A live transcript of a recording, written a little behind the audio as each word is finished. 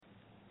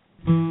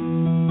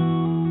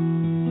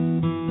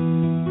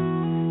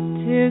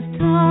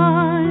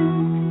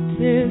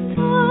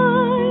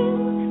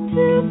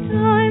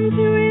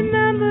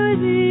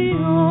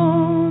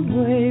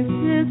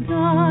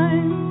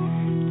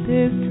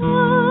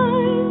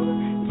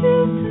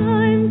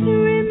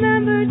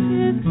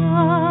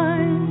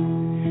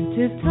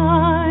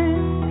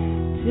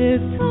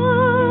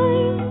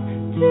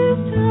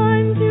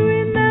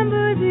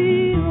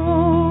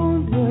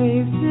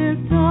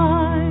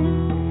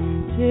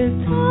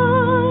'tis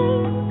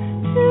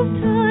time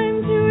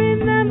to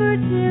remember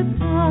 'tis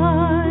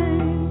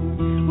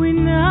time. We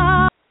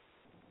now.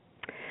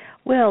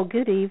 Well,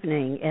 good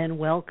evening and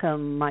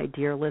welcome, my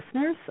dear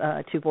listeners,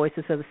 to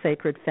Voices of the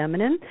Sacred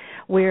Feminine,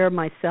 where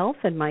myself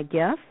and my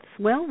guests,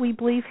 well, we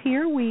believe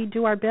here we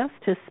do our best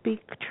to speak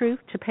truth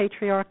to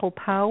patriarchal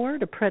power,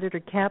 to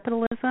predator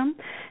capitalism,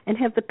 and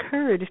have the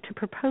courage to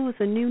propose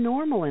a new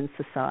normal in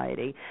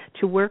society,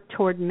 to work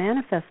toward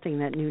manifesting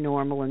that new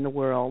normal in the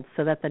world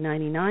so that the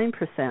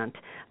 99%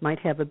 might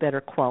have a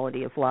better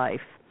quality of life.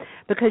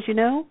 Because, you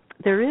know,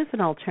 there is an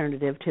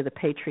alternative to the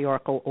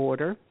patriarchal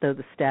order, though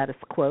the status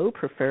quo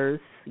prefers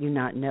you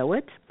not know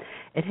it.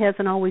 It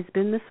hasn't always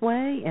been this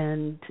way,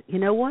 and you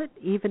know what?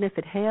 Even if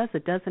it has,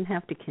 it doesn't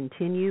have to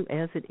continue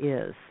as it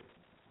is.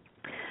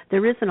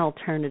 There is an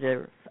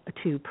alternative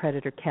to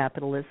predator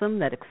capitalism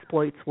that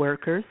exploits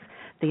workers,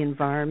 the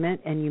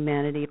environment, and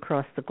humanity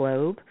across the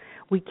globe.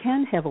 We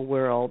can have a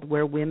world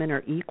where women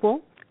are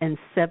equal, and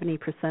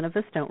 70% of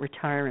us don't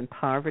retire in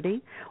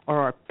poverty or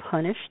are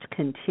punished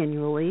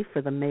continually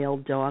for the male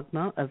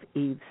dogma of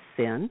Eve's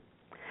sin.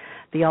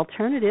 The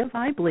alternative,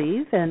 I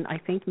believe, and I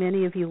think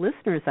many of you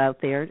listeners out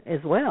there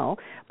as well,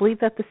 believe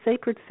that the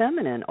sacred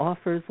feminine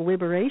offers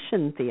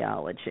liberation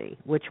theology,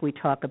 which we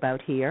talk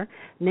about here.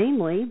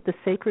 Namely, the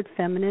sacred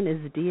feminine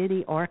is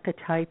deity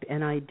archetype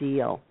and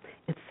ideal.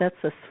 It sets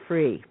us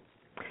free.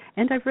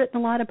 And I've written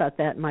a lot about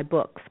that in my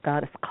books,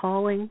 Goddess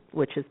Calling,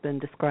 which has been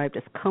described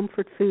as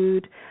comfort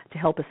food to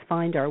help us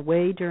find our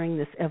way during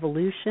this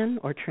evolution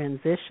or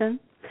transition.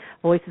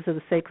 Voices of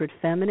the Sacred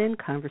Feminine,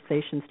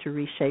 Conversations to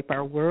Reshape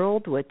Our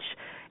World, which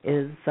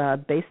is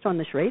based on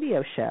this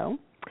radio show.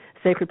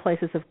 Sacred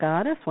Places of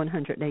Goddess,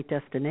 108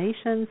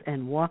 Destinations,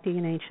 and Walking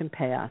an Ancient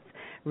Path,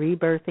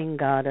 Rebirthing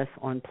Goddess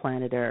on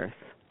Planet Earth.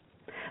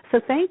 So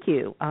thank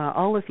you,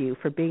 all of you,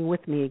 for being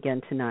with me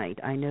again tonight.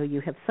 I know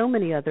you have so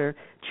many other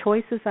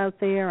choices out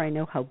there. I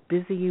know how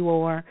busy you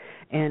are,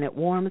 and it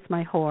warms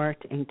my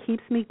heart and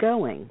keeps me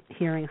going,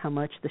 hearing how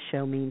much the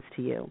show means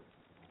to you.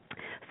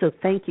 So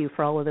thank you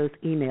for all of those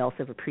emails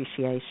of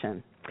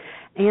appreciation.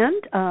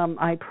 And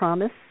I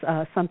promise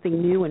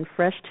something new and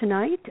fresh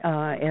tonight,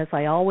 as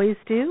I always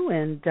do,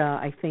 and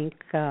I think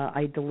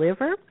I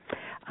deliver.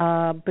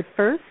 But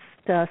first,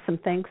 some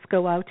thanks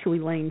go out to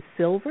Elaine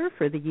Silver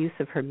for the use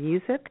of her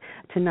music.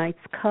 Tonight's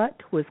cut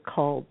was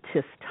called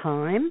 "'Tis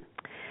Time."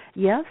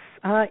 Yes,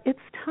 it's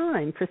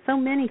time for so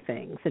many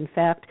things. In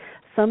fact,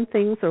 some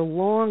things are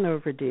long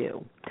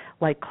overdue,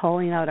 like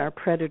calling out our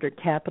predator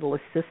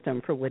capitalist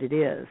system for what it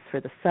is,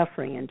 for the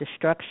suffering and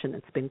destruction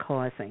it's been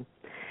causing.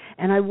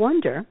 And I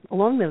wonder,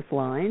 along those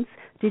lines,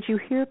 did you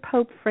hear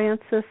Pope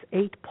Francis'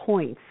 8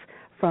 points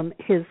from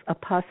his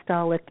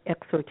apostolic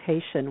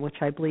exhortation, which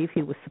I believe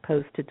he was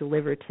supposed to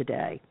deliver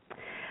today?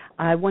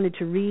 I wanted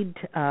to read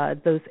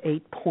those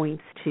 8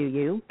 points to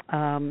you.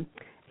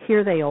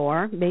 Here they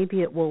are.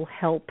 Maybe it will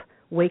help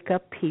wake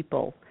up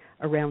people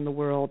around the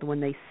world when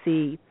they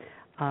see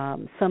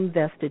some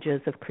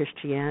vestiges of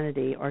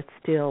Christianity are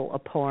still a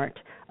part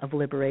of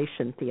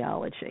liberation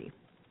theology.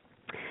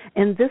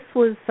 And this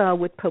was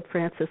what Pope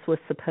Francis was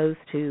supposed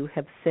to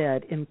have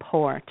said in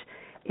part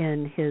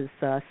in his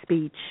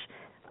speech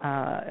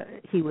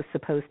he was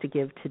supposed to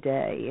give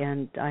today.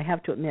 And I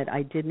have to admit,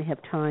 I didn't have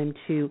time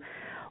to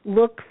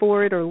look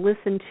for it or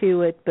listen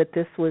to it, but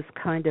this was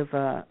kind of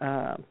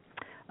a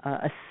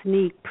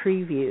sneak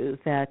preview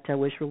that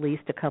was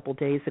released a couple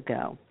days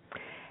ago.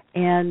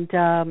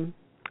 And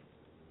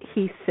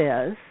he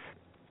says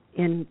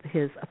in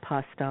his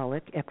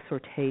apostolic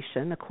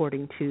exhortation,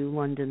 according to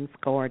London's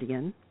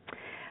Guardian,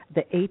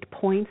 the 8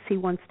 points he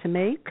wants to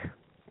make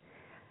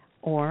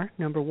are,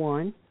 number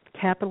 1,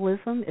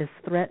 capitalism is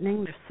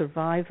threatening the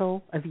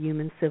survival of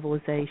human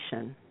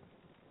civilization.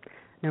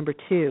 Number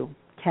 2,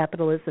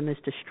 capitalism is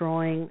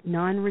destroying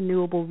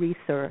non-renewable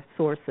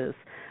resources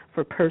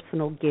for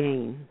personal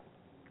gain.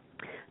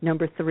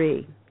 Number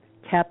 3,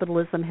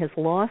 capitalism has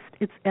lost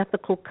its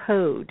ethical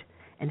code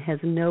and has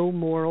no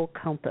moral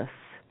compass.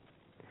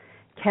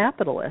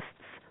 Capitalists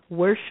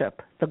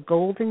worship the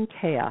golden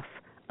calf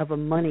of a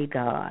money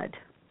god.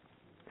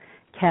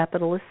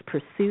 Capitalists'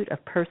 pursuit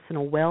of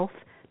personal wealth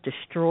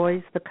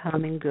destroys the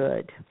common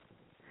good.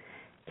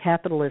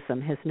 Capitalism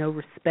has no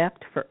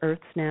respect for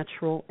Earth's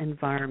natural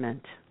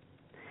environment.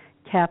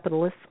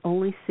 Capitalists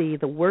only see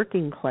the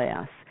working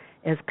class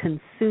as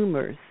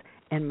consumers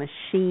and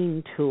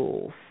machine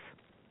tools.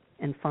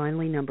 And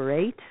finally, number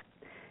 8,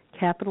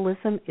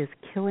 capitalism is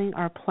killing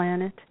our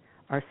planet,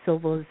 our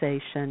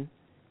civilization,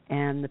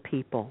 and the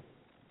people.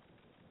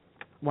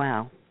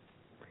 Wow.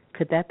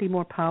 Could that be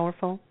more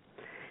powerful?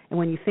 And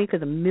when you think of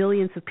the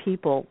millions of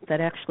people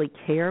that actually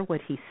care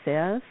what he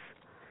says,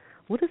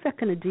 what is that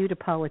going to do to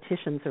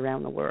politicians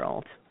around the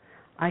world?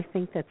 I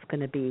think that's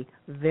going to be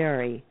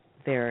very,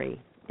 very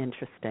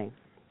interesting.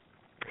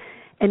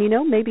 And, you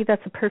know, maybe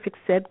that's a perfect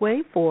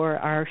segue for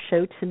our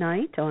show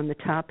tonight on the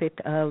topic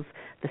of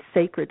the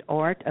sacred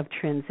art of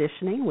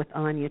transitioning with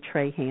Anya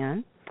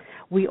Trahan.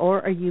 We are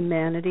a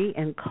humanity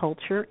and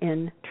culture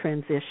in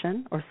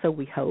transition, or so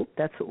we hope.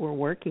 That's what we're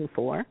working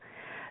for.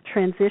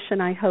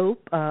 Transition, I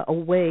hope,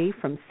 away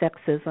from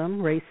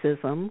sexism,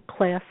 racism,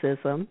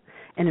 classism,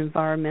 and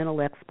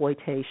environmental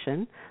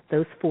exploitation,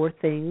 those four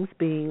things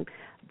being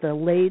the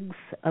legs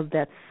of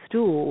that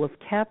stool of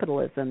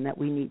capitalism that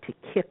we need to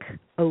kick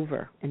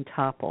over and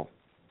topple.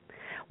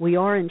 We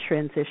are in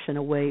transition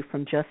away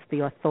from just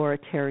the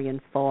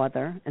authoritarian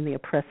father and the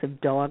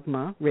oppressive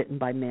dogma written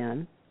by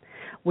men.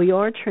 We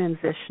are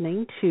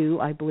transitioning to,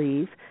 I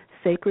believe,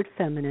 sacred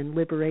feminine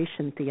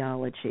liberation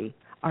theology,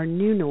 our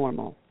new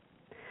normal.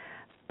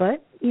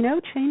 But,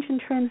 change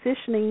and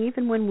transitioning,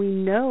 even when we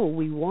know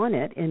we want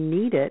it and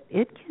need it,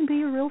 it can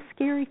be a real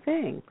scary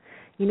thing.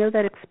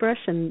 That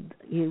expression,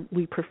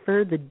 we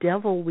prefer the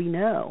devil we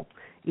know.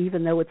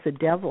 Even though it's a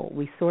devil,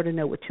 we sort of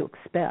know what to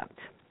expect.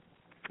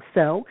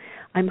 So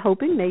I'm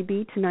hoping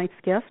maybe tonight's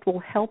guest will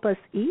help us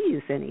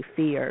ease any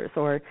fears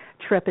or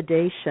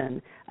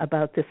trepidation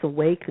about this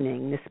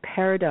awakening, this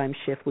paradigm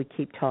shift we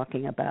keep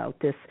talking about,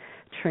 this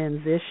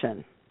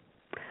transition.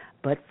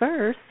 But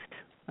first,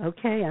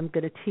 okay, I'm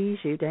going to tease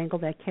you, dangle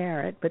that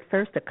carrot. But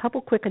first, a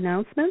couple quick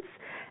announcements,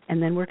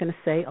 and then we're going to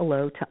say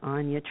hello to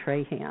Anya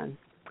Trahan.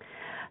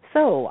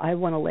 So I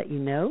want to let you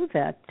know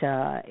that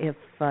if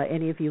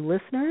any of you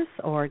listeners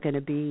are going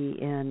to be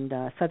in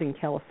Southern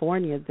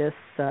California this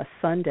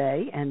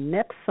Sunday and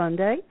next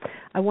Sunday,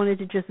 I wanted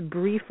to just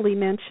briefly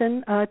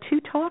mention two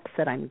talks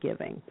that I'm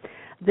giving.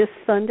 This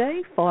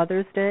Sunday,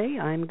 Father's Day,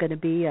 I'm going to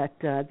be at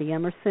the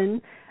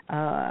Emerson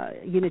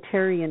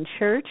Unitarian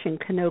Church in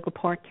Canoga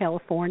Park,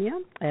 California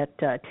at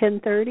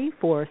 10:30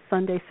 for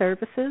Sunday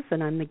services,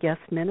 and I'm the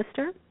guest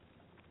minister.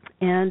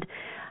 And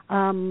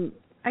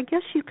I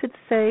guess you could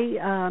say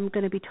I'm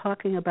going to be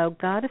talking about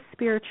goddess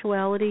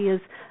spirituality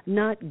is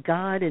not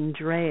God in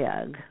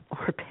drag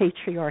or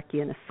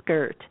patriarchy in a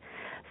skirt.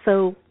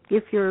 So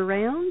if you're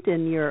around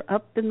and you're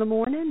up in the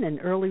morning, an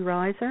early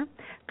riser,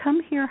 come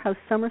hear how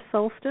summer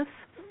solstice,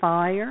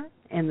 fire,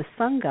 and the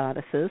sun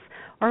goddesses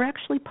are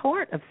actually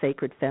part of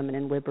sacred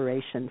feminine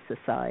liberation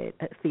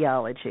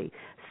theology,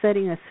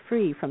 setting us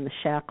free from the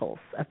shackles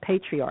of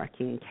patriarchy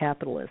and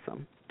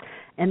capitalism.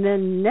 And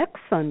then next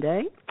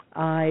Sunday,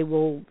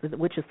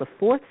 which is the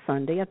fourth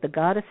Sunday at the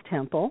Goddess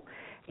Temple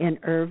in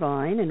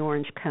Irvine in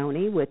Orange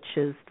County, which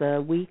is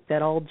the week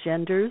that all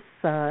genders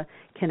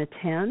can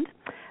attend.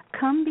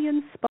 Come be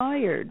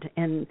inspired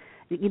and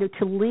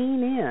to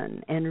lean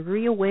in and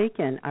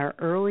reawaken our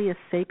earliest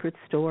sacred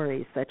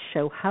stories that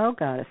show how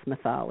goddess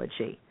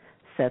mythology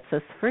sets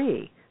us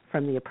free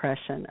from the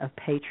oppression of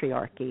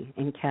patriarchy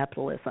and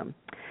capitalism.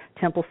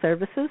 Temple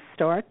services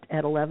start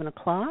at 11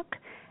 o'clock,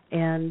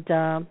 and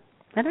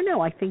I don't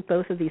know, I think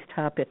both of these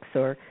topics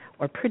are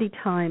pretty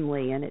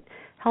timely, and it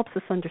helps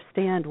us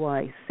understand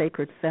why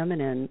sacred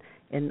feminine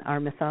in our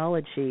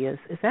mythology is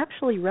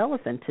actually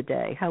relevant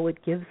today, how it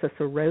gives us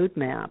a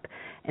roadmap,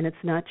 and it's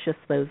not just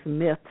those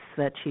myths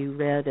that you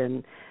read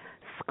in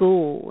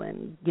school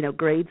and,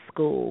 grade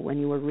school when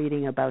you were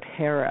reading about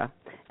Hera,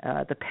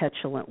 the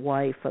petulant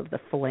wife of the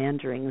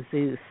philandering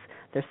Zeus.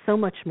 There's so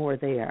much more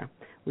there.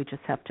 We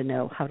just have to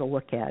know how to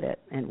look at it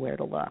and where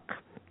to look.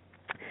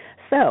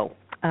 So,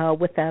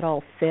 with that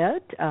all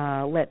said,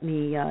 let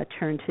me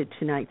turn to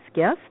tonight's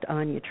guest,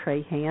 Anya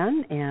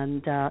Trahan,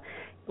 and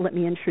let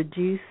me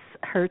introduce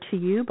her to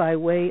you by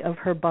way of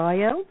her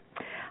bio.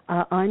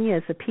 Anya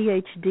is a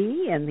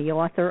Ph.D. and the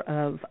author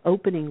of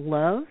Opening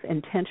Love,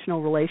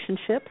 Intentional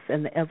Relationships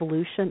and the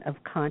Evolution of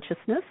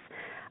Consciousness,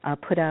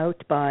 put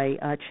out by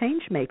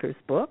Changemakers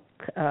Book,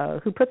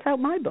 who puts out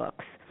my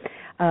books.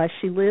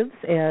 She lives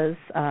as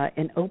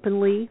an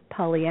openly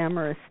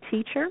polyamorous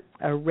teacher,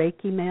 a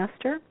Reiki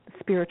master,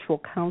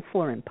 spiritual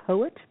counselor, and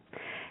poet.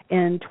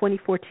 In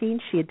 2014,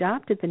 she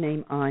adopted the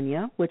name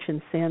Anya, which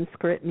in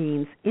Sanskrit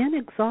means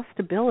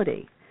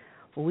inexhaustibility.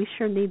 Well, we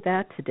sure need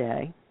that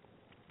today.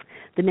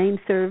 The name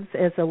serves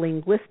as a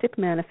linguistic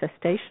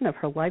manifestation of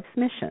her life's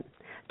mission,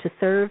 to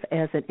serve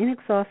as an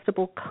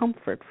inexhaustible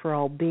comfort for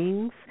all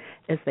beings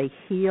as they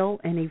heal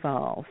and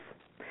evolve.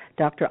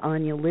 Dr.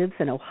 Anya lives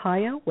in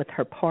Ohio with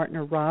her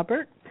partner,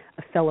 Robert,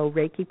 a fellow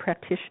Reiki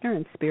practitioner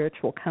and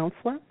spiritual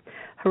counselor,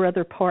 her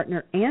other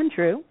partner,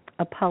 Andrew,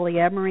 a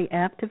polyamory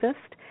activist,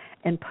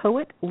 and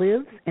poet,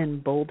 lives in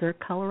Boulder,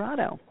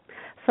 Colorado.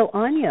 So,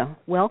 Anya,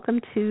 welcome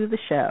to the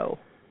show.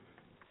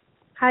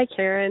 Hi,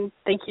 Karen.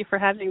 Thank you for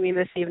having me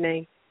this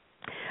evening.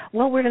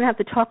 Well, we're going to have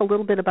to talk a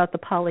little bit about the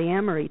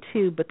polyamory,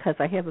 too, because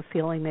I have a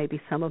feeling maybe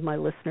some of my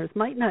listeners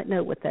might not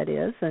know what that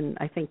is, and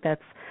I think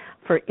that's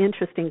for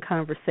interesting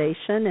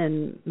conversation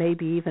and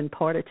maybe even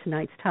part of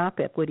tonight's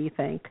topic. What do you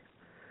think?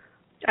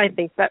 I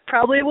think that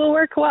probably will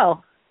work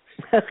well.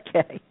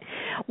 Okay.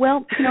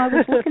 Well, I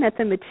was looking at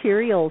the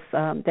materials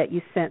that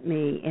you sent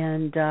me,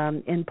 and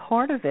in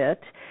part of it,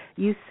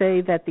 you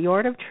say that the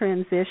art of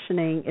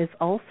transitioning is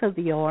also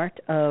the art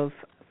of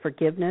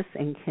forgiveness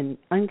and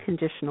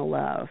unconditional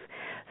love.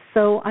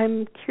 So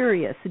I'm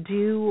curious,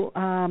 do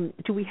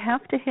we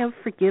have to have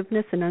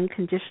forgiveness and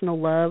unconditional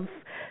love,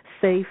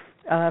 say,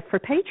 for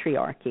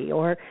patriarchy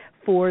or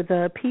for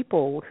the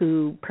people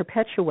who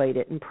perpetuate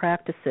it and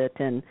practice it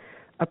and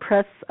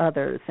oppress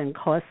others and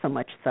cause so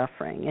much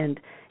suffering? And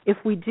if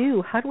we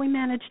do, how do we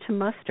manage to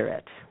muster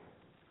it?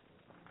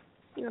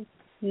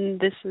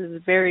 This is a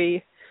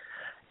very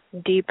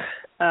deep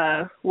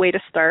way to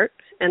start,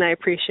 and I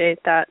appreciate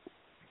that.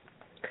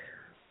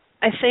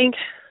 I think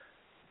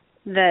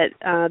that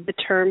the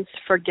terms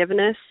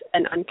forgiveness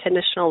and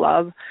unconditional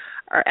love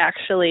are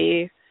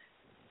actually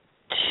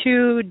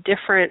two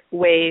different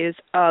ways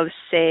of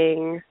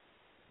saying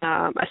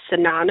a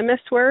synonymous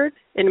word,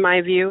 in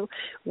my view,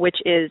 which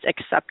is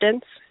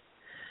acceptance.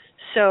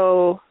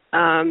 So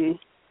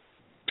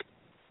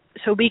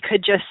we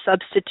could just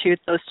substitute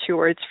those two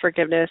words,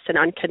 forgiveness and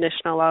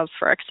unconditional love,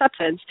 for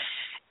acceptance.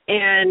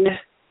 And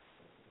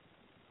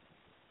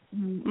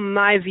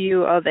my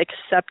view of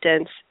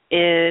acceptance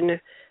in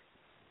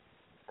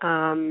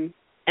an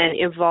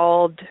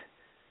evolved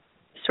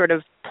sort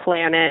of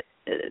planet,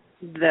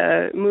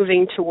 the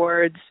moving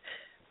towards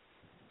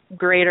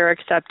greater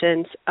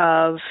acceptance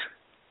of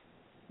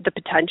the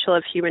potential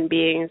of human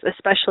beings,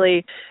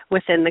 especially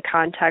within the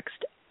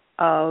context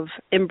of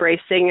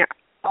embracing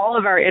all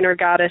of our inner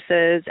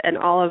goddesses and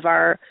all of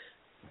our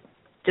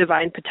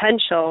divine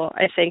potential.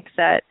 I think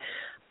that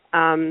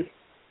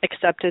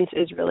acceptance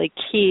is really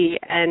key.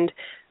 And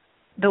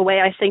the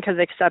way I think of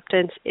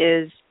acceptance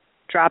is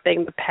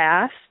dropping the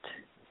past.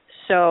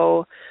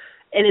 So,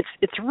 and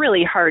it's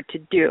really hard to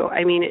do.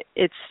 I mean,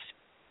 it's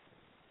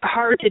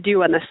hard to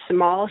do on the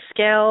small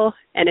scale,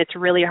 and it's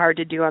really hard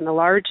to do on the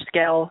large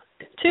scale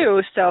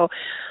too. So,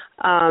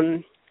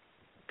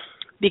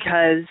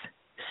 because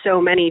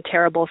so many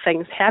terrible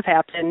things have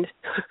happened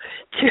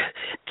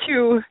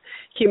to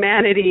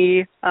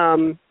humanity,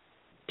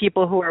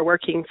 people who are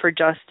working for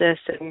justice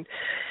and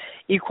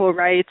equal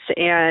rights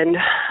and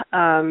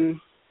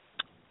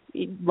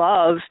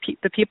love,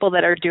 the people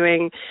that are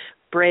doing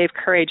brave,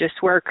 courageous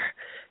work,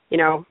 you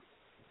know,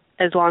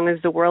 as long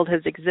as the world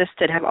has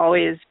existed, have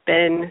always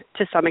been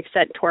to some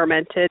extent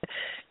tormented,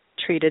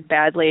 treated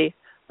badly,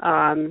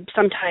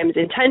 sometimes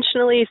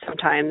intentionally,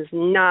 sometimes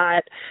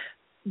not,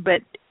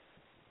 but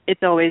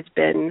it's always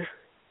been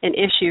an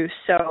issue.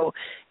 So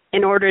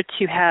in order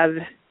to have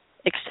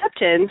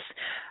acceptance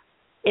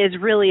is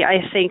really, I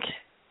think,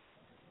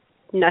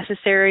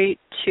 necessary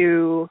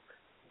to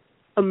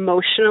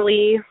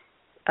emotionally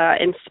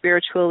and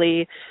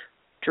spiritually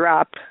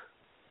drop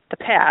the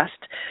past.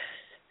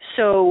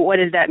 So what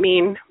does that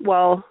mean?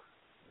 Well,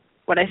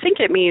 what I think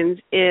it means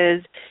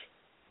is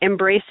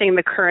embracing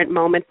the current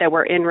moment that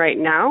we're in right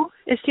now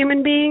as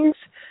human beings.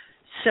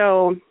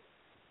 So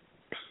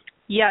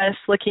yes,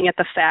 looking at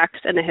the facts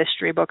and the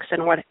history books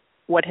and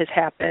what has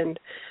happened,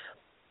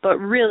 but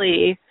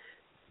really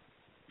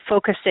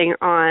focusing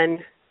on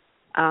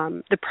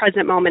the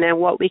present moment and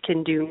what we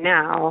can do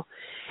now.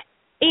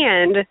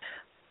 And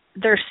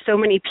there's so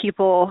many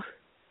people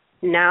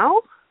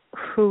now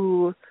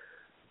who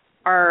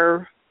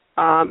are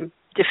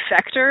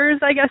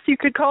defectors, I guess you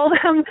could call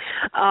them,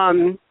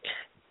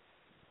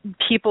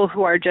 people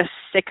who are just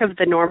sick of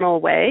the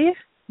normal way.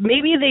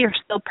 Maybe they are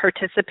still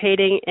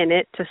participating in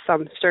it to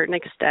some certain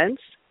extent,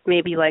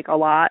 maybe like a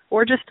lot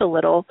or just a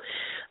little,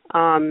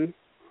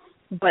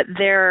 but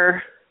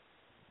they're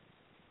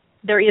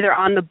either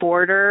on the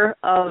border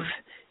of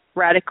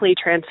radically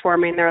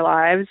transforming their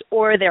lives,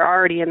 or they're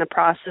already in the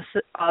process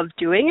of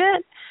doing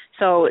it.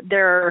 So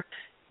they're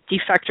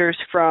defectors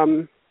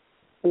from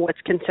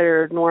what's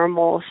considered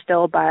normal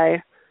still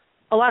by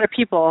a lot of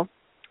people.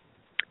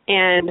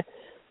 And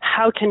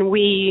how can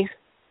we,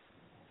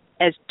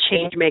 as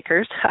change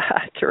makers,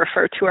 to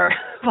refer to our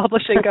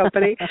publishing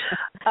company,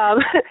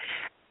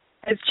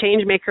 as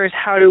change makers,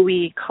 how do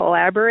we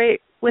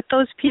collaborate with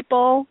those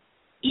people,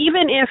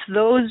 even if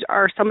those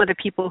are some of the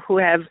people who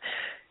have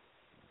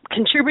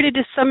contributed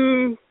to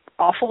some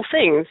awful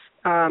things?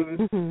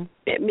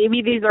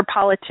 Maybe these are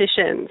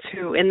politicians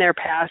who in their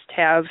past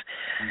have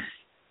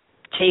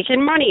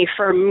taken money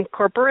from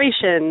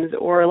corporations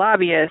or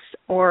lobbyists,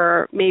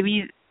 or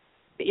maybe,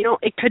 you know,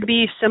 it could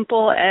be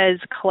simple as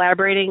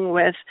collaborating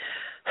with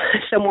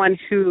someone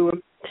who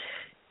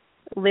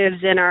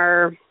lives in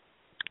our,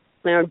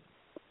 you know,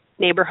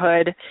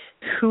 neighborhood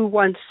who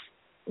once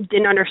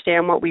didn't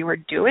understand what we were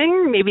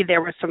doing. Maybe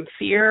there was some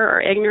fear or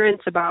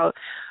ignorance about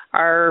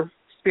our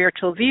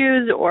spiritual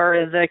views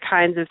or the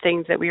kinds of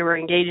things that we were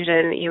engaged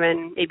in,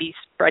 even maybe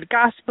spread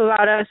gossip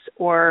about us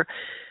or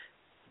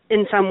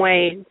in some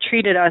way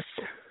treated us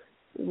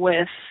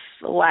with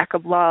lack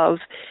of love.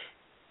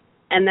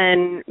 And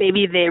then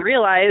maybe they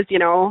realized, you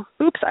know,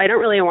 oops, I don't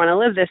really want to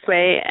live this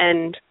way.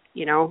 And,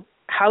 you know,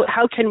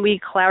 how can we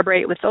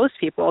collaborate with those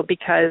people?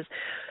 Because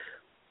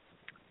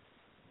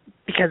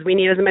we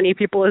need as many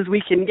people as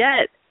we can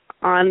get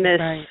on this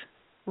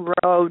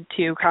road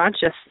to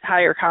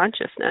higher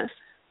consciousness.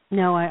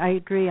 No, I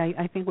agree.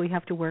 I think we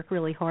have to work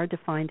really hard to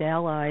find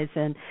allies.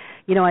 And,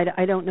 you know,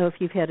 I don't know if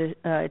you've had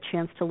a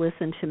chance to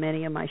listen to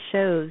many of my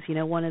shows. You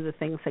know, one of the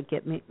things that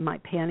get my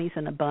panties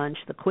in a bunch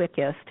the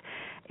quickest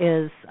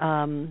is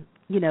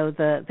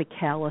the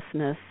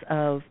callousness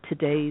of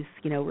today's,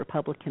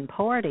 Republican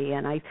Party.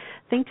 And I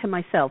think to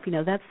myself,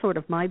 that's sort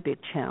of my big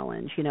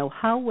challenge.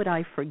 How would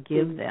I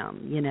forgive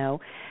them?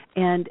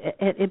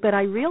 But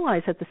I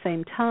realize at the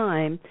same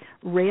time,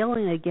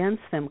 railing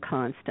against them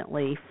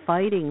constantly,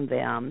 fighting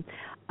them,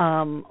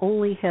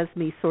 only has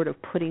me sort of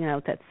putting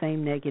out that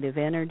same negative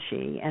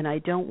energy, and I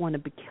don't want to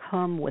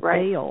become what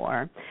they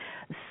are.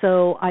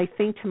 So I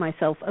think to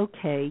myself,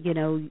 okay,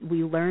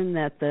 we learn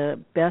that the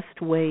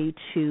best way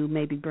to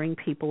maybe bring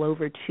people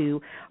over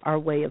to our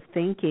way of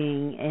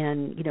thinking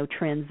and,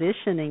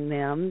 transitioning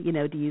them,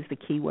 to use the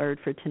key word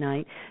for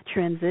tonight,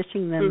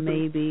 transitioning them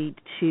maybe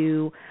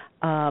to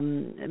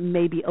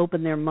maybe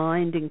open their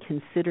mind and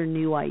consider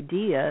new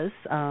ideas,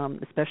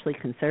 especially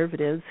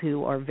conservatives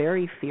who are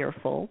very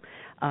fearful,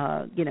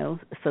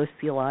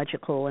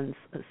 sociological and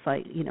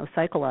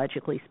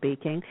psychologically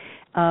speaking,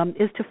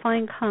 is to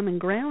find common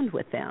ground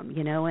with them,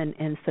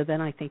 and so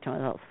then I think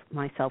to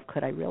myself,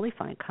 could I really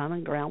find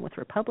common ground with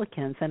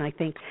Republicans? And I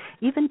think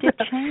even Dick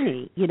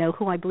Cheney,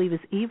 who I believe is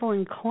evil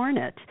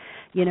incarnate,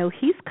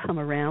 he's come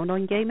around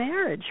on gay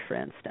marriage, for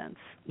instance.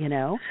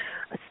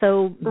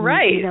 So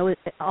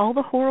all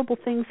the horrible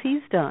things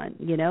he's done.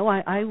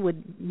 I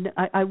would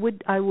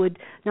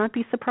not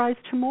be surprised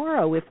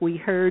tomorrow if we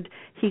heard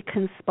he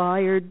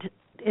conspired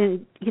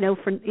in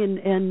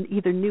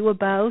either knew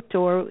about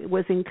or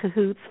was in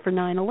cahoots for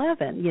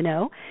 9/11.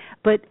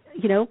 But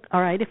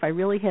all right, if I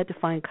really had to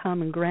find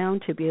common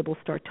ground to be able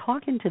to start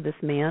talking to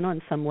this man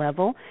on some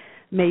level,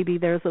 maybe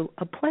there's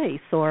a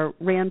place. Or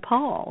Rand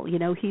Paul,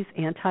 he's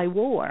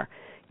anti-war.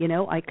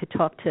 I could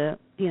talk to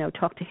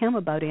him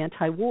about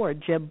anti-war.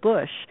 Jeb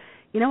Bush,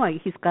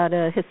 he's got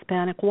a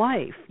Hispanic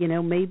wife.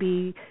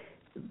 Maybe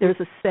there's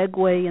a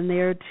segue in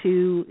there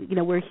to,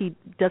 where he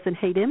doesn't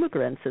hate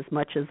immigrants as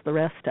much as the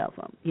rest of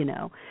them.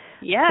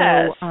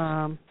 Yes.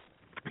 So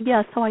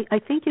I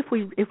think if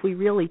we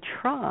really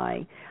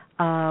try,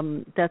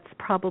 that's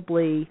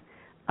probably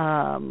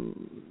the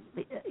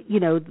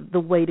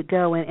way to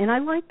go. And I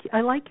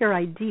like your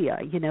idea.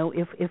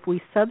 If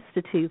we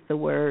substitute the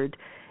word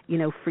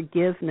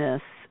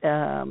forgiveness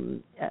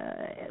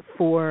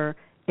for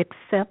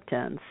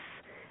acceptance,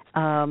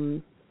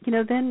 then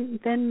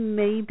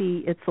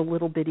maybe it's a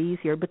little bit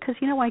easier. Because,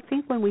 I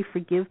think when we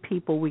forgive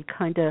people, we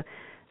kind of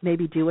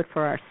maybe do it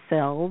for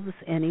ourselves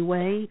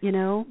anyway, we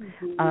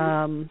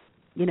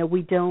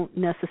don't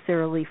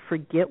necessarily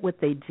forget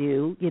what they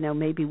do.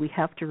 Maybe we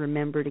have to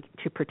remember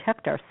to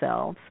protect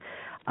ourselves.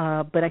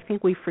 But I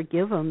think we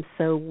forgive them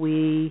so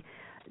we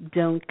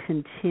don't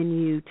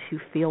continue to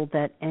feel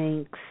that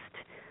angst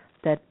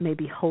that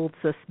maybe holds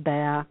us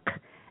back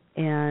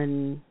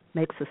and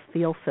makes us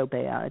feel so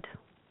bad.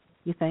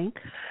 You think?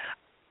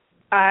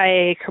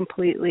 I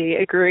completely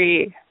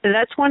agree.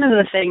 That's one of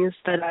the things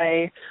that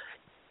I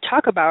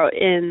talk about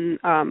in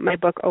my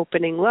book,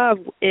 Opening Love,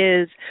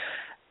 is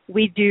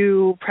we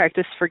do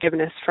practice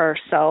forgiveness for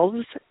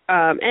ourselves.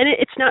 And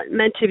it's not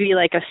meant to be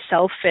like a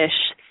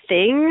selfish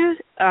thing,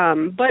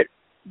 but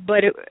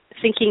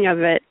thinking of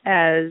it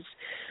as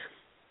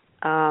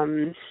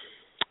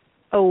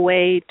a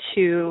way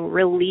to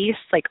release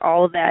like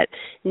all that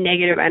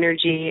negative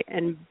energy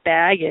and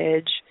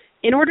baggage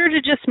in order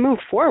to just move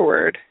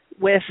forward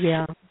with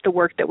the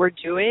work that we're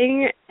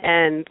doing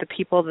and the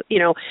people that,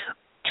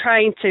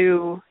 trying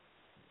to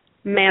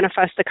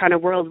manifest the kind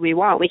of world we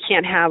want. We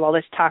can't have all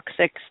this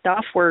toxic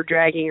stuff we're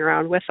dragging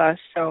around with us.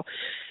 So,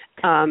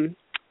 and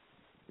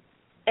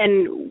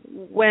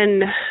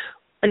when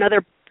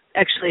another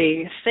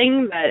actually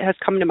thing that has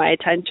come to my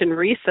attention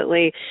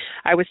recently,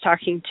 I was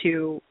talking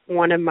to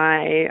one of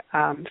my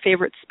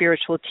favorite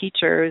spiritual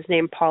teachers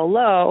named Paul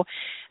Lowe.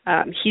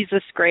 He's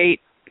this great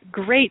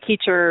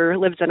teacher,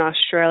 lives in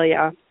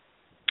Australia,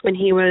 and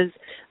he was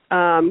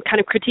kind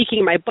of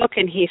critiquing my book,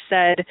 and he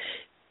said,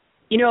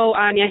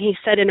 Anya, he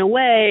said, in a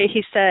way,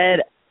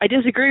 I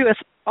disagree with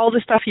all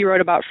the stuff you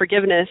wrote about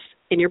forgiveness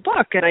in your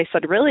book. And I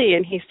said, really?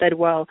 And he said,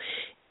 well,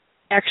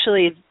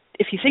 actually,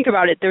 if you think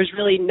about it, there's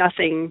really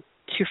nothing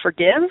to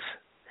forgive.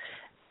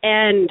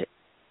 And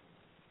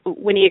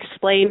when he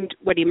explained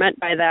what he meant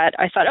by that,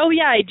 I thought, oh,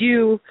 yeah, I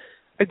do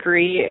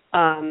agree.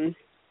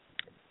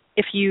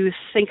 If you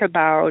think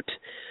about,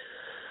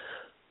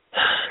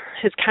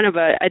 it's kind of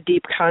a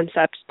deep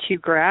concept to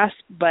grasp,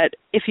 but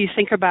if you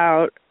think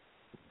about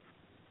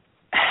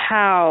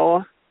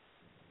how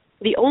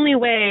the only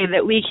way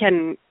that we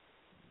can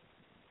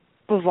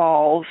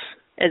evolve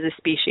as a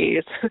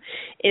species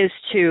is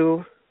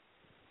to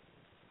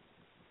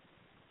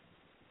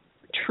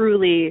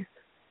truly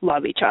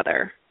love each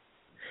other,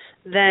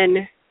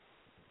 then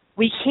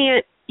we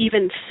can't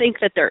even think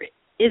that there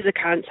is a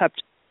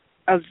concept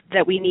of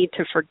that we need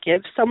to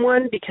forgive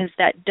someone, because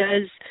that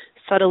does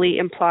subtly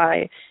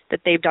imply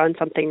that they've done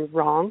something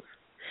wrong.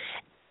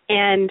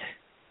 And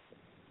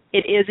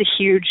it is a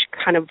huge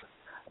kind of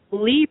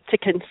leap to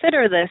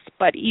consider this,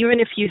 but even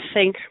if you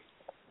think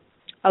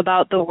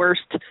about the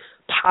worst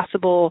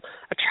possible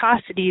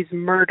atrocities,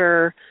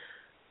 murder,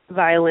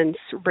 violence,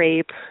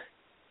 rape,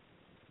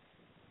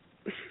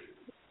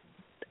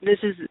 this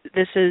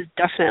is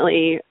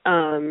definitely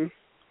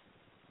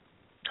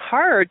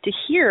hard to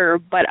hear,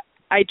 but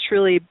I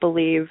truly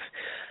believe,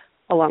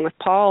 along with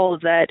Paul,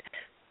 that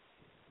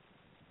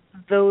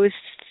those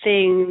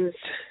things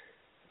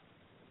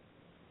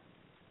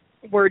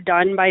were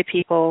done by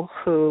people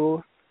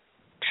who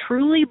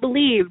truly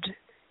believed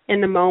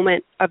in the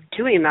moment of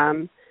doing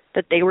them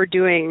that they were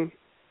doing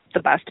the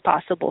best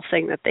possible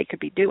thing that they could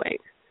be doing.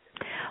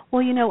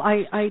 Well,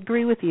 I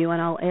agree with you,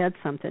 and I'll add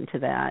something to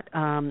that.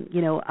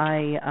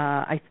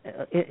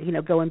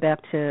 Going back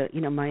to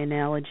my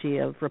analogy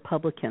of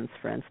Republicans,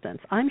 for instance,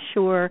 I'm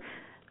sure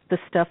the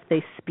stuff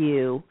they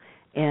spew,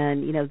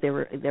 and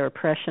their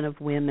oppression of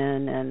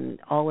women, and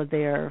all of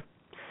their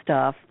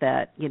stuff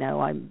that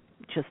I'm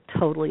just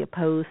totally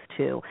opposed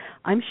to.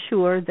 I'm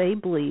sure they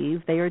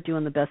believe they are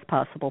doing the best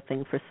possible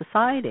thing for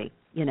society.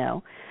 Yeah.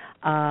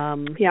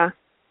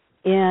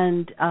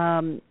 And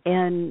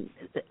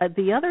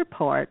the other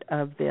part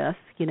of this,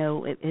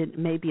 it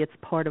maybe it's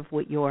part of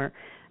what your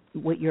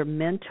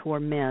mentor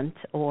meant,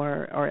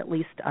 or at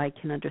least I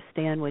can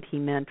understand what he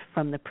meant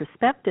from the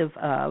perspective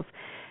of,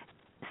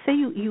 say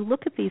you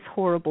look at these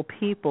horrible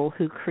people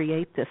who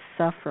create this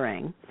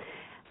suffering,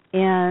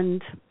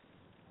 and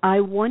I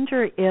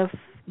wonder if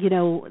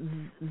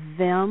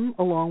them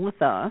along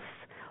with us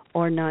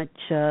are not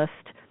just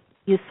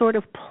sort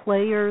of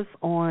players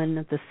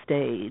on the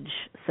stage,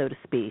 so to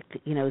speak.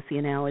 Is the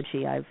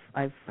analogy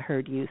I've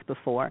heard used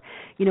before.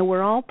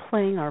 We're all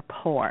playing our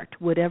part,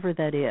 whatever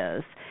that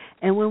is.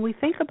 And when we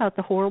think about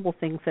the horrible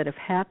things that have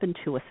happened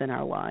to us in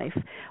our life,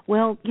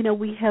 well,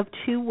 we have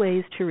two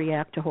ways to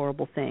react to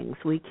horrible things.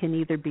 We can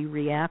either be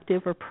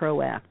reactive or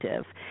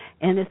proactive.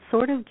 And it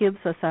sort of gives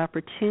us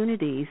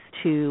opportunities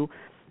to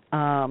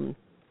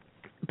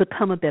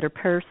become a better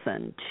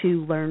person,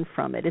 to learn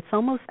from it. It's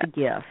almost a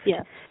gift.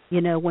 Yes.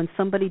 When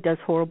somebody does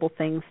horrible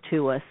things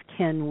to us,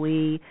 can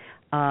we,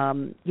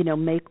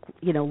 make,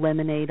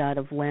 lemonade out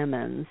of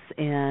lemons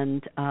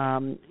and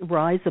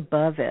rise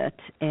above it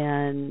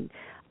and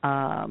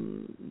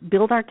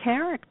build our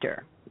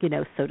character,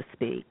 so to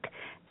speak.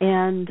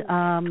 And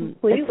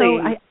completely.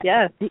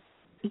 So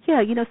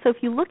so if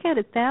you look at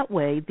it that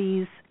way,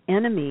 these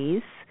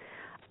enemies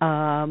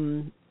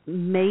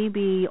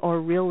maybe are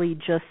really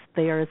just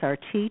there as our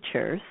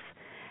teachers.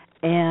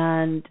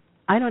 And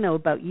I don't know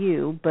about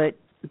you, but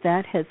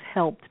that has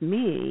helped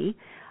me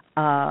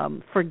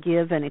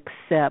forgive and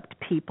accept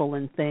people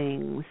and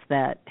things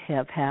that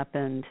have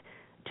happened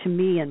to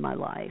me in my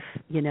life,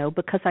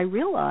 because I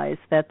realized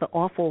that the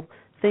awful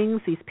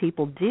things these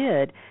people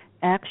did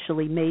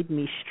actually made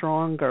me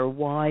stronger,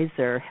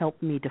 wiser,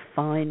 helped me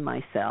define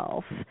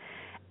myself.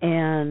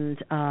 And,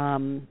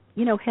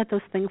 had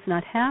those things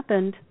not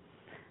happened,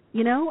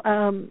 I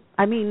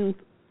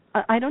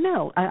don't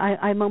know.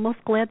 I'm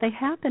almost glad they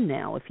happened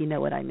now, if you know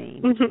what I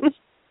mean. Mm-hmm.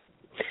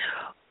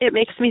 It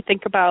makes me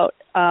think about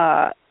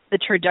the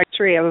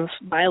trajectory of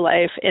my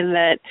life, in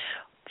that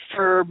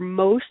for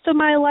most of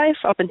my life,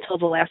 up until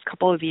the last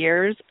couple of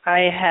years,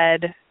 I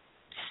had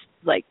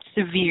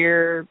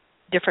severe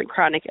different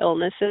chronic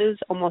illnesses,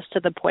 almost to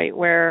the point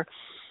where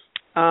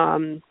I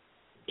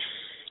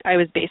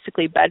was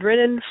basically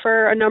bedridden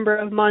for a number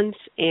of months,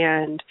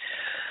 and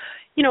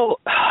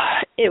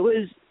it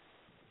was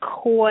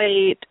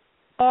quite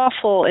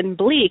awful and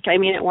bleak. I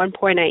mean, at one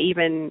point I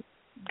even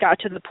got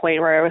to the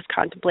point where I was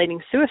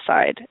contemplating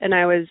suicide, and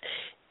I was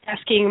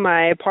asking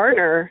my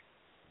partner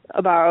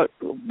about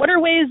what are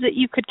ways that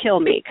you could kill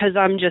me, because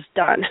I'm just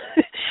done.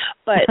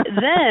 But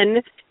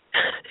then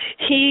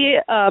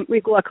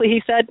luckily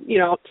he said,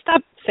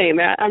 stop saying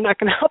that. I'm not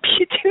going to help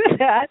you do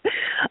that.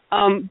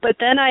 But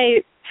then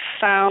I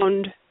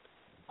found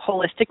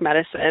holistic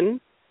medicine,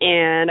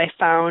 and I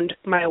found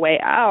my way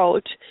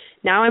out.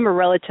 Now I'm a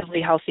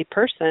relatively healthy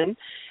person,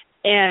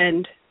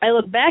 and I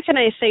look back and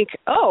I think,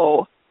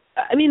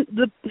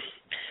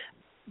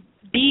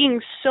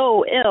 being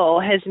so ill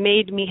has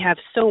made me have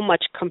so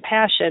much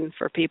compassion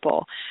for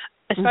people,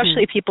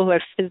 especially people who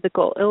have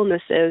physical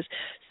illnesses.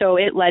 So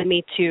it led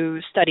me to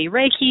study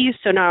Reiki.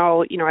 So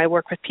now, I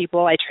work with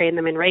people. I train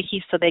them in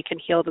Reiki so they can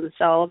heal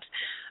themselves.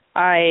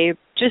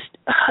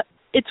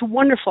 It's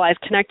wonderful. I've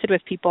connected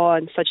with people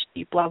on such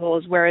deep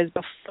levels, whereas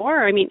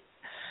before, I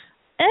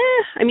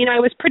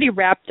was pretty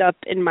wrapped up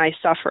in my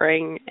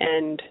suffering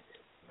and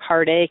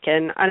heartache,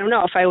 and I don't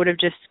know if I would have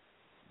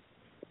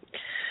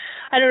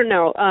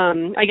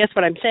I guess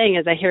what I'm saying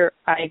is I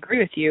agree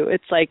with you.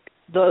 It's like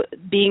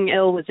being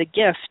ill was a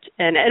gift,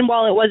 and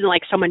while it wasn't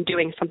like someone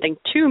doing something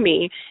to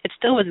me, it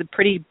still was a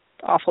pretty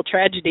awful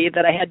tragedy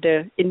that I had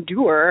to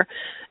endure,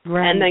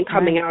 and then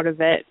coming out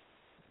of it.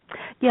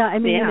 Yeah,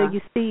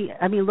 you see,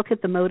 look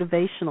at the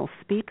motivational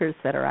speakers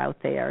that are out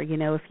there.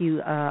 If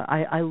you,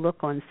 I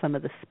look on some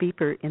of the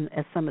speaker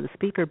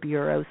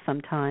bureaus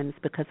sometimes,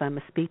 because I'm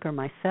a speaker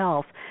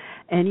myself,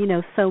 and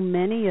so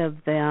many of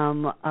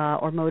them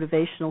are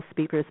motivational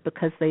speakers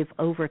because they've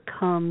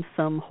overcome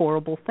some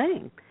horrible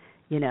thing,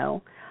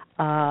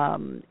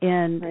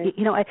 And right.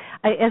 you know,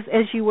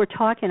 as you were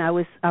talking, I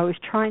was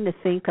trying to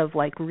think of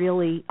like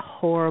really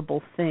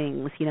horrible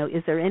things. You know,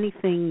 is there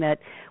anything that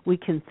we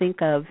can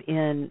think of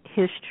in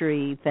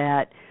history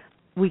that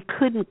we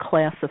couldn't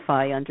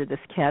classify under this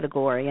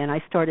category? And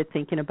I started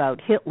thinking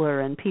about Hitler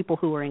and people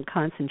who were in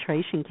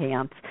concentration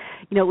camps.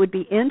 You know, it would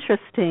be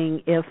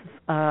interesting if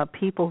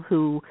people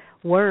who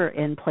were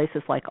in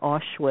places like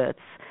Auschwitz,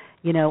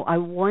 you know, I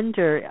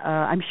wonder,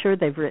 I'm sure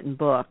they've written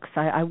books.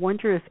 I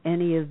wonder if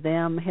any of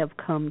them have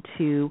come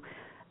to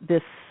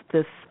this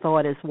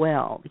thought as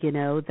well, you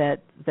know,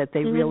 that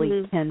they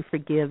really can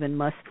forgive and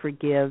must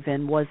forgive,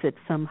 and was it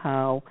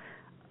somehow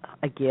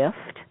a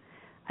gift?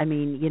 I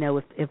mean, you know,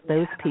 if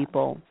those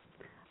people,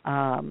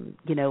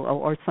 you know,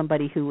 or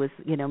somebody who was,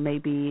 you know,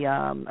 maybe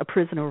a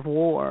prisoner of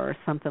war or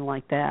something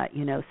like that,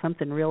 you know,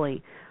 something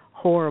really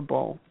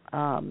horrible,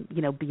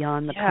 you know,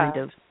 beyond the kind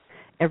of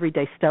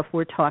everyday stuff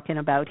we're talking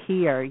about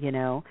here, you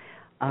know.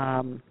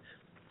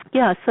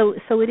 So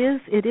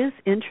it is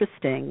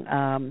interesting,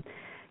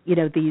 you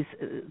know,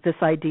 this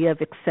idea of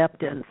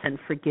acceptance and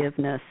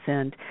forgiveness,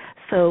 and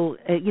so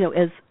you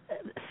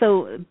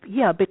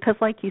know, because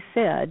like you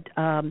said,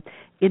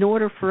 in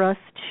order for us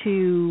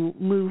to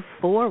move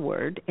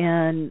forward,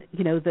 and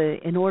you know,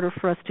 in order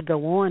for us to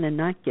go on and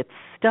not get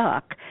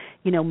stuck,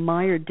 you know,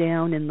 mired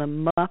down in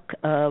the muck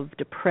of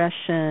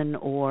depression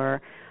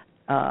or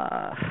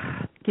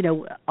you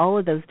know, all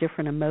of those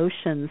different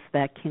emotions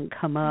that can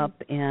come up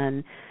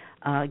and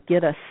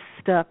get us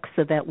stuck,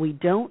 so that we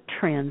don't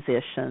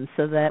transition,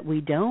 so that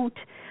we don't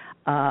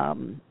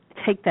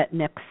take that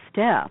next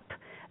step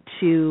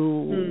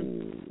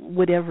to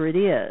whatever it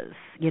is,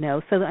 you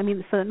know. So I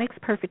mean, so it makes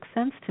perfect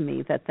sense to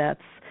me that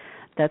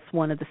that's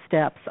one of the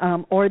steps.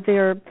 Are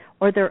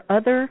there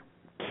other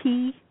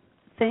key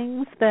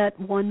things that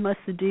one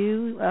must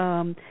do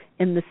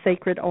in the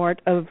sacred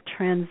art of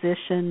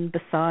transition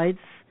besides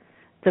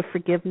the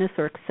forgiveness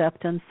or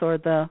acceptance, or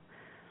the,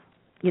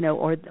 you know,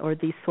 or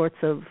these sorts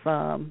of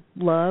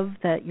love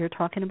that you're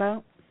talking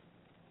about?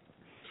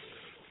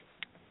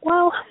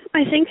 Well,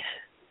 I think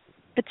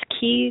it's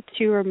key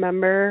to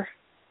remember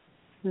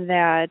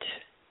that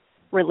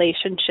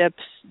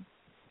relationships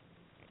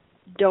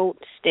don't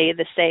stay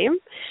the same.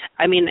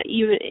 I mean,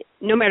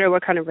 no matter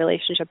what kind of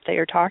relationship that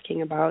you're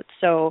talking about,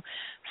 so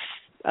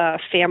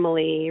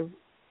family,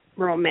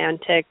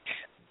 romantic,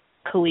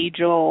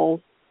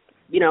 collegial,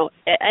 you know,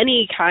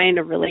 any kind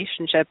of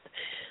relationship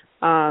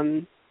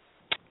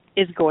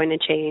is going to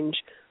change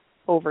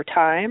over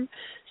time.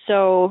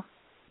 So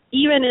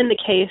even in the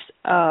case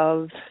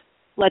of,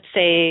 let's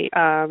say,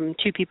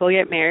 two people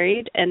get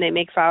married and they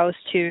make vows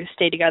to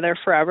stay together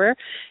forever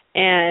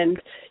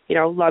and, you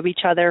know, love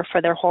each other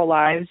for their whole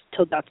lives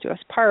till death do us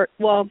part.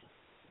 Well,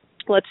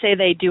 let's say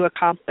they do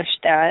accomplish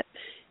that.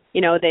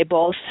 You know, they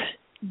both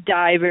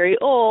die very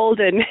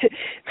old and,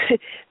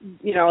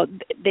 you know,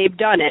 they've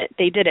done it.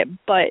 They did it.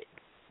 But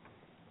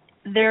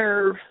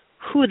they're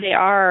who they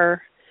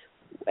are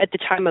at the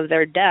time of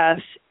their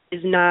death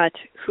is not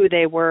who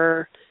they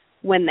were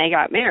when they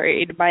got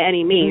married by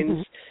any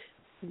means.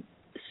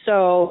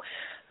 So,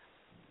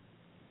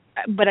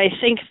 but I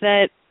think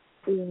that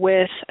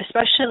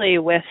especially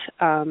with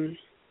kind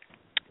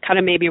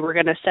of, maybe we're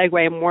going to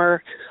segue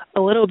more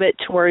a little bit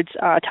towards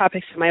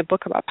topics in my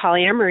book about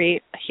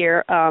polyamory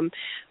here,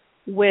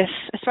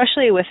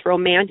 especially with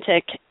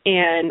romantic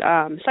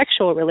and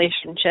sexual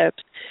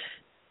relationships,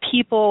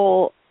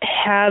 people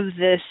have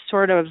this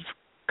sort of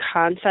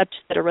concept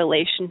that a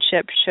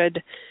relationship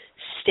should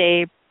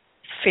stay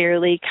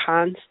fairly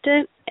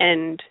constant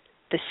and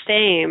the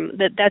same,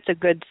 that's a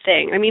good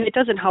thing. I mean, it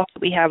doesn't help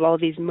that we have all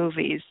these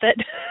movies that,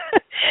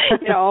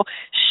 you know,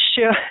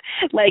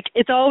 like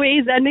it's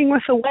always ending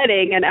with a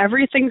wedding and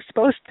everything's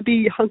supposed to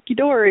be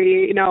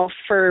hunky-dory, you know,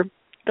 for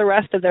the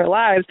rest of their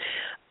lives.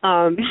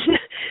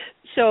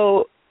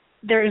 So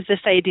there's this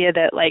idea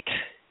that, like,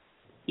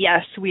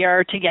 yes, we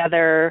are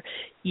together.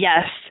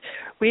 Yes,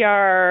 we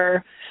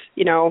are,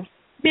 you know,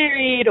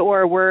 married,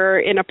 or we're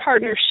in a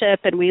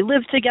partnership and we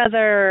live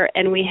together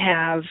and we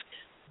have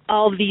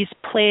all these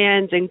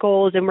plans and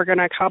goals and we're going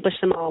to accomplish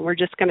them all. We're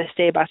just going to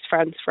stay best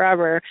friends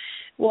forever.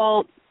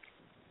 Well,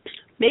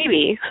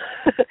 maybe,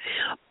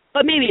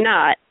 but maybe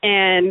not.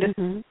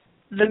 And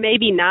the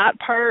maybe not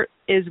part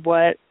is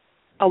what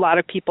a lot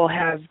of people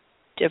have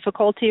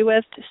difficulty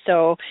with.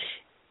 So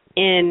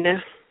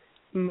in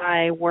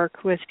my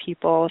work with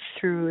people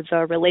through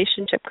the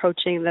relationship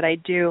coaching that I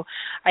do,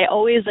 I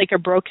always, like a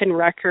broken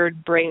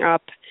record, bring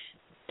up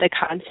the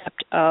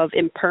concept of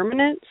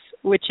impermanence,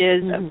 which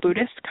is a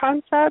Buddhist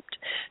concept.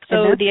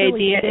 So the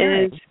really idea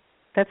scary. is...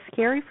 That's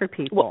scary for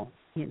people. Well,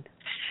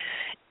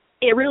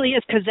 it really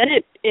is, because then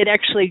it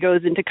actually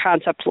goes into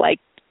concepts like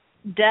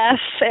death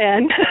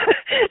and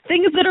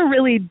things that are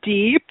really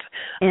deep.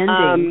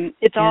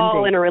 It's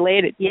all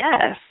interrelated.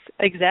 Yes,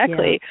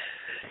 exactly.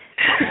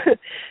 Yeah.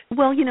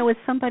 Well, you know, as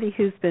somebody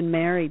who's been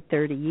married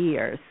 30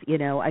 years, you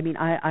know, I mean,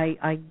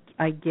 I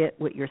I get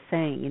what you're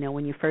saying.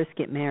 When you first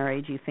get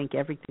married, you think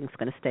everything's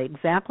going to stay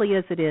exactly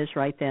as it is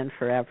right then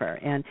forever.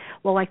 And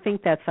well, I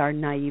think that's our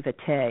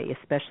naivete,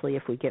 especially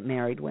if we get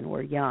married when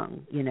we're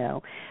young.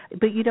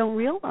 But you don't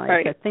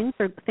realize that things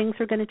are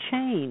going to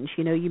change.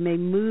 You may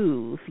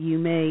move,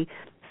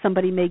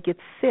 somebody may get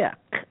sick.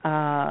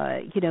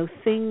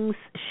 Things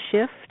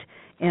shift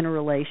in a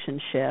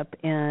relationship,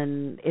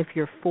 and if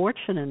you're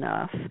fortunate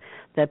enough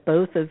that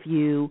both of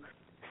you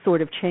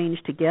sort of change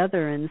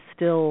together and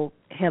still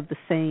have the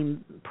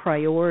same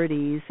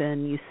priorities,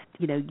 and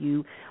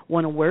you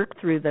want to work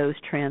through those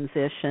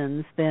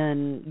transitions,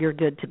 then you're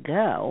good to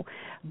go.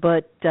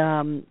 But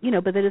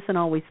but that isn't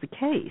always the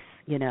case.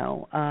 You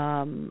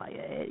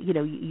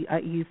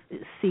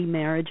see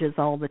marriages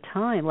all the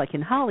time, like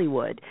in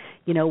Hollywood.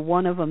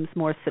 One of them's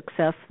more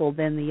successful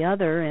than the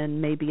other, and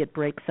maybe it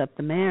breaks up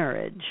the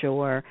marriage,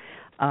 or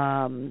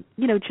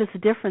just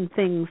different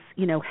things,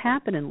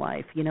 happen in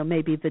life.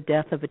 Maybe the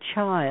death of a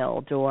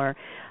child, or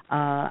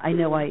I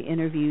know I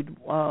interviewed,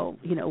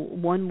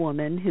 one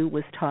woman who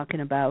was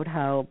talking about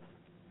how,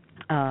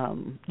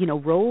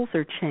 roles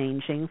are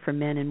changing for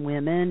men and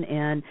women,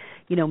 and,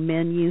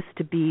 men used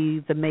to be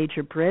the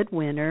major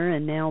breadwinner,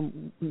 and now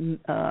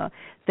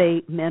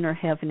men are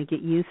having to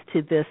get used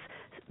to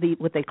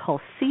what they call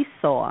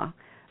seesaw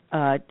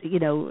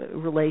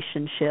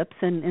relationships,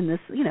 and this,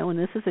 and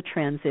this is a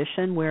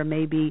transition where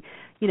maybe,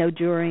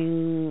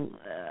 during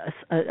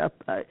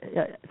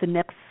the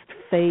next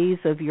phase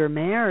of your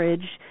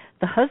marriage,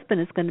 the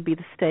husband is going to be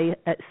the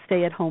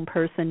stay-at-home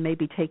person,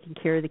 maybe taking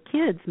care of the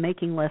kids,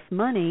 making less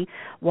money,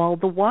 while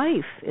the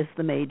wife is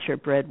the major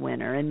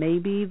breadwinner, and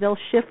maybe they'll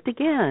shift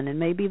again,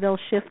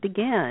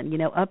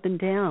 up and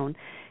down,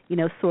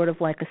 sort of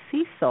like a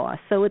seesaw.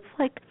 So it's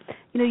like,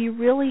 you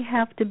really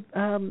have to,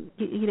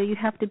 you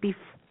have to be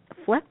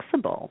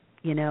flexible,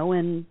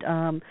 and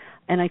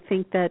I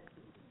think that,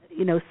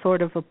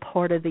 sort of a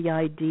part of the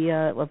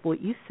idea of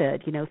what you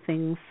said,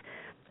 things,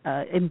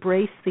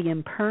 embrace the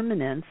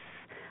impermanence,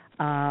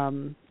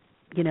 and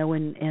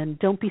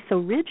don't be so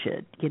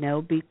rigid,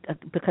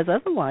 because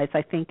otherwise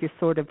I think you're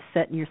sort of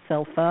setting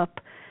yourself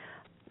up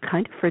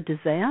kind of for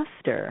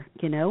disaster,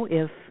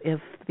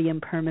 if the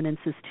impermanence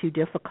is too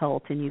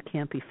difficult and you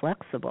can't be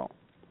flexible.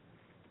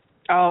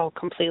 Oh,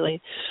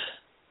 completely.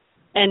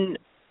 And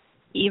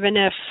even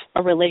if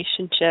a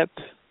relationship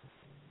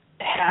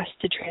has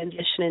to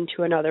transition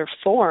into another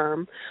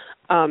form,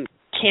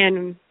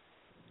 can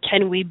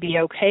we be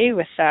okay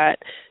with that?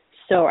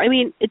 So, I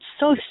mean, it's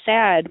so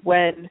sad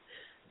when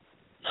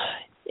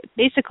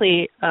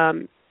basically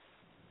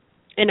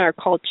in our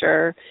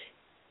culture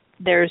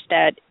there's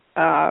that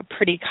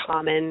pretty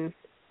common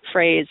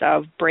phrase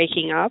of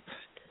breaking up.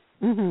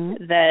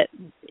 Mm-hmm. That,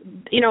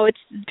 it's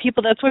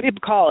people, that's what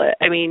people call it.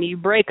 I mean, you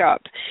break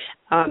up.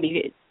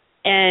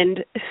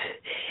 And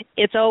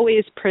it's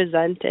always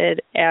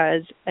presented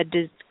as a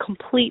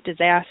complete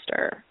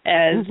disaster,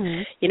 as,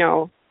 mm-hmm.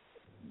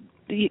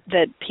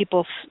 That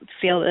people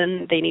feel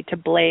then they need to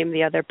blame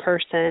the other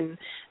person,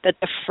 that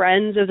the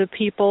friends of the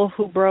people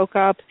who broke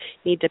up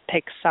need to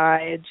pick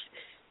sides,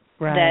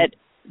 right. That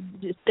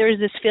there's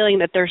this feeling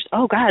that there's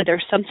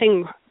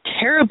something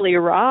terribly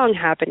wrong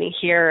happening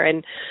here,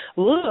 and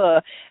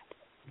ugh.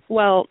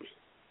 Well,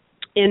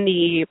 in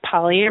the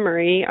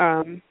polyamory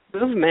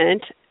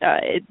movement,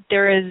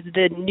 there is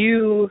the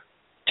new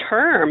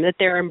term that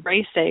they're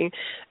embracing.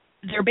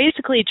 They're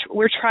basically,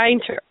 we're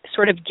trying to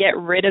sort of get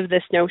rid of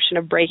this notion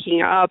of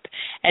breaking up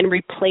and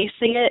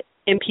replacing it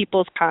in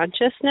people's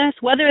consciousness,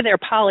 whether they're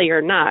poly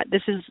or not.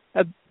 This is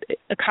a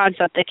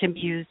concept that can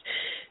be used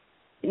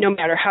no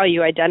matter how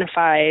you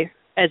identify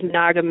as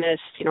monogamous,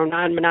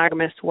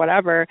 non-monogamous,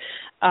 whatever.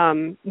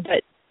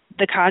 But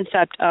the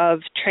concept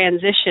of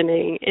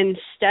transitioning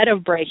instead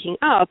of breaking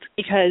up,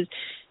 because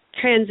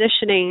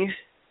transitioning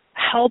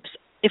helps,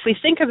 if we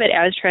think of it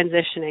as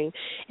transitioning,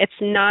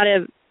 it's not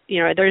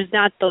there's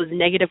not those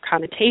negative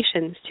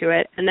connotations to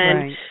it. And then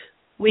right.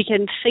 We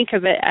can think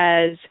of it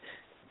as,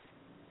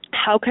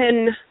 how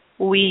can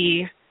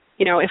we,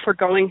 if we're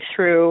going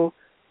through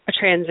a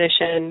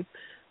transition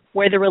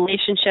where the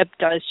relationship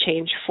does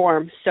change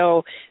form.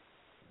 So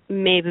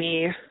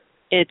maybe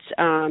it's,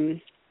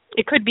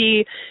 it could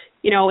be,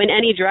 in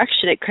any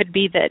direction. It could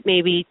be that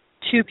maybe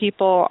two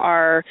people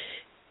are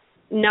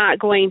not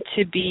going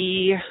to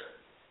be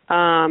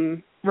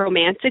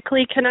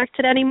romantically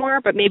connected anymore,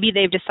 but maybe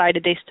they've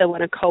decided they still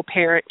want to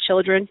co-parent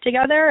children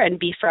together and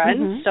be friends.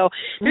 Mm-hmm. So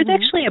there's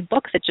mm-hmm. actually a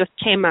book that just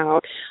came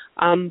out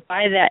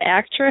by that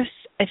actress.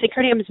 I think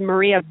her name is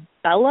Maria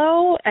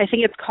Bello. I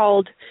think it's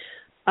called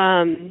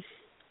I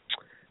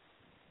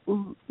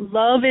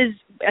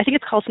think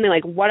it's called something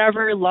like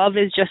Whatever, Love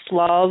is Just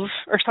Love,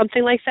 or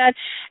something like that.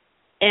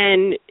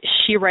 And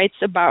she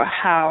writes about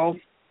how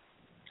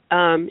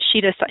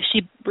she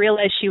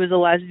realized she was a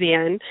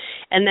lesbian,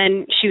 and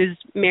then she was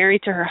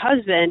married to her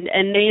husband,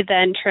 and they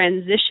then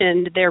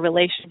transitioned their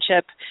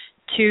relationship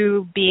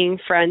to being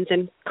friends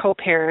and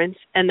co-parents,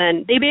 and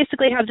then they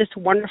basically have this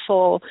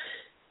wonderful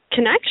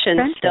connection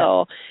friendship.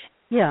 Still.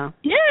 Yeah.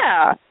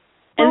 Yeah.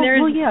 And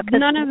there's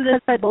none of this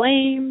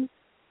blame.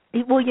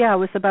 Well, yeah, I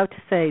was about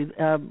to say,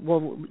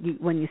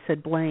 when you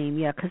said blame,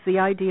 yeah, because the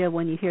idea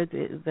when you hear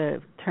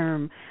the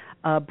term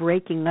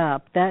breaking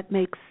up, that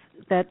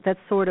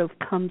sort of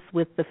comes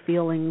with the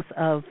feelings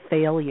of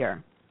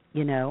failure,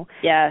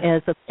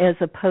 Yes. as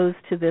opposed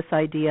to this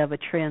idea of a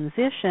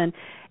transition,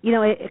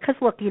 because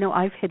look,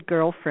 I've had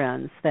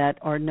girlfriends that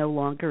are no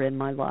longer in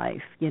my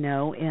life,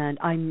 and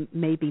I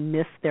maybe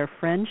miss their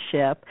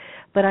friendship,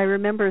 but I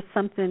remember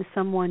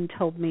someone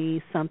told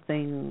me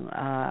something.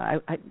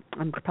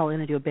 I'm probably going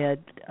to do a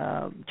bad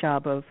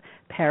job of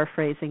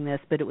paraphrasing this,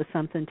 but it was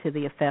something to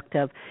the effect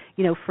of,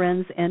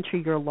 friends enter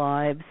your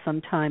lives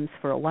sometimes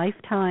for a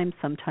lifetime,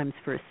 sometimes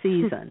for a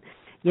season.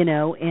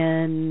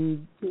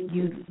 And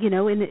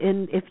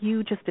and if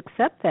you just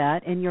accept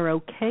that and you're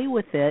okay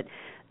with it,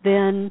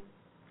 then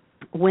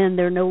when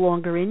they're no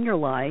longer in your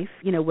life,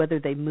 whether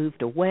they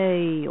moved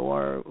away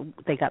or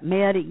they got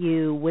mad at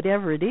you,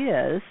 whatever it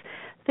is,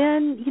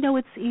 then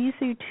it's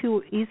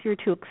easier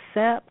to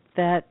accept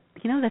that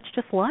that's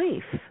just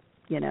life.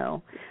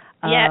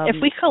 Yeah, if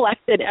we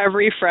collected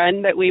every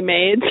friend that we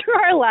made through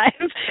our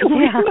lives,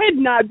 we would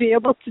not be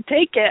able to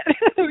take it.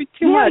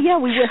 Too much. Yeah,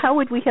 we would. How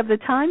would we have the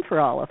time for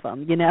all of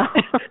them?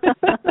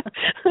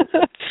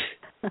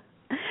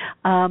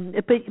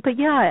 But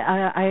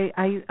yeah,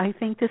 I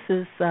think this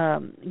is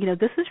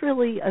this is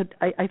really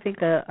I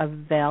think a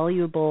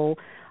valuable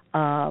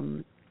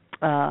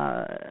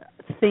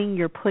thing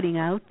you're putting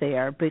out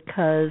there,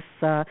 because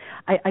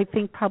I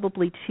think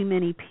probably too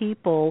many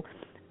people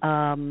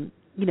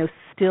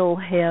still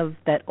have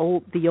the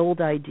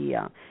old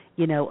idea,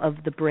 of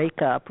the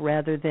breakup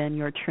rather than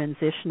you're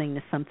transitioning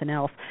to something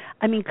else.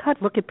 I mean, God,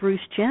 look at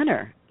Bruce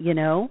Jenner,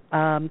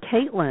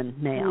 Caitlyn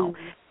now.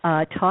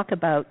 Talk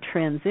about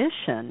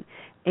transition,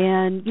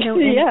 and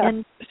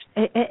and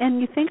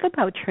you think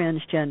about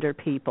transgender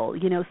people.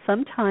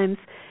 Sometimes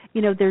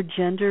their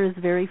gender is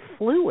very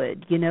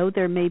fluid.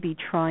 They're maybe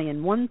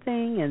trying one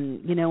thing,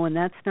 and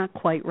that's not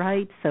quite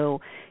right.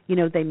 So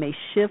they may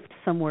shift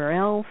somewhere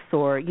else,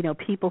 or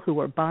people who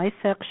are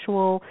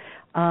bisexual.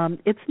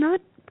 It's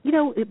not.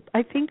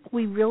 I think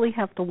we really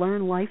have to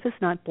learn life is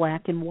not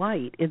black and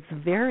white. It's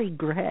very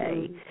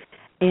gray,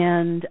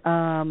 and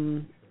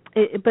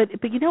but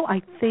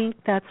I think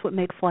that's what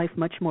makes life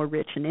much more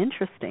rich and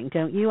interesting,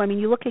 don't you? I mean,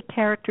 you look at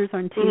characters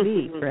on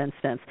TV, for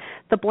instance.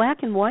 The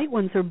black and white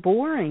ones are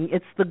boring.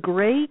 It's the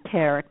gray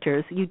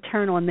characters you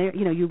turn on their,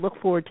 you look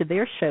forward to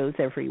their shows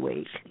every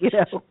week.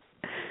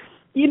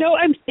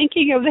 I'm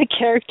thinking of the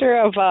character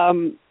of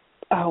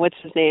what's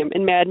his name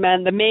in Mad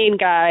Men? The main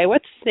guy.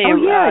 What's his name?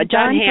 Oh yeah,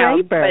 John Hamm.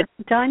 Draper.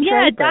 Don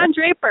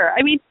Draper.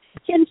 I mean,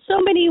 in so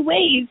many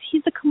ways,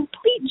 he's a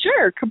complete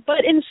jerk,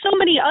 but in so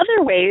many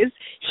other ways,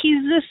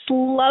 he's this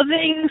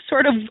loving,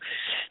 sort of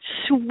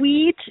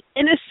sweet,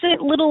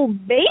 innocent little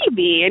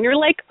baby, and you're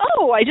like,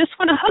 oh, I just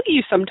want to hug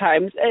you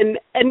sometimes, and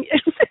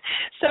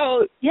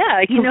so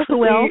yeah. You know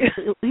who else?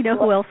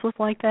 Who else was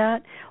like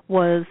that?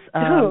 Was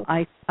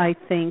I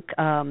think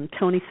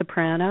Tony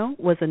Soprano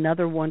was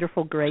another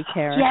wonderful gray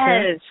character.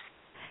 Yes.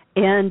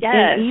 And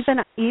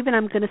even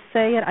I'm going to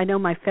say it, I know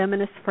my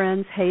feminist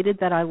friends hated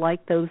that I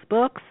liked those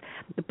books,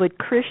 but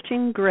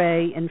Christian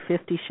Grey in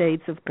 50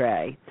 Shades of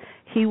Grey,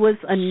 he was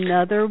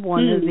another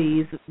one of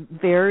these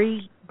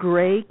very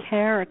gray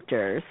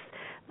characters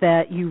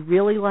that you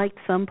really liked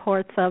some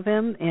parts of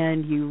him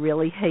and you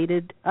really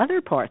hated other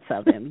parts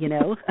of him,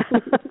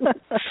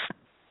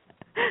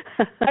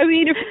 I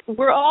mean, if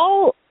we're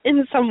all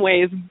in some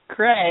ways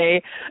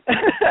gray.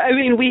 I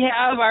mean, we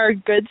have our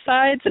good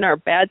sides and our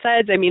bad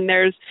sides. I mean,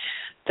 there's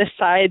the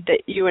side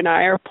that you and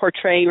I are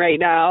portraying right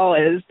now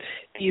as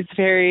these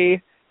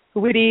very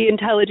witty,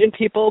 intelligent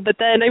people. But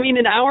then, I mean,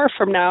 an hour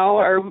from now,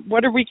 or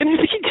what are we going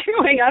to be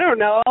doing? I don't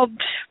know. I'll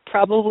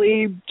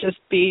probably just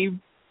be,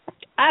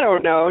 I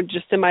don't know,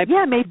 just in my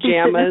maybe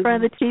pajamas, in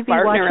front of the TV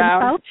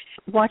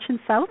watching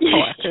South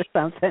Park or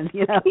something,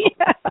 Yeah.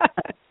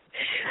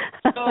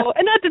 So,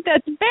 and not that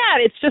that's bad.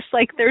 It's just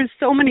like there's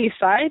so many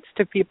sides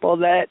to people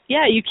that,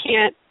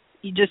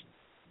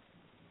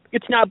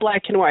 it's not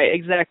black and white.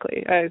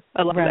 Exactly. I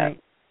love that.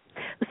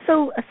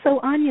 So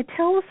Anya,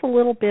 tell us a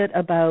little bit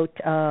about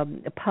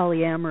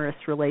polyamorous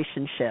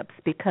relationships,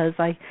 because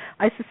I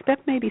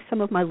suspect maybe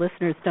some of my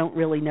listeners don't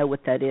really know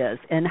what that is,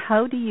 and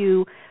how do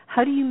you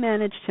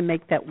manage to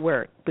make that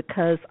work?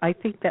 Because I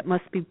think that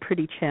must be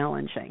pretty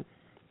challenging.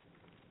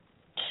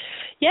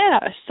 Yeah.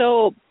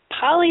 So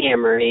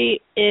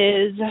polyamory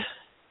is,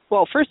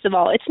 well, first of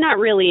all, it's not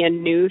really a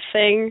new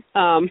thing.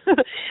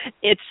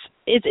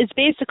 It's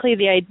basically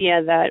the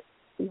idea that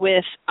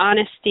with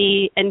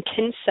honesty and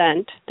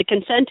consent, the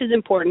consent is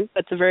important.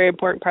 That's a very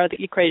important part of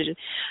the equation.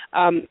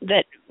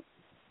 That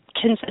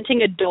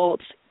consenting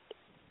adults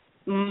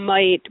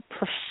might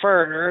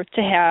prefer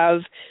to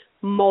have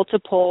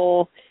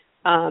multiple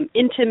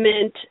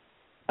intimate,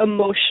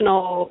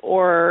 emotional,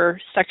 or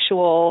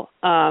sexual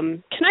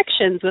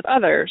connections with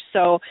others.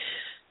 So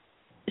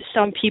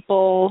some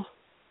people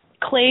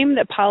claim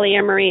that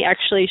polyamory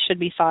actually should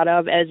be thought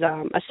of as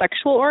a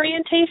sexual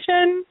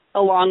orientation,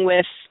 along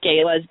with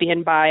gay,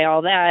 lesbian, bi,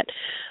 all that.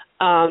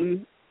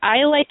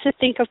 I like to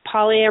think of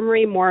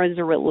polyamory more as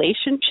a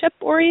relationship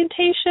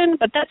orientation,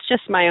 but that's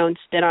just my own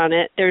spin on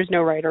it. There's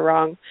no right or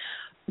wrong.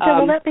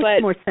 Well, that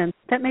makes more sense.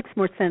 That makes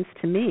more sense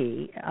to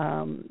me.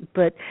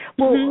 But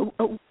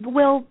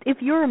well, if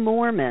you're a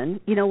Mormon,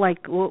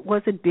 like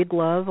was it Big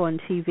Love on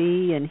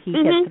TV, and he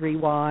had 3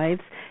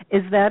 wives?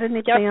 Is that an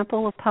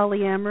example of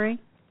polyamory?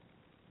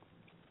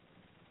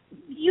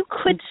 You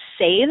could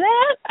say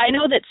that. I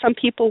know that some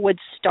people would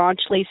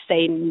staunchly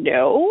say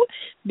no,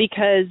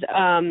 because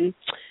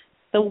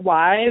the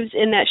wives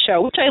in that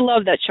show, which I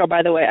love that show,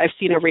 by the way, I've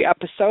seen every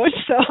episode,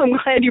 so I'm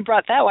glad you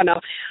brought that one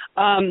up.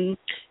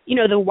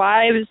 The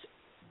wives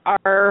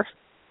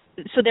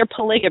they're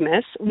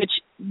polygamous, which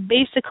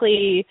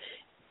basically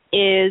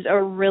is a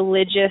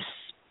religious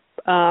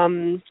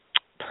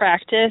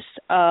practice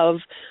of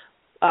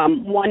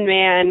one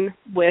man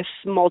with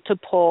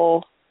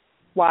multiple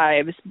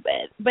wives,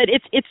 but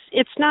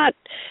it's not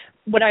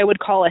what I would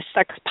call a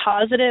sex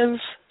positive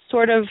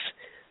sort of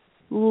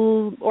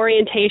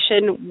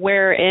orientation,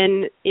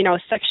 wherein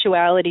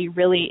sexuality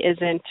really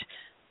isn't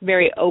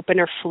very open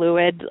or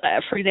fluid.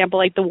 For example,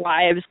 like the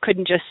wives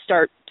couldn't just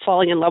start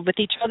falling in love with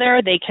each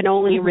other. They can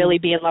only really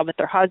be in love with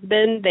their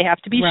husband. They have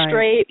to be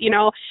straight,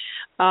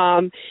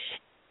 and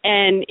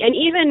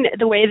even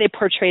the way they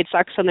portrayed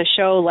sex on the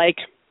show, like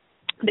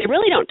they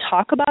really don't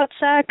talk about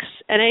sex.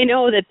 And I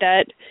know that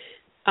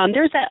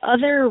there's that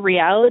other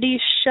reality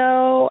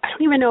show, I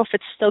don't even know if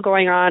it's still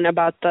going on,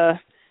 about the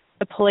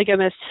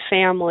polygamous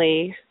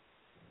family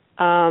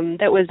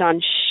that was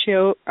on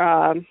show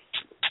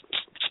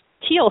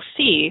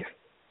TLC.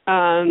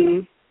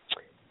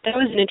 That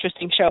was an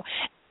interesting show,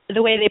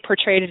 the way they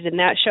portrayed it in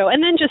that show.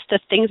 And then just the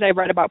things I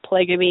read about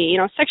polygamy,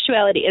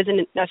 sexuality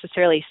isn't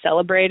necessarily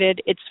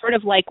celebrated. It's sort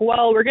of like,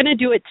 well, we're going to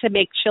do it to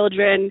make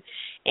children,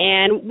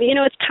 and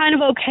it's kind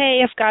of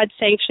okay if God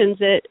sanctions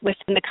it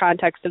within the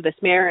context of this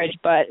marriage,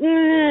 but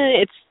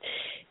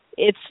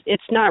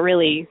it's not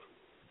really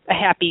a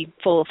happy,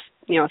 full,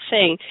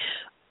 thing.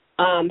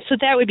 So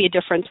that would be a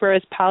difference.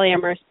 Whereas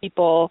polyamorous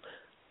people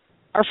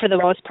are, for the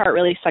most part,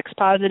 really sex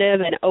positive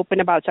and open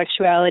about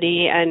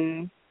sexuality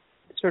and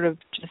sort of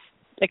just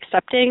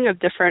accepting of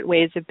different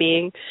ways of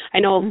being. I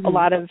know a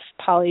lot of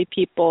poly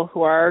people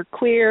who are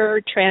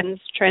queer,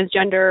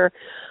 transgender,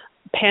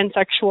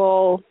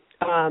 pansexual.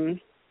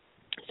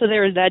 So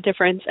there is that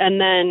difference.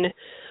 And then,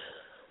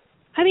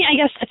 I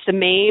guess that's the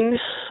main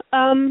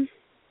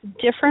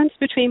difference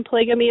between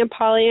polygamy and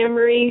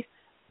polyamory.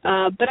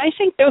 But I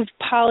think of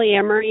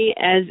polyamory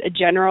as a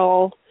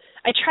general,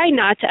 I try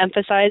not to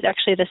emphasize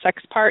actually the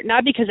sex part,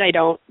 not because I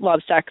don't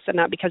love sex and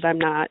not because I'm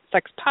not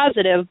sex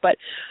positive, but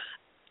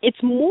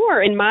it's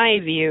more, in my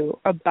view,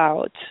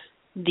 about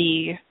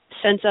the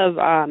sense of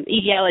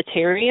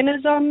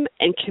egalitarianism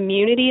and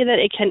community that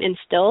it can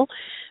instill,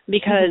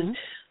 because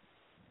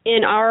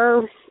in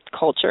our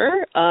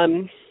culture,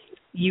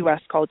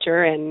 U.S.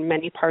 culture and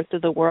many parts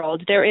of the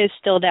world, there is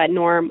still that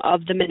norm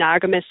of the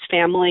monogamous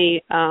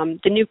family,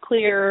 the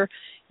nuclear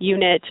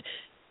unit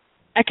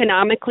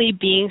economically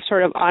being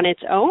sort of on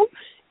its own,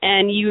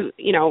 and you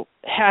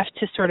have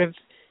to sort of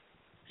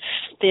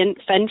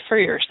fend for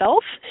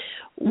yourself.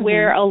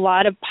 Where a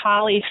lot of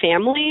poly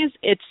families,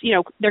 it's,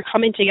 they're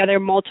coming together,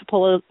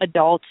 multiple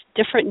adults,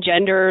 different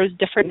genders,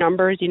 different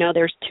numbers,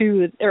 there's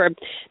 2, there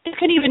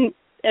could even,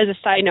 as a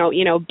side note,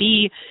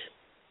 be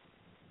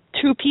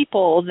 2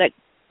 people that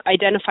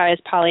identify as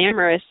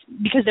polyamorous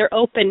because they're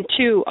open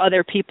to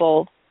other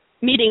people,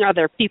 meeting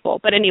other people.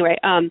 But anyway,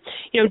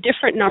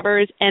 different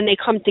numbers, and they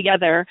come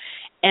together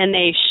and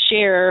they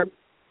share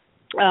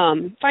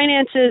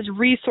finances,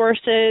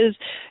 resources,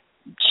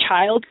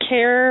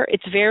 childcare.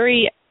 It's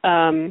very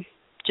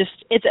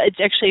it's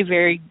actually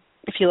very,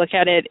 if you look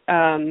at it,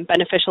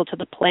 beneficial to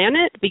the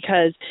planet,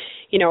 because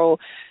you're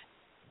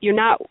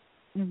not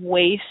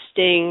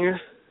wasting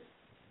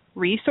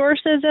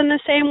resources in the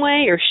same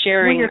way. You're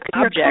sharing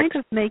objects. You're kind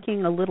of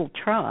making a little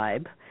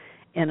tribe,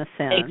 in a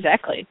sense.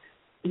 Exactly.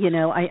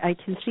 I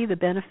can see the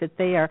benefit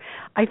there.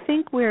 I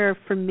think where,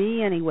 for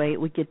me anyway, it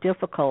would get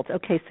difficult.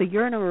 Okay, so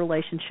you're in a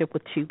relationship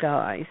with 2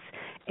 guys,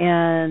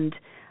 and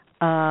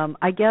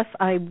I guess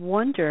I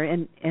wonder,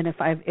 and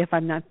if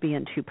I'm not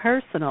being too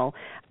personal,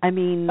 oh,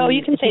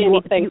 you can say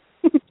anything.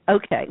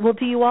 Okay. Well,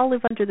 do you all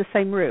live under the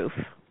same roof?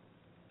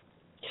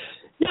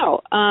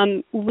 No.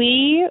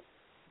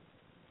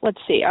 Let's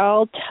see.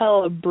 I'll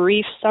tell a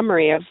brief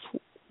summary of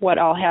what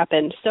all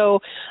happened.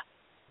 So,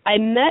 I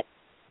met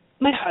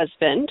my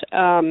husband,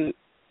 7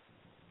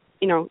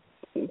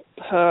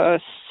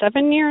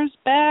 years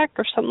back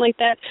or something like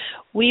that.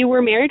 We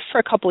were married for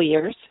a couple of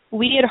years.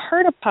 We had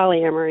heard of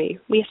polyamory.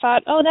 We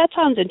thought, oh, that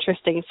sounds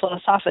interesting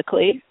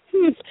philosophically,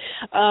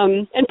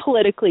 and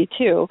politically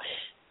too.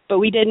 But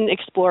we didn't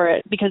explore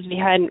it because we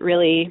hadn't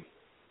really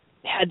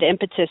had the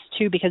impetus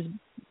to, because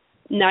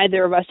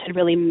neither of us had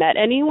really met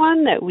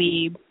anyone that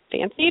we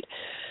fancied.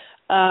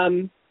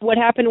 What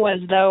happened was,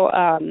 though,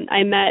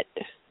 I met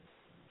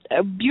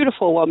a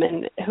beautiful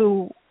woman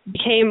who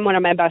became one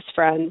of my best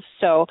friends.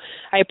 So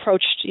I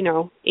approached,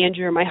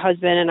 Andrew, my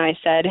husband, and I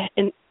said,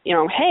 and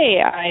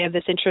hey, I have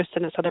this interest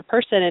in this other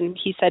person. And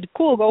he said,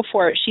 cool, go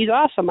for it. She's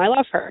awesome. I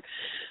love her.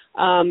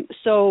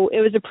 So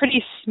it was a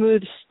pretty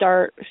smooth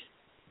start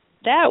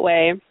that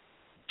way.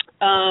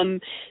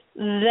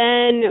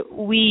 Then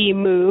we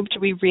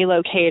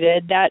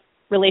relocated. That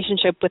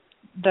relationship with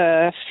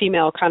the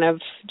female kind of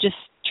just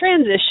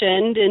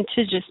transitioned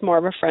into just more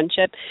of a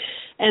friendship.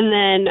 And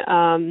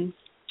then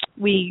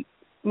we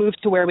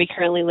moved to where we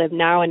currently live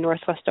now in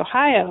Northwest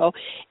Ohio,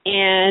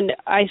 and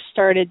I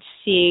started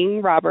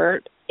seeing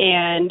Robert.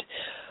 And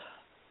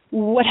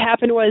what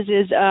happened was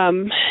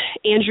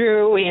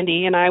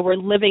Andy and I were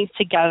living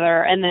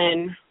together, and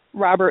then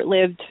Robert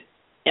lived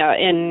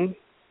in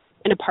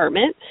an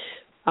apartment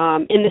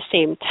in the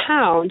same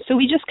town. So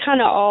we just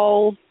kind of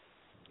all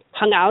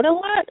hung out a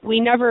lot. We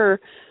never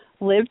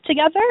lived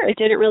together. It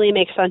didn't really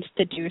make sense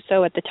to do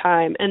so at the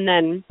time. And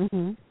then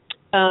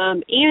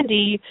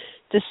Andy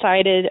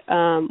decided,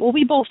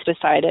 we both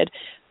decided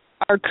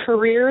our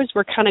careers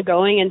were kind of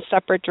going in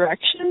separate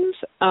directions.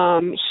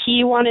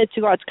 He wanted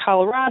to go out to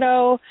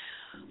Colorado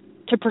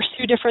to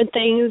pursue different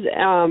things.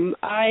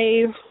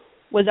 I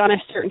was on a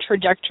certain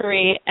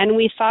trajectory, and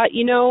we thought,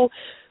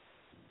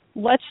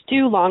 let's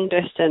do long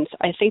distance.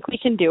 I think we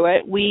can do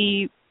it.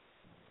 We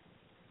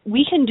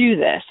can do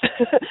this.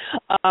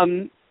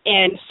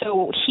 And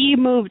so he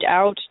moved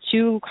out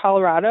to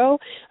Colorado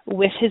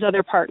with his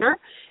other partner,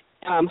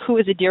 who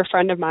is a dear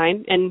friend of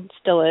mine and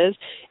still is.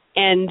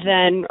 And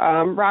then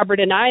Robert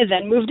and I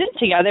then moved in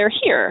together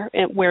here,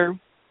 and we're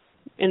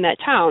in that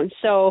town.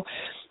 So,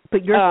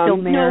 but you're still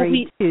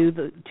married to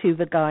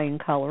the guy in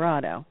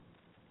Colorado.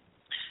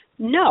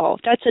 No,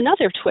 that's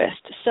another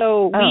twist.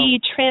 So we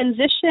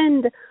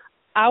transitioned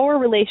our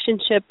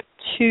relationship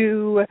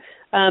to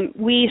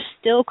we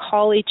still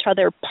call each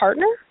other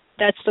partner.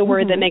 That's the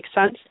word that makes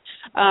sense.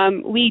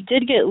 We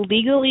did get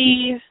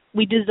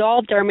we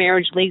dissolved our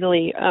marriage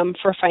legally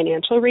for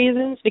financial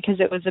reasons because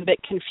it was a bit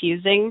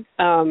confusing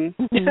for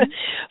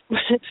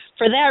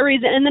that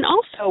reason. And then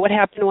also what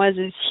happened was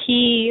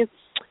he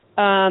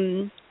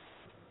and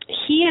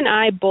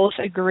I both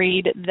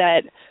agreed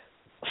that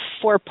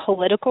for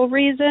political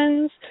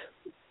reasons,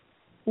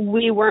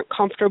 we weren't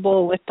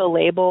comfortable with the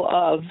label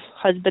of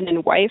husband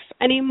and wife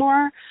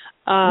anymore.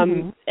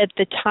 At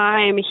the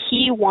time,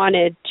 he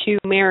wanted to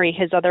marry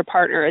his other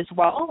partner as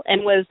well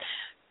and was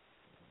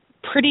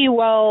pretty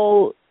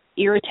well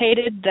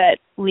irritated that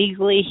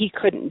legally he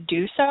couldn't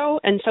do so.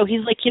 And so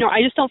he's like,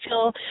 I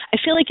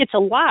feel like it's a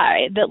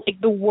lie that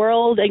like the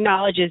world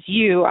acknowledges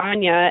you,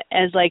 Anya,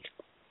 as like,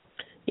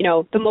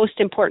 the most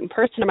important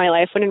person in my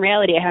life, when in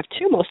reality I have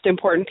two most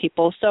important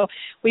people. So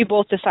we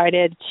both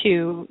decided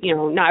to,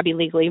 not be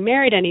legally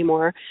married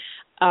anymore.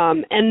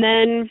 And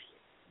then,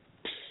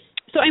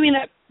 so I mean,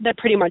 that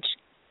pretty much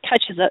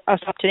catches us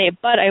up today.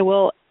 But I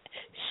will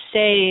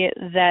say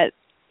that,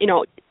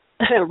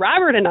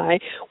 Robert and I,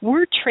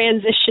 we're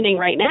transitioning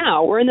right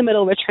now. We're in the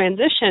middle of a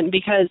transition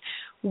because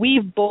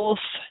we've both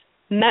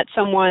met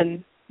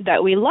someone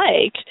that we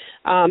like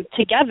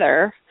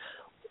together.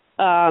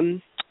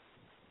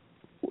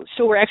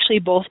 So we're actually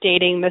both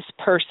dating this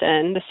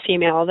person, this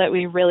female that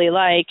we really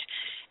like,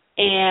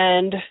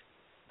 and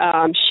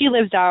she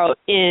lives out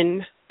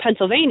in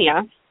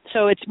Pennsylvania.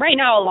 So it's right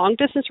now a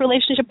long-distance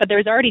relationship, but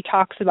there's already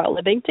talks about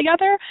living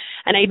together,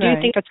 and I do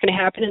think that's going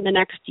to happen in the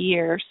next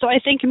year. So I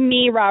think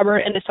me, Robert,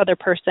 and this other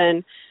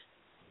person,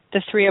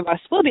 the three of us,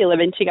 will be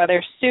living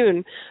together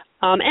soon.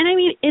 And I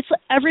mean, it's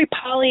every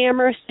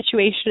polyamorous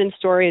situation and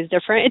story is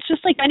different. It's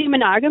just like any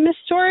monogamous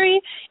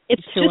story.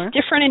 It's just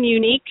different and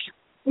unique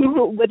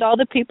with all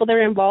the people that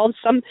are involved.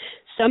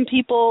 Some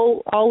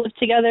people all live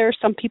together,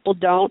 some people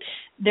don't.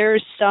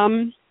 There's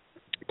some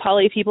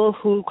poly people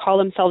who call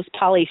themselves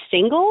poly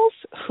singles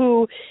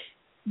who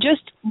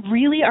just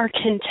really are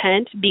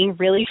content being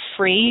really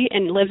free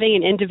and living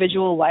an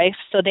individual life.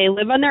 So they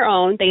live on their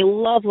own. They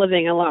love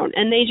living alone,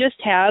 and they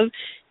just have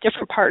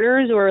different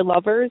partners or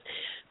lovers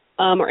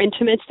or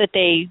intimates that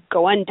they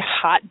go on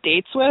hot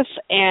dates with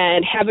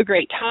and have a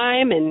great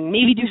time and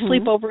maybe do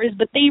sleepovers,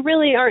 but they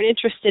really aren't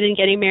interested in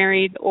getting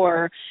married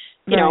or,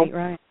 you know,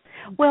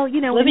 well,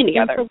 living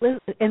together.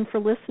 And for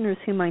listeners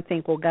who might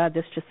think, well, God,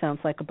 this just sounds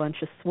like a bunch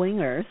of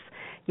swingers.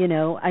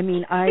 I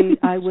mean,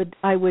 I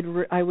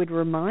would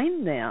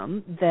remind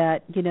them that,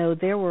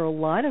 there were a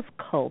lot of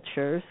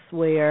cultures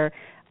where,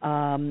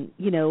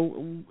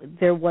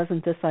 there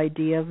wasn't this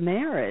idea of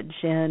marriage,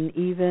 and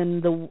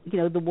even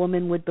the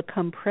woman would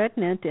become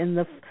pregnant, and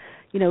the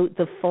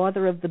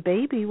father of the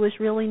baby was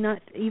really not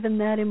even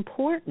that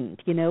important,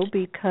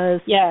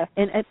 because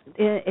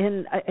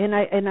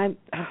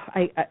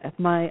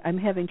I'm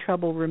having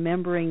trouble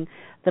remembering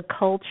the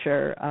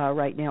culture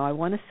right now. I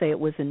want to say it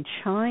was in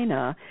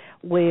China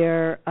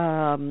where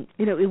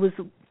it was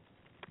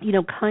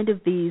kind of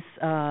these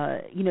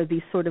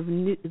these sort of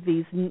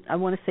these I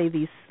want to say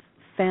these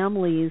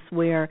families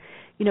where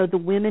the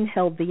women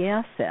held the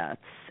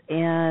assets,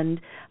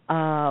 and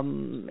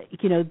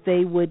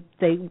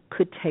they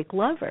could take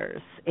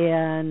lovers,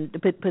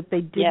 but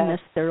they didn't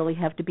necessarily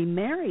have to be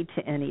married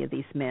to any of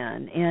these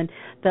men. And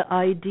the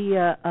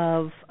idea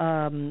of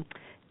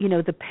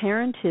the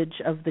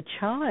parentage of the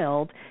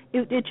child,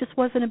 it just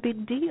wasn't a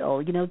big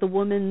deal. The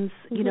woman's,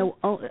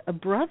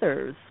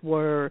 brothers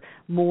were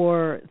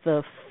more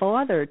the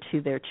father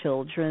to their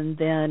children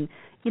than,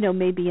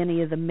 maybe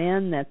any of the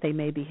men that they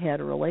maybe had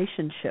a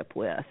relationship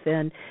with.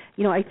 And,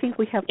 I think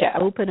we have to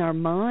open our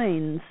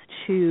minds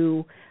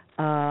to,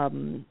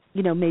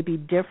 maybe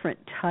different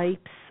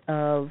types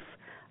of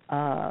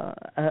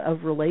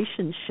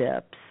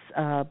relationships,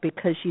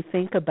 because you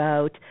think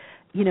about,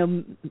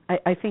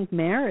 I think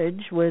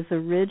marriage was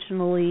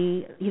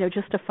originally,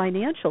 just a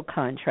financial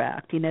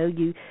contract.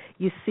 You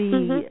see,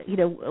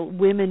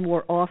 women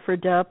were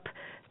offered up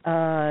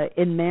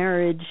in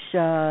marriage,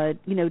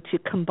 to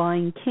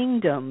combine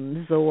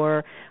kingdoms,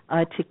 or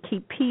to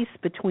keep peace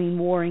between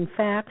warring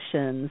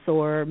factions,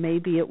 or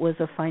maybe it was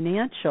a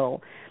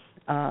financial,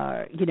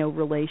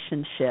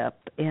 relationship.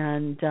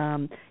 And,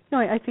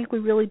 I think we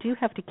really do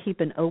have to keep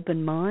an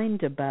open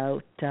mind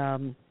about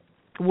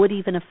what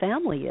even a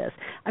family is.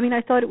 I mean,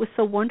 I thought it was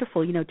so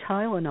wonderful.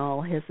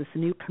 Tylenol has this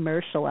new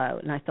commercial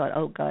out, and I thought,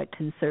 oh, God,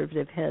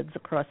 conservative heads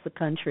across the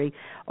country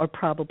are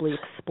probably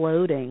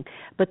exploding.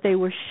 But they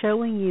were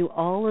showing you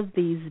all of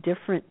these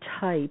different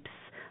types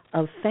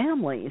of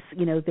families.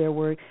 There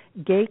were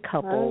gay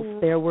couples.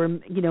 There were,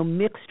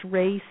 mixed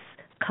race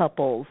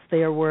couples.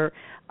 There were,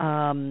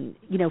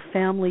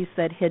 families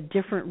that had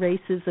different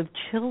races of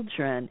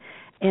children.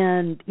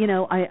 And,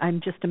 I'm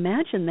just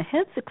imagine the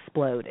heads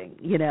exploding,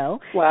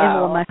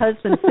 Wow. And my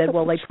husband said,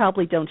 well, they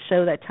probably don't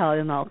show that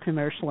Tylenol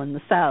commercial in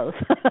the South.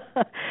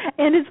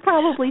 And it's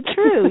probably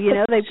true,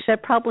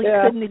 that probably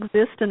couldn't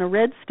exist in a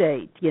red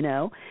state,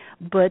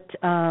 But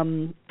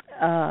and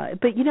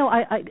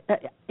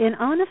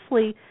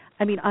honestly,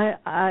 I mean,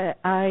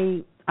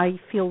 I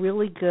feel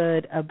really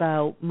good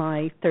about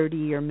my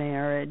 30-year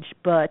marriage,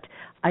 but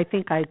I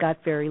think I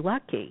got very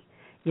lucky.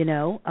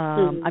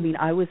 I mean,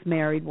 I was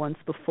married once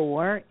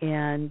before,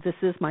 and this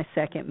is my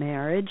second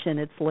marriage, and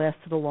it's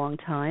lasted a long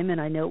time,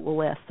 and I know it will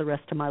last the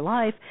rest of my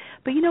life.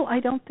 But, I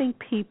don't think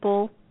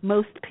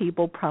most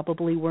people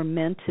probably were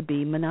meant to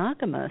be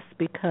monogamous,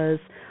 because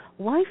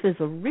life is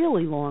a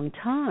really long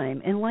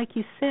time. And like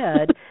you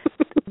said,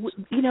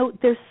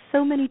 there's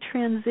so many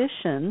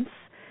transitions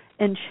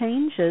and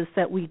changes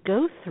that we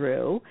go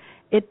through.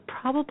 It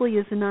probably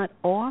is not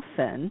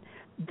often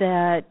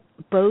that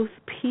both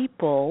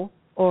people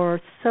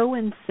are so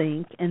in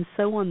sync and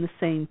so on the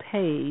same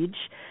page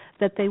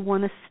that they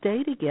want to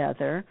stay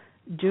together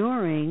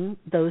during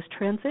those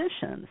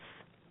transitions.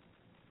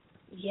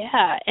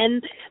 Yeah,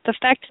 and the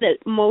fact that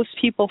most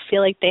people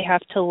feel like they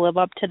have to live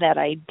up to that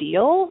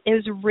ideal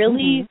is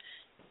really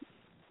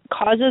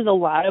causes a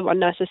lot of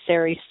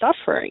unnecessary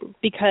suffering,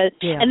 because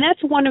and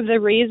that's one of the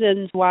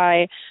reasons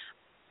why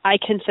I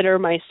consider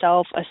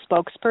myself a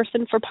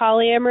spokesperson for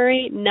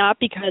polyamory, not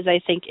because I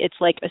think it's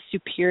like a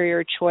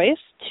superior choice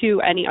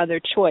to any other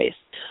choice.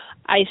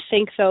 I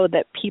think, though,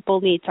 that people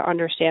need to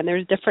understand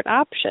there's different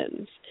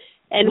options.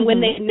 And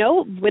when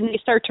they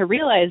start to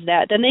realize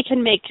that, then they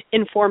can make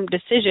informed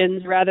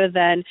decisions rather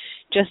than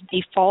just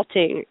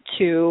defaulting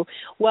to,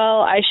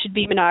 well, I should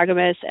be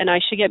monogamous and I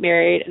should get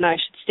married and I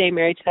should stay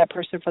married to that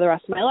person for the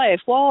rest of my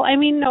life. Well, I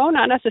mean, no,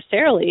 not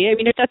necessarily. I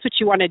mean, if that's what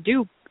you want to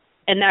do,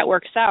 and that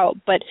works out,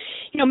 but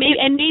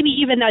maybe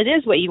even that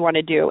is what you want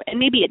to do, and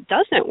maybe it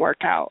doesn't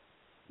work out,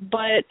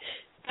 but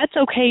that's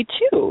okay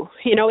too.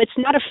 It's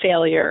not a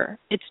failure.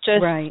 It's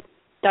just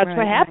that's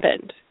what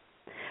happened.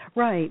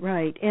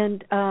 Right.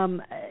 And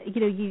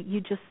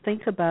you just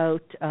think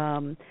about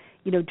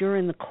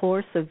during the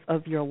course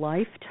of your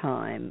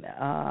lifetime,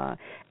 how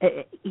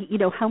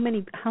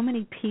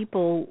many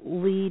people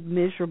lead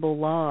miserable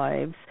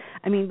lives.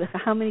 I mean,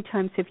 how many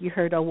times have you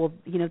heard, oh, well,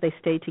 they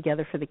stay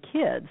together for the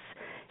kids?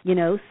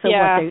 What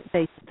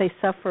they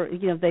suffer,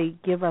 they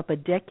give up a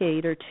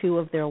decade or two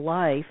of their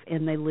life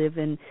and they live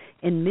in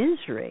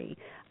misery.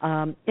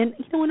 And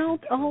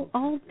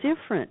all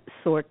different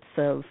sorts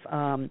of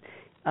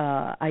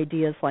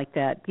ideas like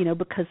that,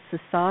 because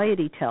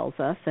society tells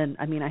us, and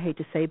I mean, I hate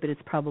to say, but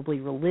it's probably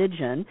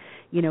religion.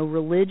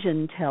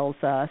 Religion tells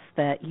us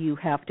that you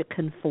have to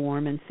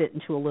conform and fit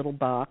into a little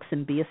box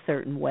and be a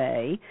certain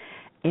way.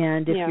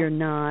 And if you're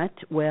not,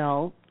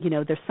 well,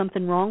 there's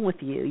something wrong with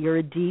you. You're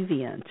a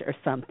deviant or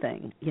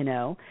something,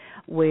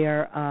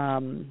 where, I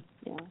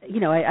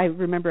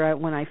remember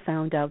when I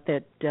found out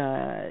that,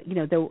 there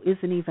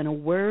isn't even a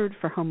word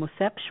for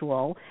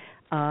homosexual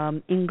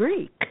in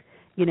Greek,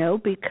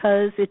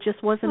 because it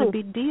just wasn't a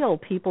big deal.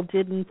 People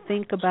didn't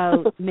think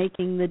about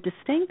making the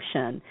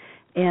distinction.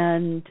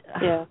 And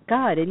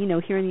God,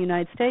 and here in the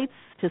United States,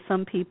 to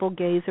some people,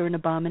 gays are an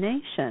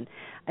abomination.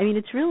 I mean,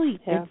 it's really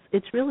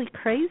it's really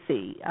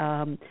crazy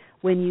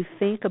when you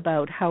think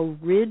about how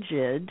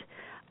rigid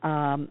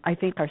I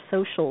think our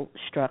social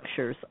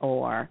structures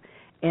are.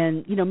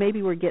 And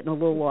maybe we're getting a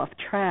little off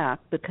track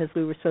because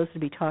we were supposed to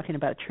be talking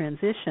about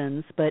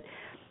transitions, but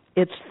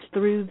it's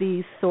through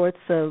these sorts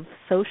of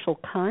social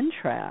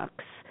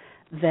contracts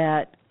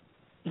that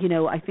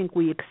I think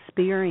we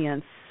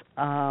experience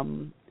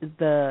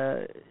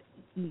the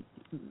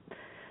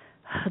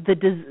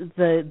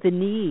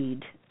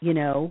need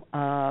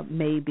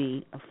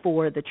maybe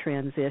for the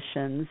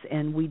transitions,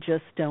 and we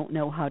just don't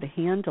know how to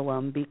handle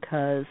them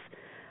because,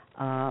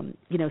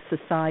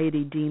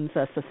 society deems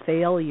us a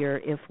failure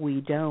if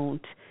we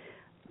don't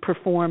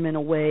perform in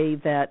a way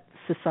that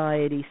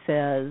society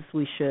says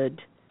we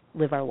should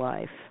live our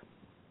life.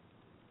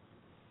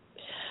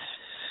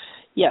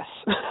 Yes.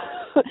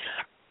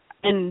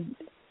 And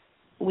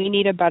we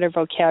need a better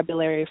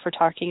vocabulary for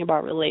talking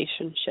about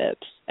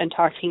relationships and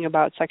talking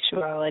about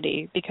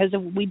sexuality, because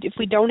if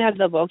we don't have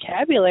the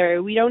vocabulary,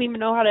 we don't even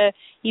know how to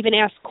even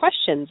ask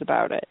questions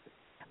about it.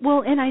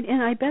 Well, and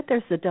I bet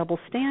there's a double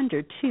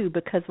standard too,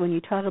 because when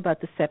you talk about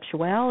the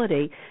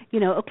sexuality,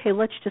 okay,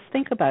 let's just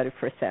think about it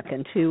for a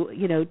second.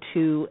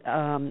 To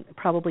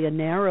probably a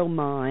narrow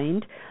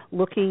mind,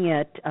 looking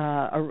at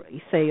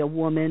say a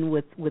woman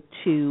with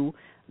two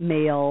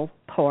male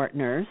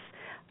partners.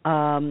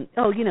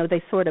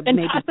 They sort of and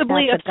maybe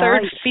possibly a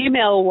third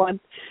female one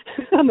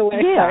on the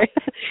way. Yeah, sorry.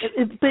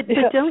 but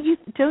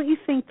don't you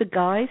think the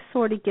guys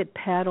sort of get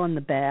pat on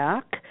the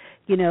back,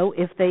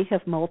 if they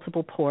have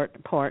multiple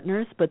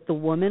partners, but the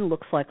woman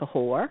looks like a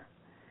whore?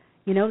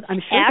 I'm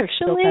sure there's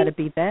still got to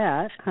be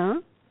that, huh?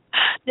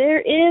 There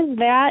is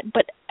that,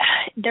 but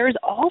there's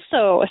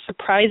also a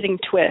surprising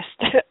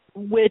twist,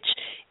 which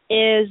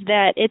is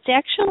that it's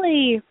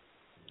actually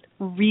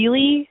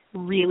really,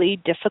 really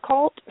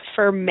difficult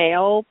for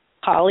male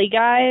poly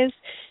guys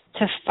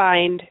to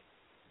find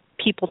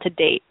people to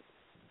date,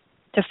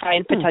 to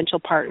find potential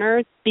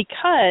partners,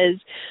 because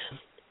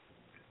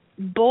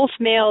both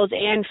males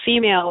and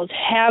females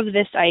have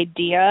this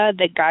idea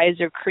that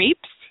guys are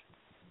creeps.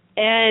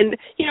 And,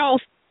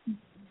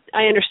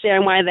 I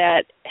understand why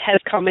that has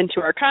come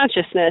into our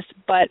consciousness,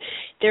 but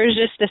there's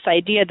just this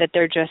idea that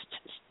they're just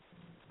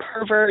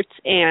perverts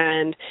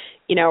and,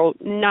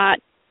 not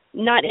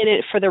in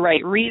it for the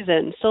right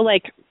reason. So,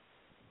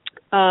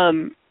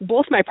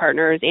 both my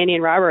partners, Andy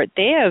and Robert,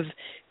 they have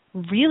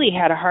really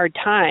had a hard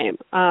time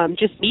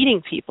just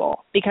meeting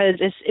people, because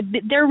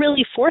they're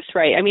really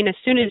forthright. I mean, as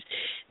soon as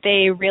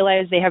they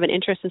realize they have an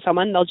interest in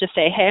someone, they'll just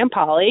say, hey, I'm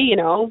poly,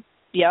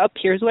 yep,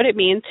 here's what it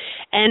means.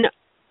 And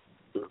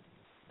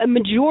a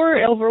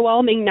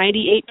overwhelming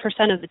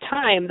 98% of the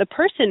time, the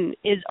person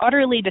is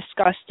utterly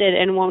disgusted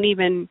and won't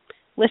even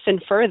listen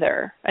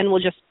further and will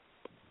just,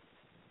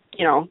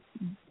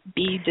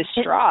 be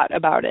distraught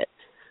about it.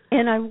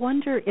 And I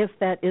wonder if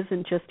that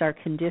isn't just our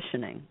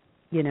conditioning,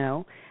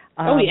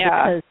 Oh,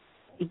 yeah.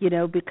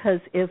 Because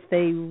if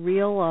they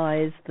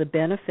realize the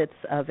benefits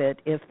of it,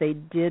 if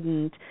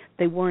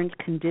they weren't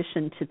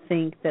conditioned to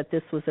think that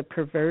this was a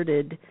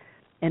perverted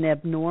and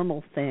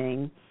abnormal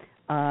thing,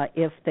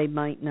 if they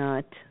might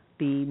not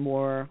be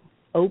more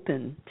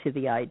open to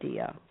the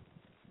idea.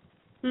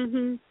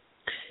 Mhm.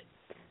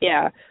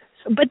 Yeah.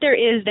 But there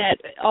is that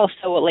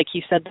also, like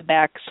you said, the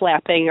back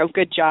slapping of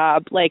good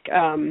job.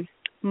 Some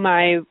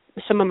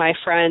of my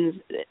friends,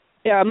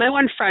 my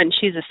one friend,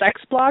 she's a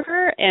sex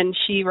blogger, and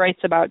she writes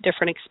about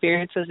different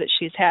experiences that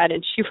she's had.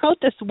 And she wrote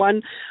this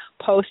one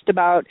post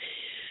about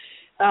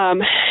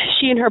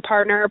she and her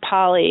partner are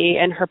poly,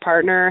 and her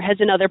partner has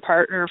another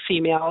partner,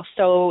 female.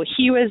 So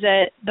he was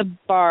at the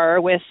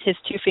bar with his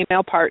two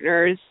female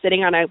partners,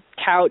 sitting on a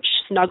couch,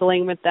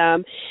 snuggling with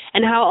them,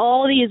 and how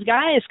all these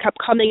guys kept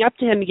coming up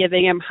to him,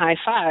 giving him high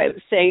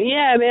fives, saying,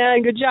 yeah,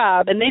 man, good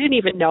job. And they didn't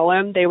even know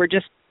him. They were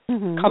just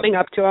coming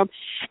up to him.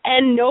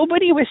 And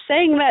nobody was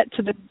saying that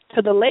to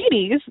the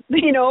ladies,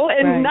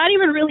 and right. Not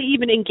even really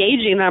even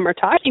engaging them or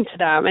talking to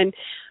them. And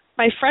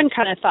my friend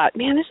kind of thought,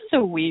 man, this is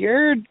a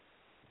weird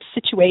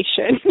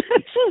situation.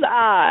 This is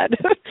odd.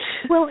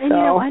 Well, and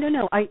I don't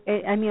know. I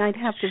mean, I'd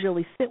have to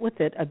really sit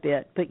with it a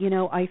bit, but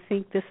I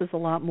think this is a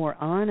lot more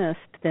honest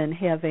than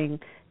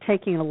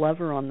taking a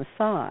lover on the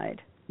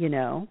side. And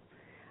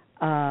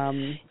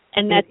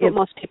that's what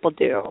most people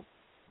do.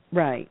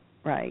 Right.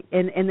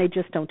 And they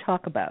just don't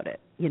talk about it.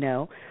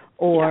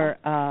 Or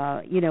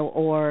I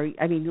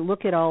mean,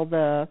 look at all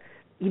the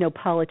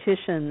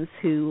politicians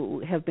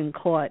who have been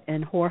caught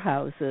in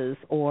whorehouses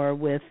or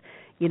with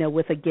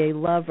a gay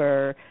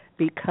lover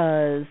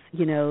because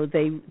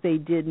they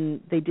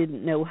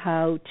didn't know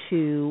how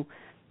to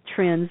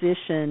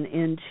transition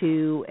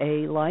into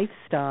a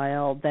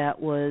lifestyle that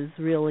was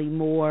really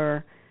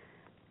more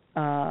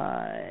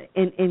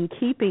in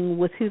keeping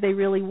with who they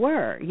really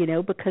were,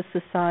 because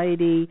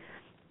society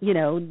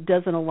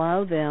doesn't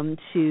allow them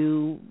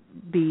to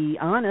be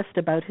honest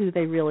about who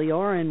they really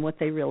are and what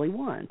they really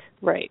want.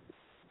 Right.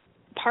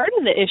 Part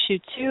of the issue,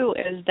 too,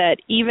 is that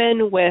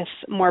even with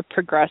more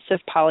progressive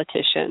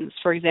politicians,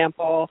 for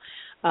example,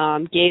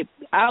 gay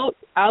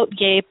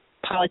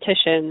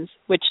politicians,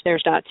 which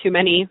there's not too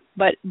many,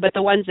 but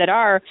the ones that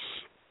are,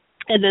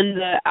 and then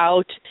the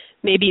out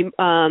maybe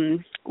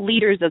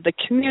leaders of the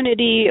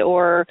community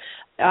or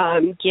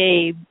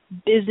gay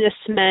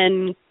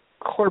businessmen,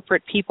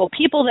 corporate people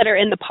that are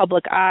in the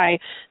public eye,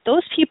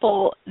 those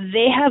people,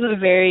 they have a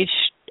very,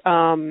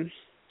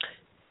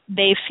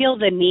 they feel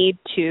the need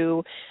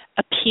to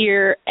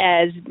appear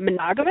as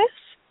monogamous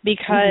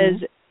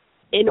because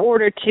in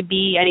order to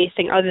be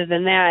anything other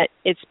than that,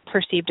 it's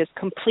perceived as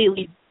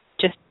completely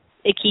just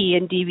icky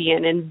and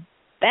deviant and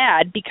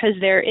bad, because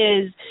there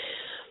is,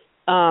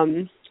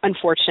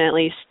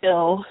 unfortunately,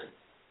 still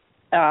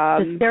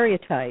the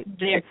stereotype.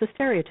 It's a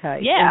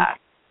stereotype. Yeah.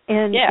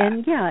 And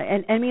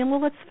I mean,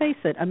 well, let's face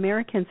it,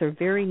 Americans are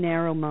very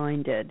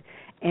narrow-minded,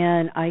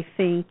 and I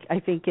think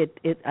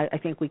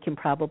we can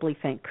probably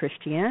thank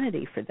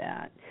Christianity for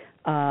that,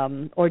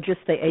 or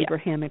just the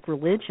Abrahamic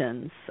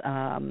religions,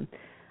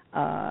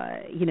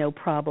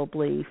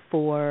 probably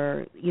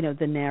for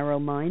the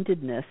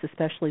narrow-mindedness,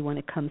 especially when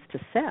it comes to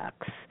sex.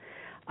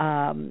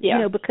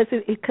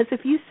 Because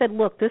if you said,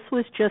 look, this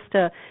was just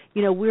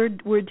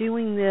we're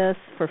doing this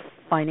for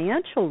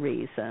financial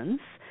reasons,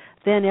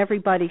 then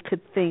everybody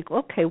could think,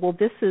 okay, well,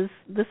 this is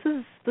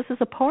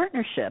a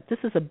partnership. This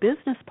is a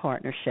business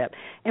partnership,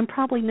 and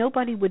probably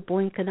nobody would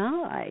blink an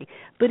eye.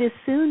 But as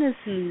soon as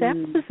sex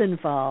is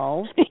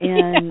involved,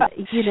 and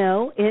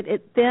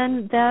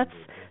then that's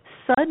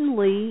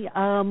suddenly,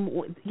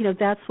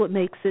 that's what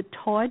makes it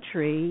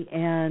tawdry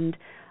and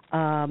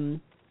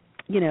and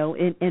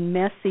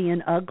messy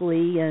and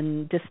ugly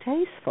and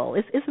distasteful.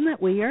 Isn't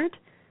that weird?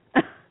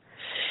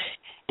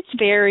 It's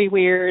very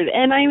weird,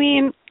 and I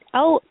mean,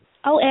 I'll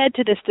add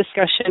to this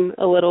discussion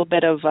a little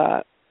bit of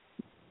a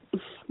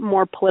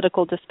more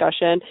political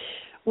discussion,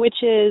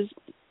 which is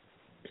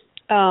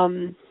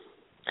part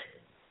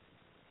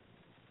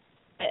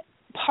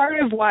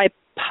of why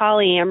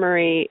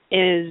polyamory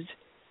is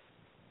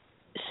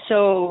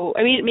so,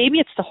 I mean, maybe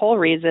it's the whole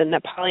reason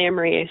that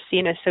polyamory is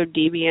seen as so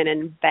deviant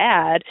and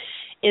bad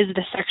is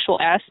the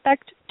sexual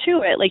aspect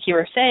to it, like you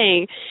were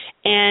saying.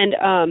 And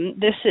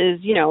this is,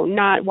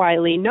 not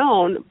widely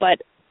known,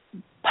 but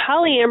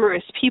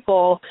polyamorous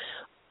people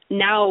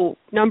now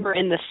number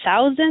in the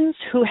thousands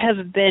who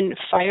have been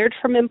fired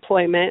from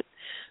employment,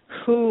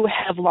 who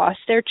have lost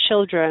their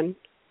children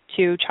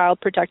to Child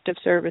Protective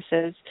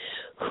Services,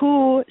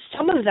 who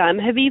some of them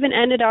have even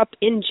ended up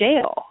in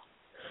jail.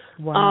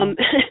 Wow.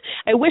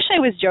 I wish I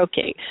was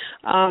joking.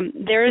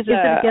 There's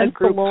a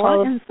group the law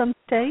called, in some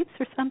states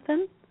or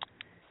something?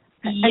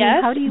 Yes. I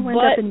mean, how do you end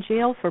up in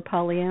jail for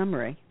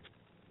polyamory?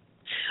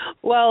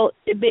 Well,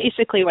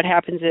 basically what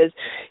happens is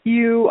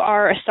you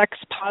are a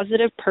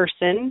sex-positive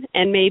person,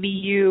 and maybe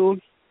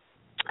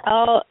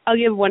I'll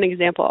give one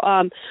example.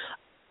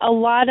 A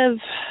lot of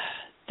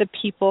the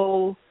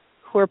people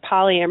who are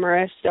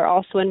polyamorous, they're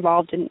also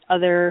involved in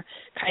other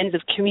kinds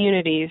of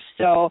communities.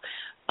 So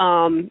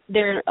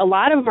a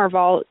lot of them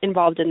are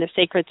involved in the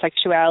sacred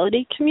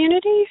sexuality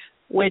community,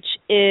 which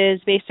is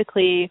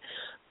basically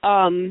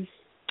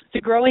the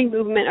growing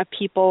movement of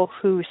people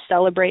who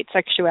celebrate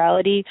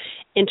sexuality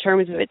in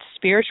terms of its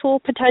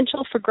spiritual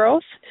potential for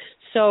growth.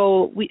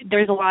 So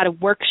there's a lot of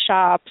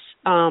workshops,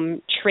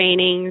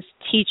 trainings,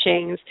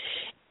 teachings.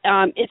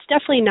 It's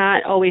definitely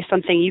not always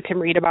something you can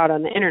read about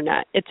on the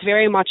internet. It's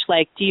very much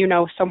like, do you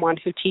know someone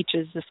who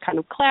teaches this kind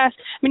of class?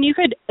 I mean, you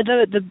could,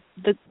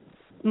 the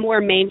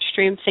more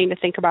mainstream thing to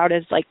think about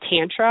is like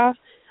Tantra.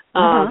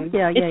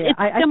 Yeah. It's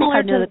I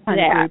similar think I know to the kind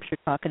that. of groups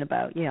you're talking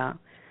about, yeah.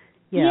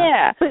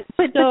 But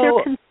So,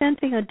 they're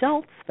consenting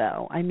adults,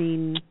 though. I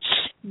mean,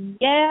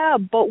 yeah,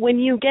 but when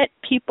you get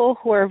people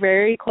who are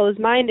very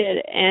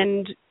closed-minded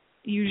and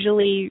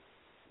usually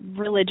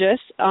religious,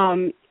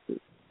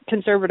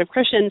 conservative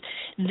Christians,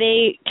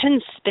 they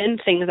can spin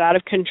things out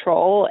of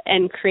control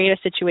and create a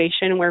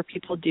situation where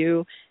people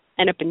do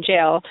end up in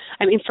jail.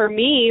 I mean, for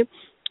me,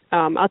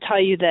 I'll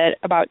tell you that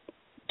about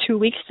 2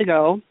 weeks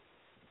ago,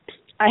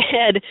 I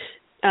had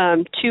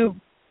two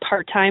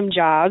part-time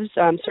jobs,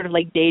 sort of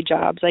like day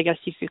jobs, I guess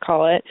you could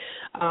call it.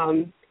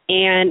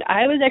 And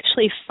I was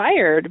actually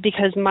fired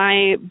because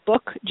my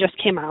book just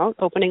came out,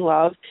 Opening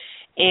Love,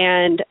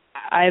 and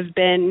I've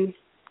been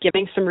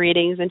giving some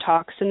readings and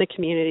talks in the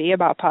community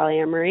about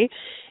polyamory,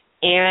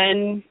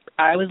 and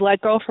I was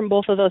let go from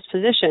both of those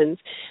positions.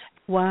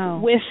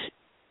 Wow.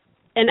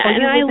 And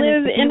I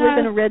live in you live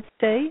in a red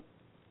state?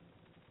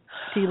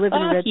 Do you live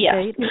in a red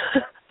state?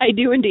 I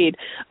do indeed.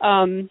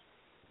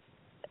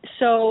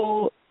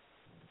 So,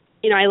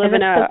 I live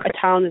in a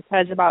town that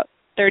has about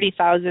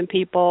 30,000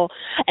 people.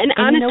 And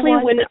honestly,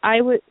 when I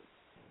would...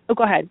 Oh,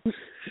 go ahead.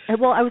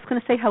 Well, I was going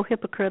to say how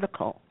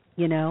hypocritical,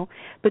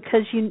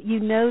 because you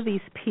know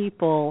these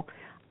people...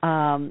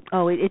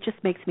 it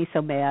just makes me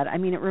so mad. I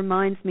mean, it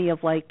reminds me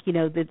of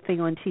the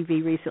thing on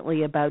TV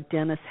recently about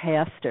Dennis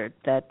Hastert,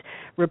 that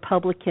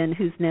Republican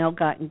who's now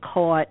gotten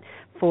caught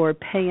for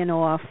paying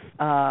off,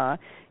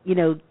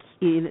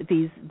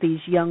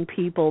 these young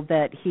people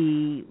that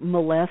he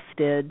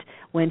molested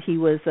when he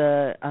was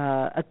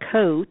a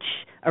coach,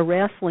 a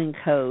wrestling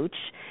coach.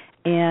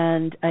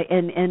 And he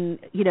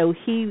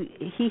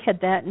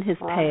had that in his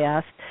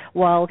past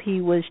while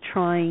he was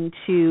trying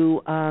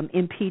to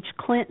impeach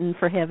Clinton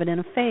for having an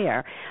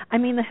affair. I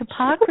mean, the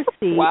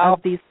hypocrisy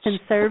of these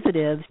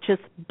conservatives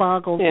just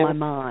boggles my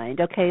mind.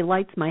 Okay,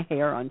 lights my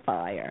hair on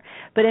fire.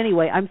 But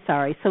anyway, I'm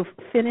sorry. So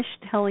finish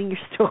telling your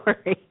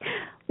story.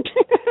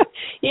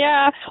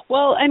 Yeah.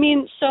 Well, I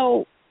mean,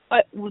 so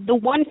the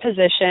one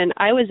position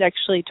I was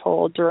actually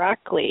told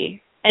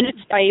directly and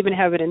I even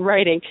have it in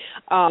writing,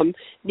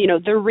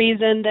 the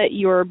reason that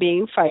you're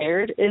being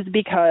fired is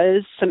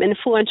because some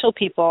influential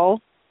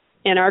people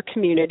in our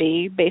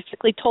community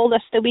basically told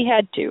us that we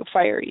had to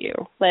fire you.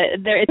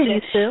 Can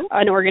you sue?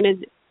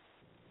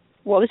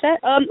 What was that?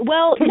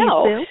 Well, Can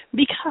no, you sue?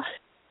 because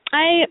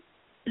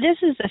this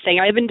is the thing.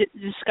 I've been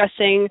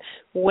discussing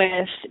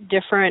with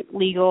different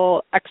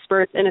legal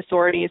experts and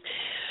authorities.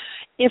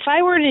 If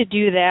I were to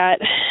do that,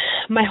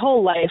 my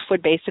whole life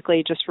would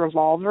basically just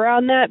revolve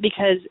around that,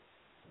 because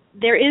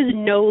there is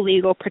no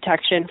legal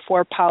protection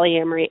for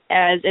polyamory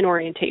as an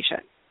orientation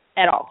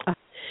at all.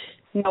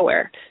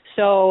 Nowhere.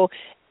 So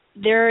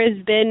there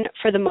has been,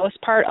 for the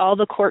most part, all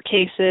the court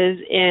cases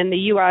in the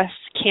U.S.,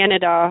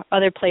 Canada,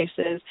 other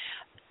places,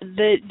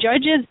 the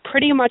judges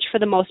pretty much for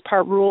the most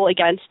part rule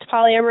against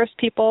polyamorous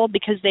people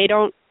because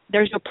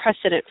there's no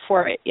precedent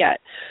for it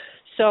yet.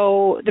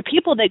 So the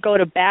people that go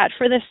to bat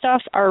for this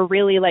stuff are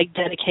really like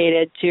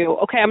dedicated to,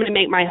 okay, I'm going to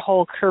make my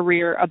whole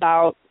career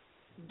about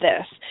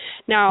this.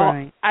 Now,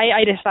 right.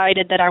 I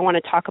decided that I want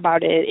to talk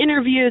about it in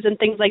interviews and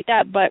things like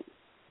that, but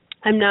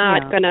I'm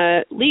not going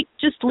to,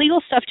 just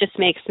legal stuff just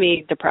makes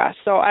me depressed,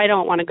 so I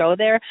don't want to go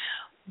there.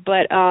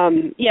 But,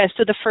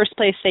 so the first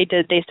place they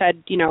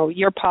said,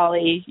 you're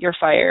poly, you're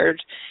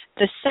fired.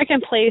 The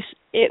second place,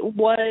 it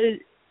was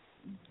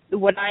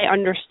what I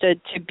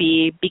understood to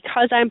be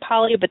because I'm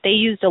poly, but they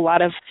used a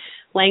lot of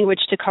language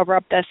to cover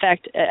up the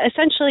fact.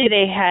 Essentially,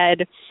 they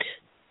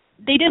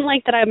didn't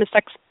like that I'm a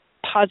sex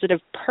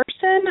positive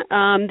person.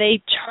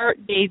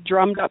 They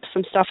drummed up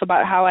some stuff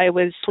about how I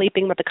was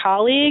sleeping with a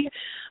colleague,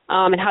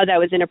 and how that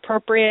was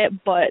inappropriate.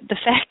 But the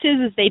fact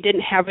is they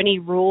didn't have any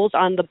rules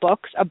on the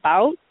books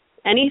about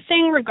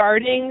anything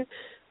regarding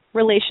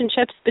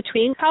relationships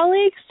between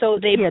colleagues. So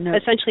they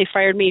essentially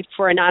fired me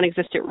for a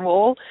non-existent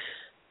rule.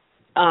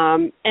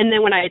 And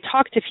then when I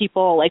talked to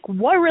people, like,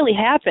 what really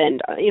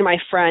happened, my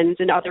friends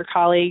and other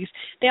colleagues,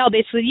 they all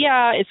basically,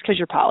 it's because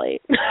you're poly.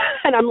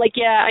 And I'm like,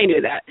 yeah, I knew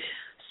that.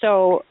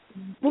 So,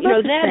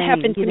 that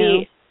happened to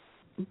me.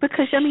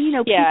 Because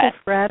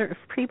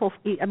people.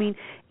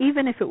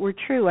 Even if it were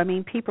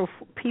true,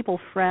 people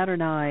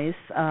fraternize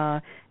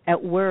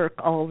at work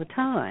all the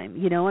time.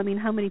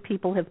 How many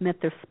people have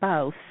met their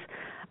spouse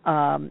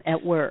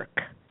at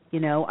work?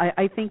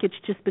 I think it's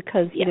just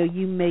because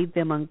you made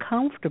them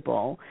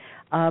uncomfortable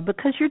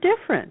because you're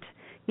different.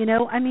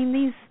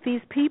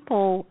 These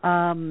people,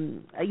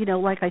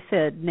 like I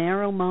said,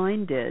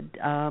 narrow-minded.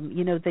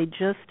 They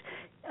just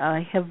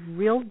have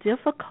real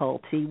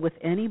difficulty with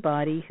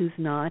anybody who's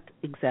not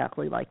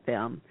exactly like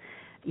them.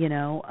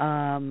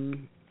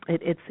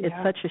 It's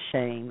such a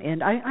shame,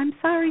 and I'm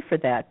sorry for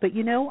that. But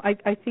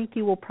I think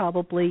you will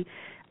probably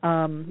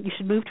you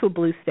should move to a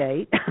blue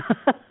state.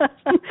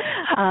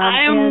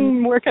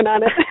 I'm working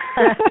on it.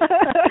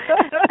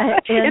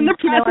 In the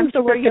process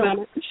of working on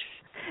it.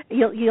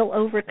 You'll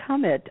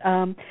overcome it.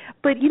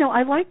 But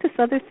I like this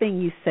other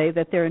thing you say,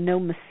 that there are no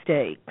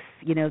mistakes.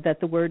 That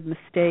the word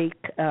mistake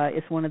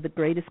is one of the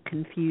greatest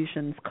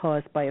confusions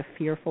caused by a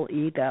fearful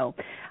ego.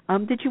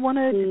 Did you want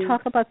to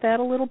talk about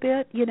that a little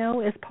bit?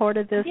 As part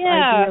of this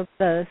idea of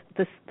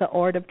the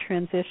art of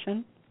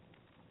transition.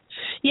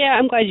 Yeah,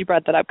 I'm glad you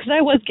brought that up, because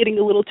I was getting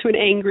a little to an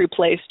angry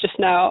place just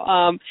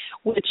now,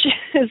 which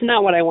is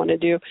not what I want to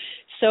do.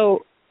 So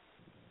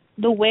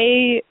the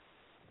way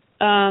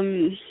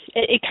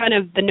it kind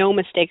of, the no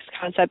mistakes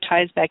concept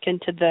ties back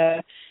into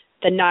the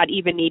not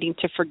even needing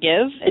to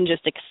forgive and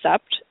just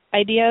accept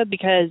idea,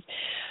 because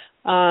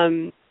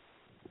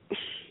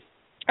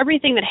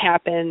everything that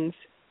happens.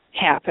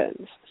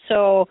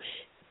 So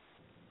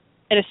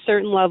at a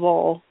certain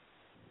level,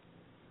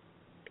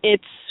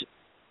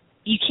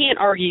 you can't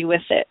argue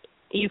with it.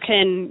 You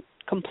can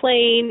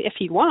complain if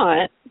you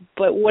want,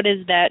 but what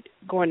is that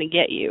going to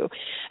get you?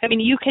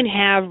 You can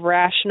have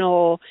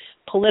rational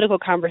political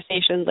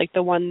conversations like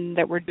the one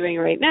that we're doing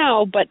right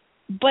now, but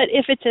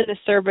if it's in the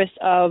service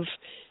of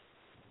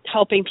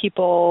helping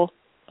people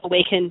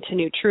awaken to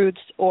new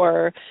truths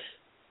or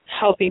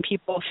helping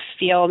people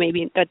feel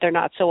maybe that they're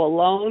not so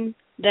alone,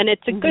 then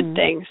it's a good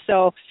thing.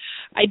 So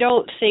I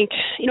don't think,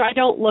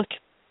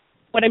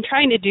 what I'm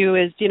trying to do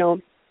is,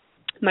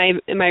 my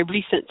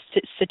recent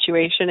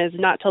situation is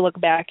not to look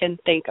back and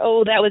think,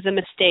 oh, that was a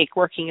mistake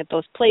working at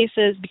those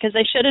places, because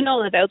I should have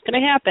known that was going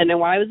to happen, and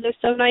why was I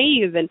so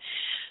naive, and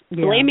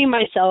blaming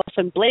myself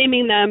and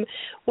blaming them,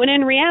 when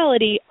in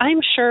reality,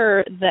 I'm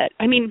sure that,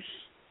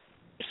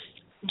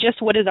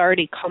 just what has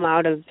already come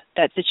out of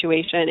that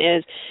situation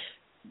is,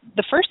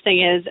 the first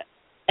thing is,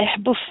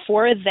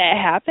 before that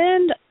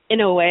happened, in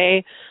a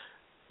way,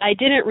 I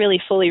didn't really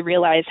fully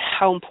realize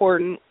how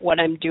important what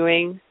I'm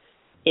doing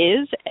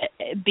is,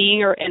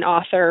 being an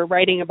author,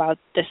 writing about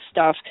this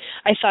stuff.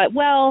 I thought,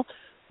 well,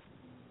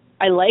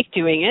 I like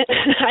doing it.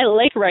 I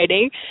like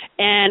writing,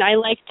 and I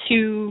like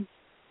to,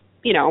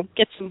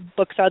 get some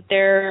books out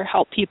there,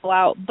 help people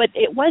out. But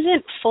it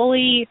wasn't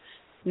fully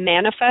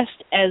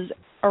manifest as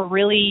a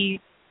really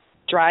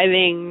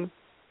driving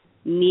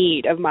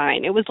need of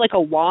mine. It was like a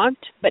want.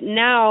 But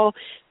now,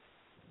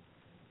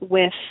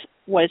 with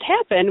what has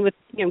happened, with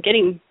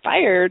getting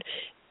fired,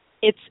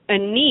 it's a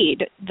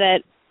need that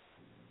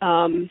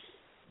I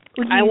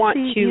want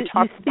to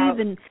talk about.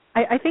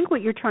 I think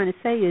what you're trying to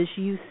say is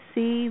you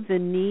see the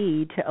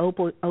need to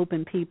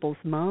open people's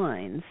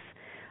minds.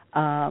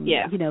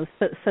 You know,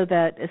 so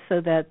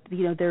that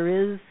you know there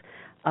is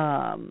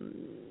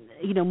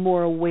you know,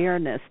 more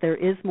awareness, there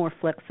is more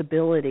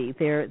flexibility,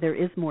 there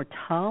is more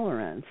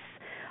tolerance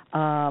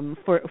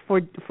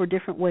for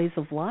different ways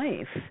of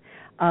life.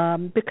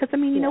 Because I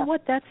mean, you know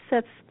what, that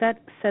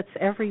sets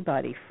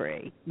everybody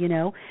free, you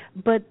know.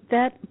 But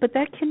that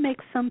can make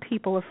some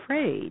people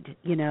afraid,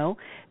 you know,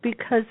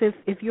 because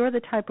if you're the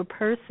type of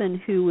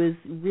person who is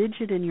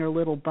rigid in your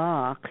little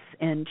box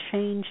and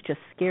change just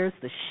scares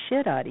the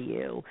shit out of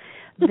you,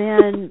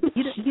 then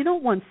you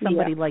don't want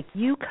somebody like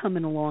you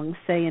coming along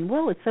saying,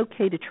 well, it's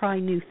okay to try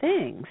new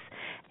things.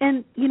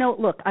 And, you know,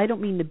 look, I don't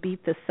mean to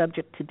beat this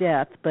subject to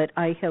death, but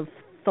I have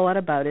thought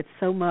about it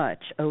so much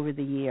over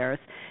the years.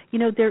 You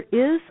know, there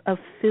is a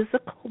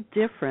physical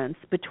difference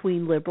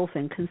between liberals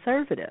and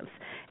conservatives.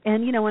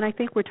 And, you know, and I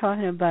think we're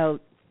talking about,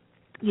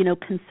 you know,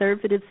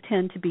 conservatives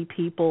tend to be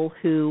people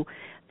who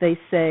they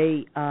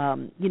say,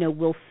 you know,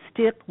 will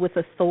stick with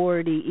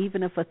authority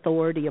even if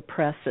authority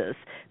oppresses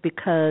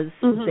because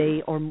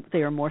they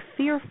are more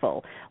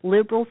fearful.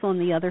 Liberals, on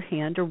the other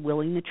hand, are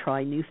willing to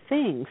try new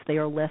things. They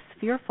are less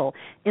fearful.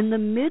 In the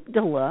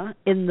amygdala,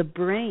 in the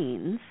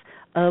brains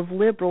of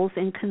liberals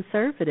and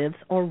conservatives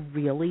are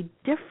really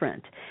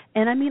different.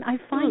 And I mean, I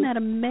find that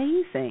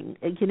amazing,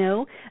 you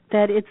know,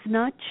 that it's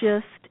not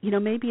just, you know,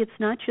 maybe it's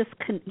not just,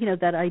 you know,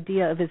 that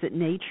idea of is it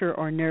nature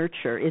or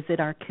nurture? Is it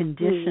our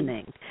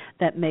conditioning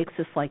that makes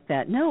us like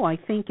that? No, I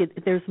think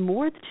there's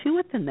more to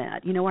it than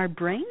that. You know, our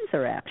brains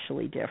are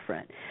actually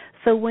different.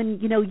 So when,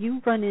 you know, you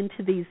run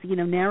into these, you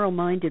know,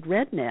 narrow-minded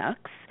rednecks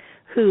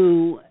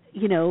who,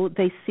 you know,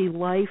 they see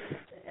life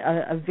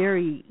a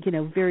very, you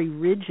know, very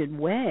rigid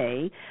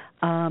way,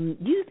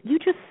 you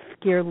just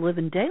scare the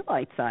living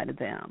daylights out of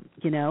them,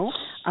 you know.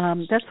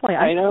 That's why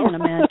I can't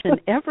imagine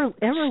ever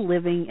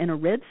living in a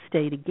red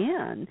state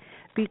again,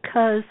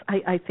 because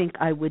I think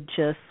I would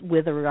just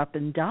wither up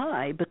and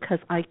die because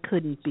I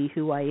couldn't be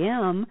who I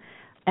am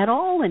at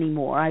all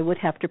anymore. I would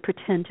have to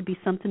pretend to be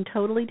something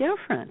totally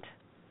different.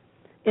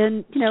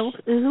 And, you know,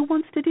 who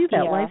wants to do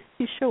that? Life's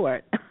too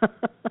short.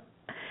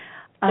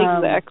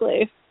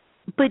 Exactly.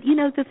 But you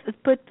know, this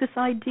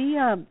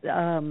idea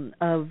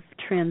of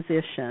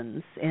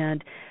transitions,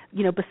 and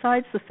you know,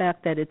 besides the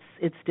fact that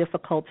it's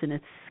difficult and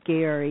it's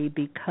scary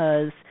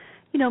because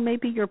you know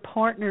maybe your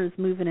partner is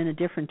moving in a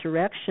different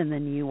direction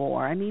than you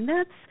are. I mean,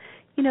 that's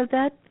you know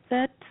that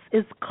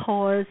is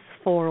cause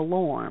for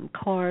alarm,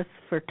 cause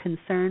for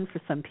concern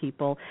for some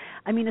people.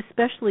 I mean,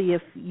 especially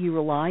if you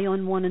rely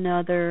on one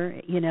another.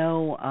 You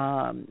know,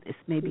 if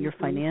maybe you're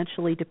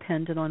financially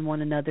dependent on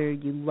one another,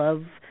 you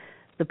love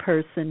the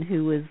person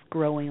who is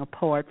growing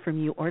apart from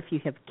you, or if you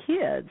have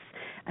kids.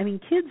 I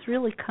mean, kids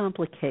really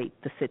complicate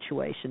the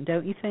situation,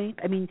 don't you think?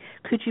 I mean,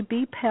 could you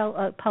be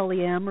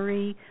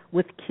polyamory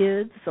with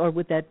kids, or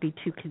would that be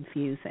too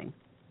confusing?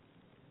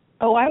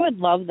 Oh, I would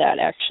love that,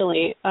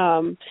 actually.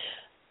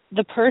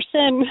 The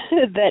person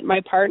that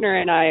my partner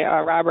and I,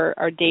 Robert,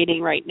 are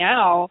dating right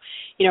now,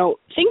 you know,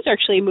 things are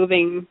actually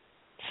moving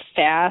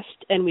fast,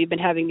 and we've been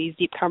having these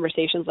deep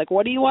conversations like,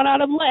 what do you want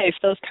out of life,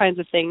 those kinds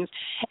of things.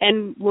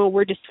 And well,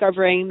 we're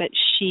discovering that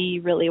she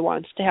really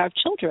wants to have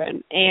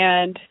children.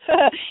 And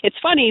it's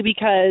funny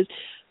because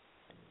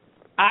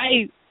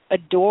I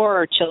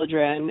adore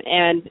children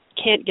and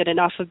can't get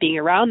enough of being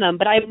around them,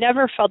 but I've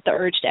never felt the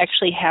urge to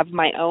actually have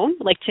my own,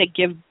 like to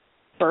give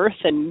birth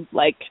and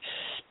like,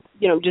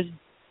 you know, just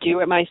do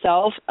it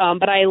myself.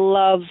 But I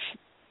love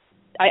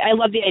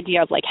the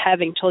idea of like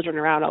having children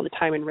around all the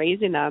time and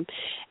raising them.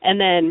 And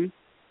then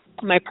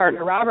my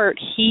partner Robert,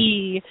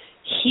 he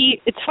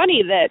it's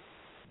funny that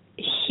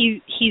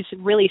he's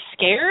really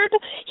scared.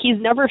 He's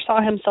never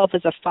saw himself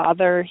as a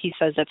father. He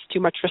says that's too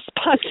much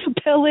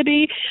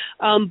responsibility.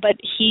 But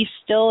he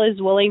still is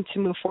willing to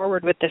move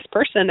forward with this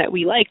person that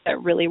we like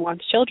that really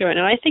wants children.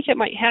 And I think it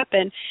might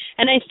happen.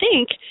 And I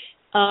think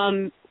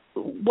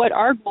what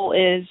our goal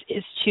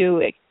is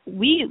to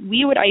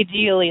we would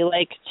ideally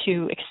like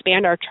to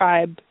expand our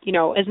tribe, you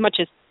know, as much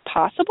as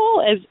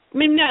possible. As I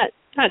mean,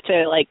 not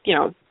to like, you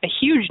know, a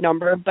huge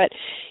number, but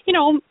you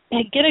know,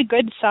 get a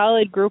good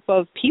solid group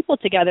of people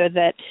together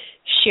that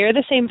share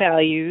the same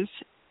values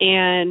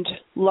and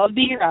love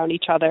being around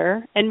each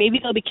other, and maybe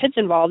there'll be kids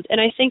involved. And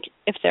I think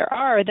if there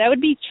are, that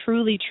would be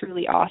truly,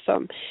 truly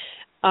awesome.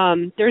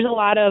 There's a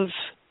lot of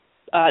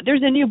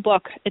there's a new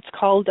book. It's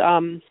called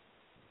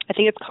I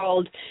think it's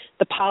called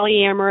The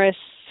Polyamorous.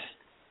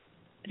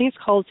 I think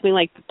it's called something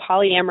like The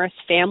Polyamorous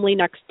Family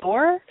Next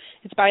Door.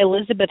 It's by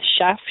Elizabeth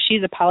Sheff.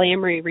 She's a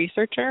polyamory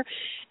researcher.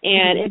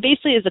 And it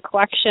basically is a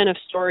collection of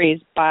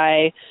stories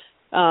by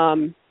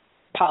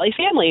poly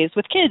families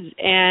with kids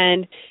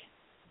and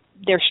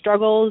their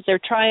struggles, their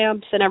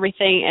triumphs, and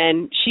everything.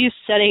 And she's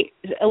setting,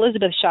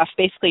 Elizabeth Sheff,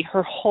 basically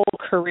her whole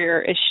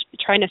career is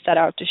trying to set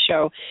out to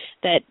show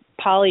that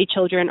poly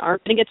children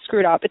aren't going to get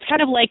screwed up. It's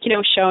kind of like, you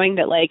know, showing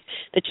that like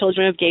the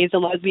children of gays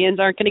and lesbians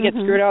aren't going to get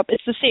screwed up.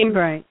 It's the same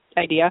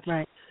idea.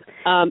 Right.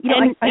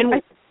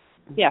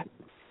 Yeah.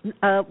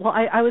 Well,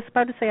 I was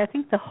about to say, I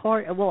think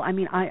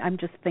I'm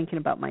just thinking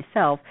about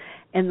myself,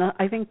 and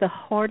I think the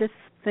hardest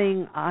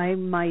thing I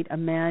might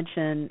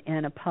imagine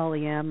in a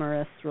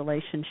polyamorous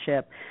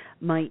relationship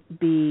might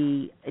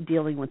be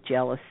dealing with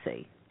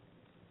jealousy.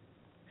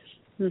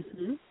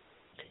 Mm-hmm.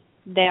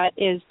 That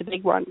is the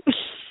big one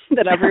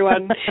that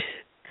everyone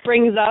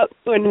brings up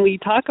when we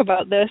talk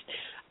about this.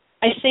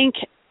 I think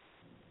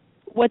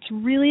what's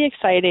really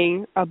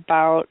exciting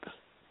about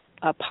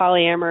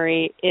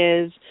polyamory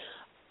is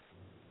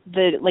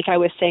like I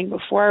was saying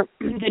before,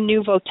 the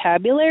new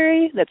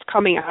vocabulary that's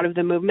coming out of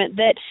the movement,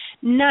 that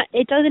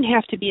it doesn't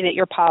have to be that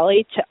you're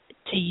poly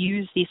to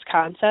use these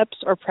concepts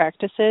or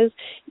practices.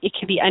 It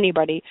can be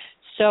anybody.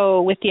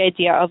 So with the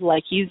idea of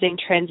like using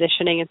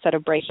transitioning instead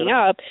of breaking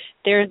up,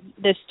 there's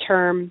this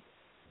term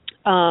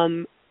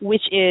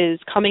which is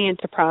coming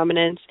into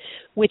prominence,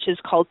 which is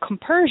called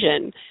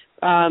compersion,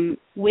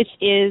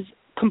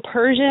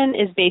 compersion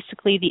is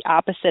basically the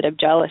opposite of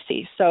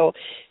jealousy. So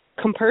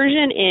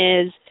compersion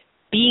is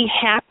being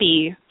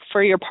happy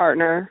for your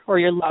partner or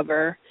your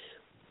lover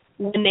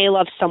when they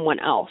love someone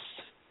else.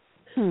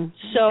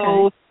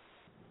 So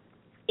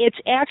it's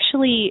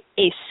actually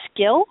a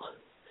skill.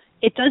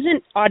 It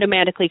doesn't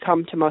automatically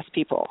come to most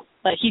people.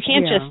 Like you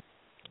can't just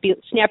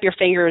snap your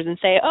fingers and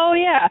say, oh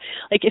yeah.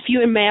 Like if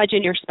you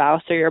imagine your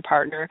spouse or your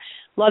partner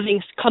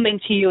coming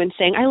to you and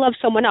saying, I love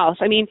someone else.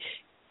 I mean,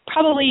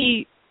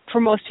 probably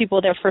for most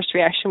people, their first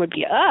reaction would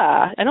be,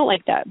 I don't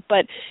like that.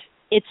 But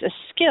it's a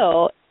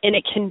skill, and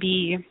it can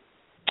be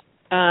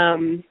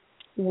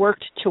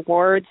worked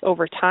towards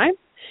over time.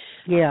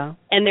 Yeah.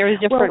 And there's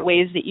different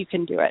ways that you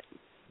can do it.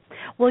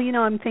 Well,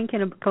 I'm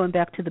thinking of going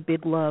back to the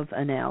big love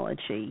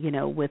analogy,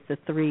 with the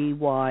 3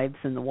 wives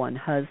and the 1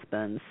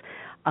 husband.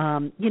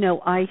 I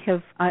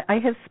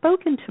have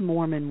spoken to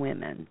Mormon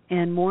women,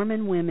 and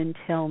Mormon women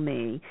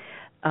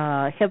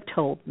have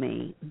told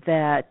me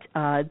that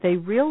they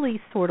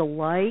really sort of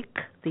like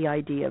the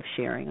idea of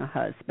sharing a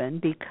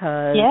husband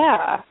because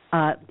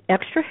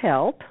extra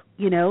help,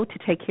 to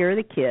take care of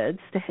the kids,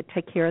 to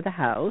take care of the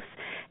house,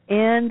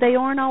 and they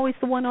aren't always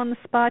the one on the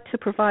spot to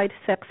provide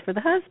sex for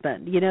the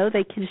husband.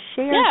 They can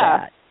share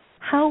that.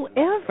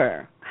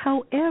 However,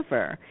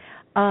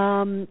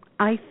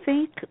 I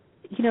think,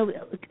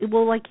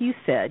 like you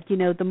said,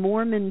 the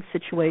Mormon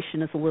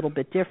situation is a little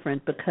bit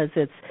different because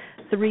it's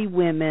 3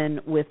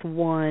 women with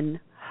 1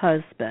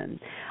 husband.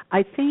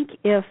 I think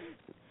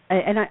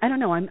I don't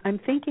know, I'm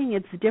thinking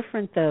it's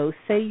different though.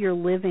 Say you're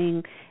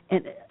living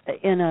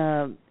in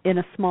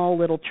a small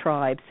little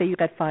tribe. Say you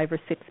got 5 or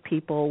 6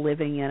 people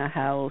living in a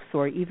house,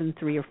 or even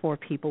 3 or 4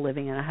 people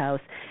living in a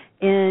house,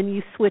 and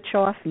you switch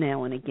off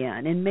now and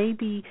again, and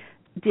maybe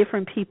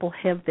different people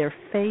have their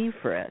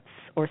favorites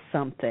or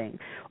something,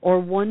 or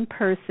one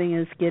person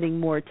is getting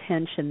more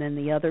attention than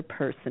the other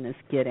person is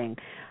getting.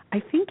 I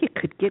think it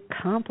could get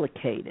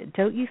complicated,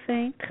 don't you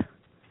think?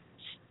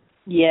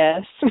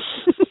 Yes.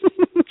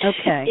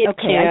 Okay. I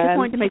just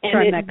wanted to make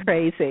sure I'm not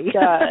crazy.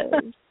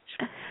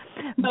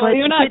 No,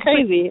 you're not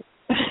crazy.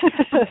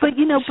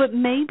 But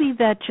maybe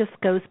that just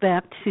goes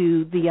back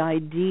to the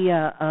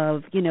idea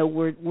of,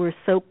 we're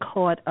so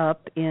caught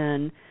up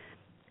in,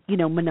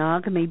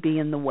 monogamy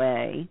being the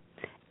way,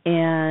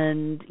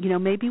 and,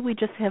 maybe we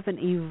just haven't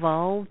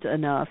evolved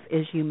enough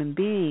as human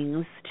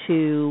beings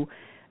to,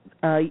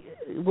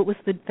 what was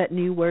that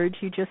new word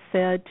you just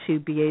said, to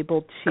be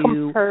able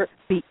to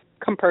be...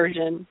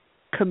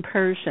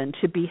 Compersion,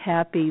 to be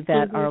happy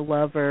that our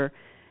lover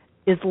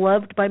is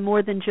loved by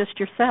more than just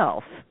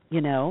yourself,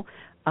 maybe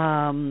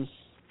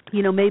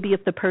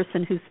if the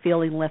person who's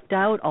feeling left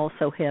out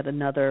also had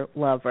another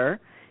lover,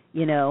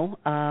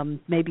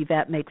 maybe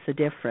that makes a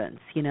difference.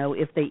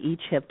 If they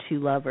each have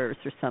 2 lovers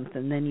or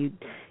something, then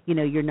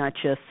you're not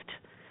just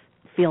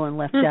feeling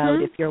left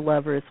out if your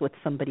lover is with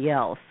somebody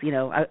else.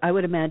 I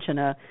would imagine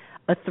a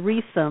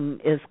threesome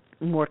is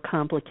more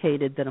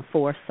complicated than a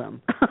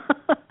foursome.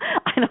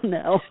 I don't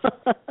know.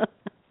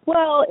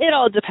 Well, it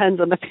all depends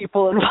on the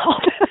people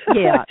involved.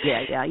 Yeah,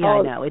 I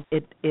know.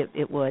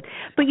 It would.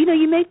 But,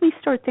 you make me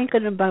start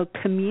thinking about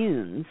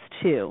communes,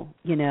 too,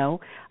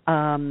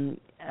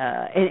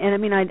 and I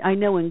mean, I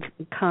know in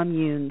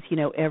communes,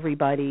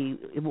 everybody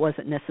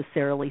wasn't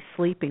necessarily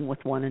sleeping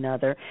with one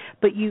another,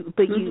 but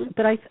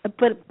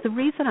the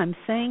reason I'm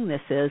saying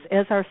this is,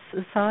 as our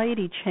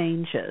society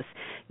changes,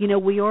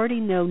 we already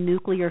know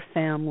nuclear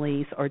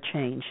families are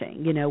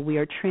changing. We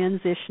are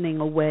transitioning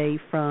away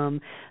from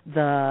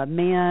the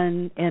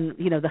man and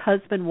the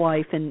husband,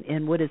 wife,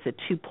 and what is it,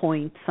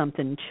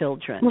 2-point-something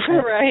children.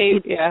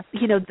 Right.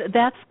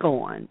 That's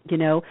gone.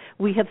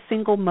 We have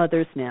single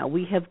mothers now.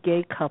 We have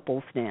gay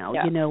couples now.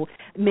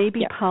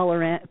 Maybe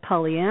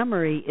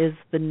polyamory is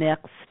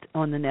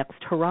on the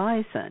next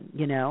horizon,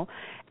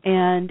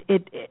 and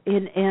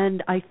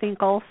and I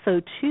think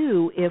also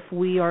too, if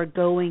we are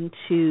going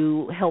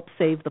to help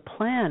save the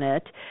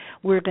planet,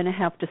 we're going to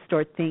have to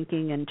start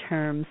thinking in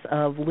terms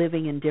of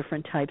living in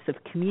different types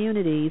of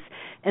communities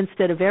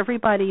instead of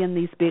everybody in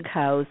these big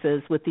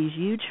houses with these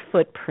huge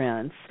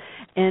footprints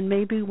And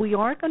maybe we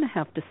are going to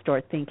have to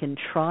start thinking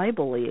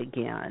tribally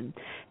again,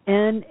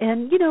 and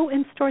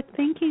and start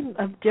thinking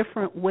of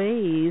different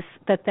ways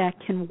that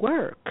can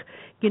work.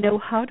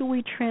 How do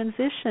we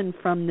transition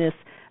from this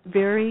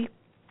very,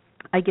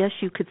 I guess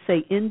you could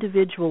say,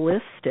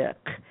 individualistic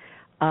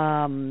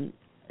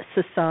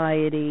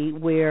society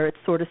where it's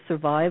sort of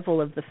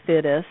survival of the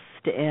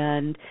fittest,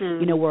 and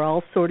we're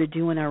all sort of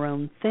doing our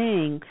own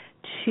thing,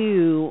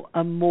 to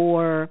a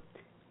more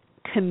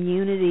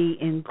community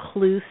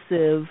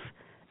inclusive,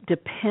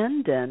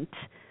 dependent,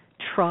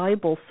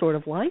 tribal sort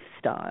of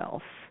lifestyles.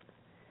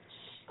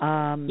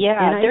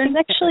 There's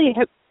actually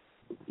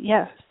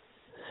yes.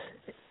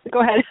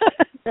 Go ahead.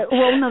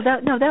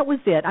 Well, that was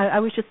it. I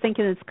was just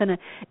thinking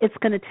it's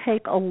gonna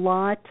take a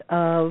lot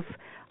of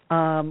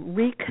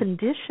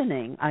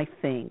reconditioning, I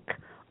think,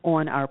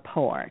 on our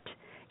part.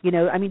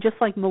 Just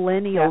like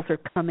millennials are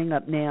coming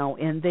up now,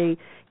 and they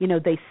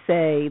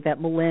say that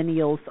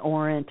millennials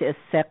aren't as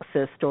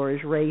sexist or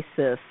as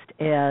racist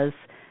as,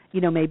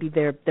 maybe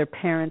their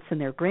parents and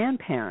their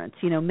grandparents.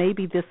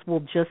 Maybe this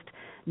will just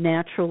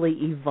naturally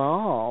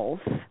evolve.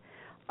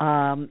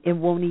 It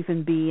won't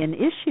even be an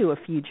issue a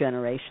few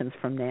generations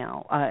from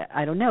now.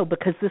 I don't know,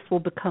 because this will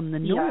become the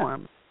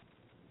norm.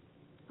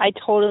 I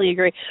totally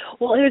agree.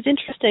 Well, it was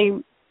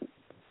interesting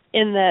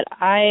in that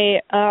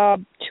I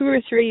 2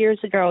 or 3 years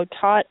ago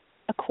taught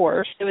a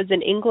course. It was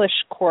an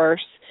English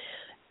course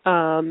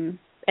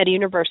at a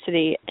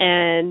university,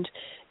 and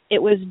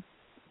it was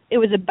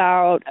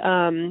about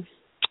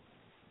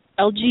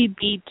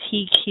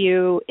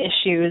LGBTQ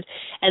issues,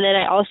 and then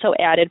I also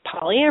added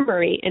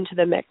polyamory into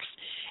the mix.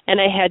 And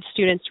I had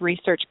students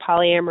research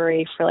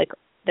polyamory for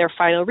their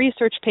final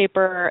research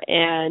paper,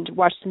 and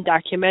watch some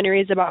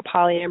documentaries about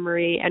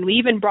polyamory, and we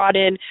even brought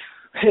in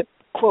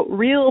quote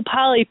real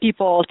poly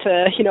people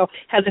to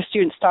have the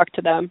students talk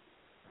to them,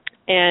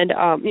 and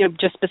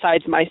just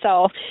besides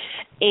myself.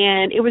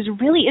 And it was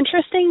really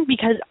interesting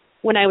because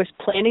when I was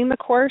planning the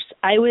course,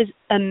 I was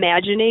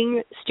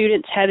imagining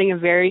students having a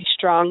very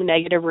strong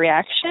negative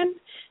reaction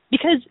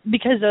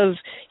because of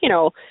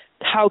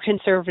how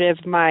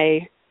conservative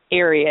my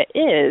area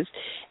is.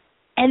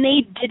 And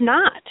they did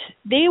not.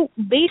 They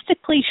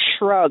basically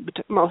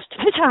shrugged most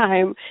of the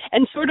time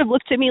and sort of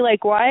looked at me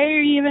like, why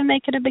are you even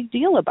making a big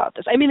deal about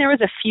this? There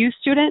was a few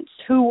students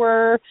who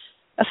were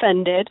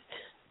offended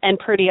and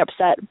pretty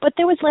upset, but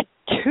there was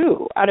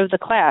 2 out of the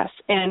class.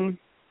 And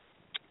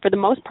for the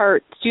most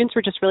part, students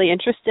were just really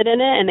interested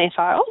in it, and they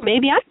thought, oh,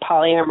 maybe I'm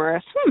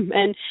polyamorous,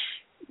 and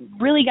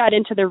really got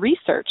into the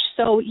research.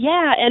 So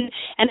and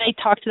I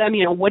talked to them,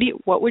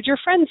 what would your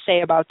friends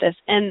say about this?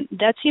 And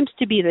that seems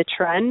to be the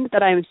trend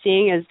that I'm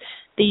seeing, is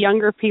the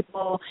younger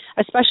people,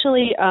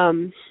 especially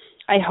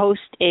I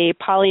host a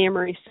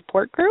polyamory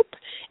support group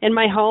in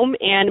my home,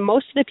 and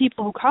most of the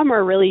people who come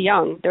are really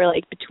young. They're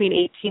between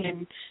 18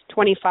 and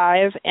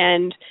 25,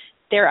 and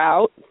they're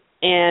out,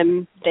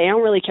 and they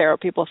don't really care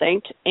what people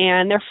think,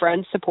 and their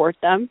friends support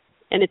them,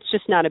 and it's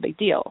just not a big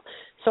deal.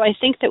 So I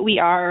think that we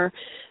are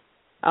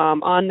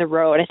on the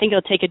road. I think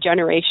it'll take a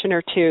generation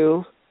or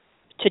two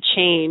to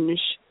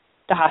change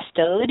the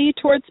hostility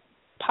towards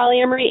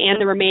polyamory and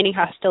the remaining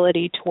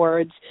hostility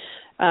towards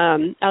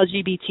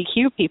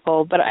LGBTQ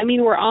people. But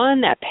we're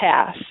on that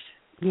path.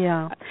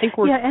 Yeah, I think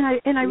we're. Yeah,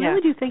 and I really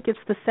do think it's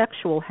the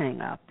sexual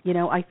hang-up.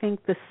 I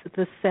think the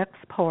sex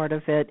part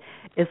of it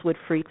is what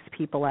freaks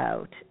people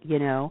out.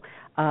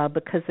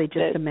 Because they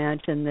just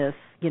imagine this,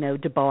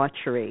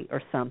 debauchery or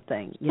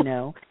something.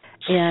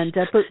 And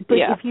but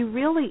if you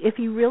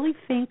really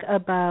think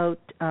about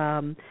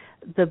the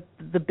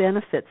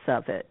benefits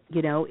of it,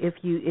 if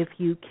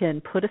you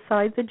can put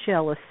aside the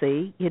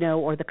jealousy,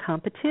 or the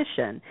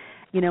competition,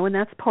 and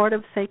that's part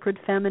of sacred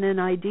feminine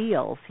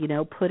ideals,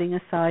 putting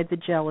aside the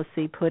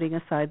jealousy, putting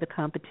aside the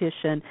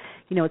competition.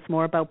 It's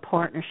more about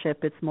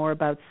partnership, it's more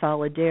about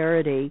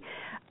solidarity.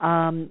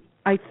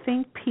 I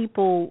think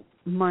people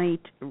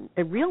might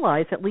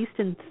realize, at least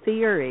in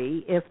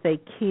theory, if they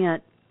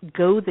can't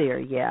go there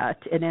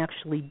yet and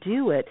actually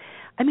do it,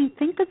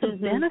 think of the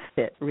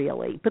benefit,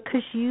 really,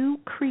 because you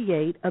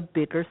create a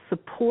bigger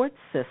support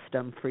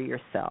system for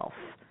yourself,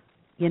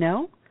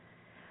 Yes.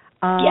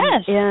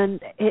 And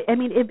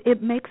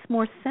it makes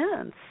more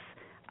sense.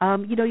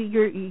 If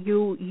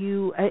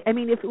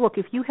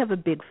you have a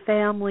big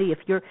family, if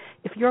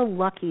you're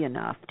lucky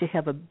enough to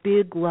have a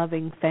big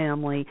loving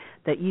family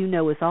that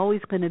is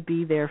always going to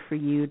be there for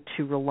you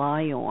to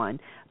rely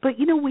on, but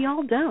we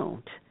all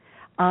don't.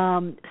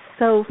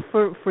 So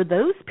for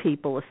those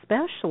people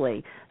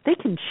especially, they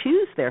can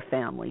choose their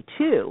family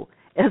too,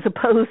 as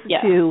opposed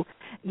to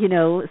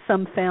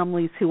some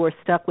families who are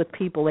stuck with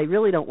people they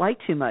really don't like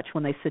too much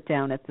when they sit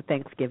down at the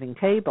Thanksgiving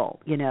table.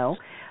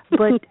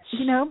 But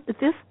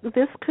this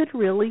could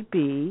really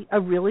be a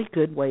really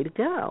good way to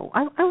go.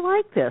 I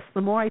like this.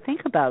 The more I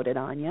think about it,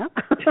 Anya.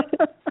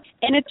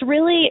 And it's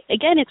really,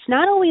 again, it's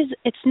not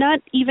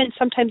even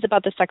sometimes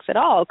about the sex at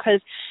all.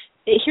 Because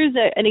here's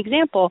an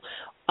example.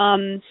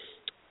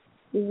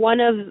 One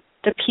of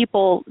the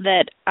people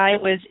that I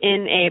was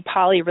in a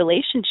poly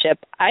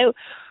relationship,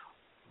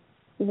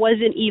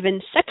 wasn't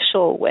even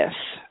sexual with,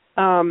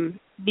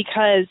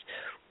 because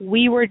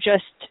we were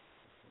just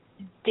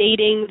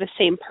dating the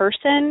same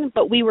person,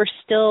 but we were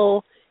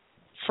still,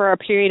 for a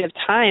period of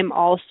time,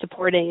 all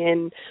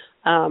supporting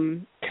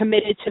and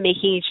committed to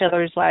making each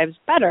other's lives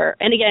better.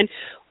 And again,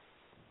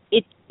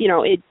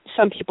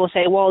 some people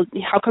say, well,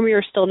 how come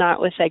you're still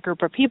not with that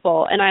group of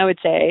people? And I would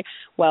say,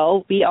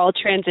 well, we all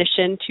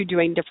transitioned to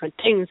doing different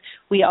things.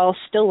 We all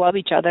still love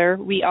each other.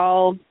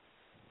 All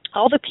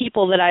the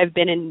people that I've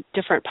been in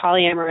different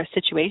polyamorous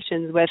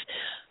situations with,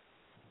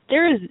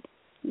 there is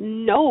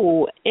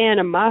no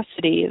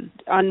animosity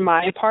on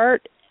my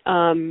part.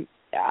 I'm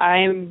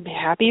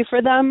happy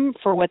for them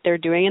for what they're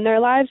doing in their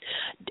lives.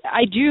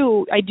 I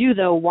do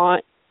though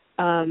want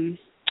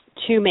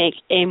to make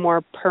a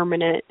more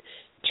permanent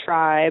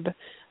tribe,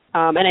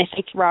 and I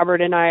think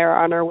Robert and I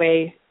are on our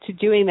way to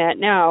doing that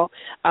now.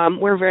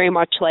 We're very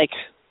much like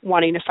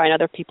wanting to find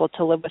other people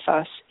to live with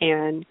us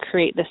and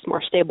create this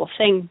more stable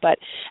thing. But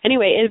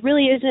anyway, it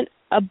really isn't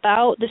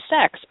about the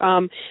sex.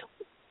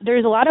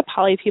 There's a lot of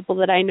poly people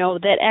that I know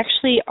that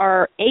actually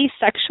are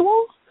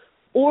asexual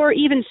or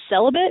even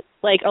celibate.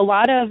 Like a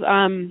lot of,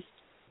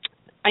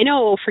 I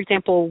know, for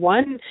example,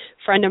 one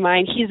friend of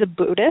mine, he's a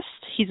Buddhist.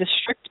 He's a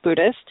strict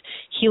Buddhist.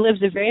 He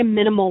lives a very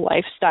minimal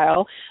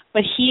lifestyle,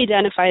 but he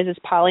identifies as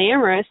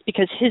polyamorous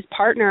because his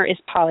partner is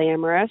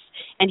polyamorous,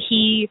 and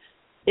he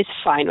is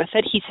fine with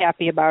it. He's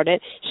happy about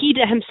it. He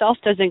himself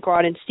doesn't go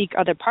out and seek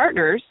other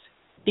partners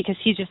because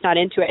he's just not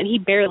into it. And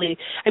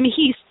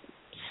he's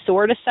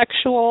sort of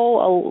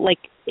sexual, like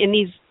in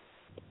these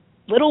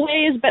little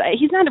ways, but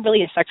he's not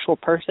really a sexual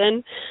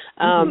person.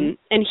 And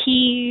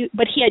he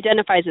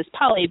identifies as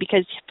poly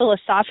because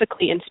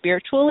philosophically and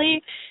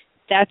spiritually,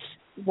 that's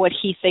what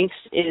he thinks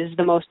is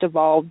the most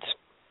evolved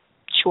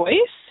choice.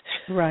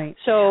 Right.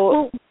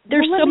 So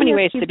there's so many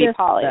ways to be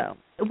poly. Though.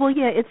 Well,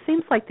 yeah, it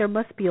seems like there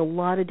must be a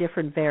lot of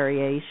different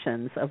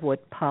variations of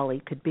what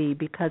poly could be,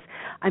 because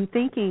I'm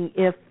thinking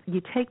if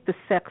you take the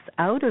sex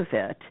out of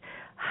it,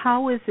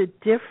 how is it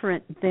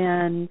different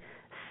than,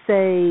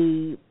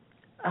 say,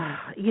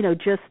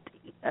 just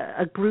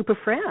a group of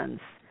friends,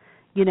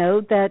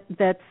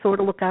 that sort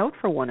of look out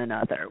for one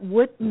another?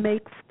 What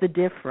makes the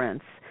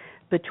difference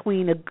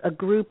between a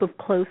group of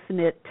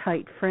close-knit,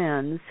 tight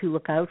friends who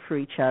look out for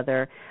each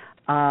other,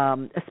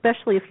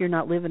 especially if you're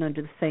not living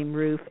under the same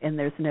roof and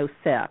there's no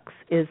sex?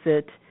 Is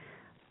it,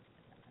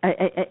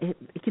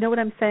 you know what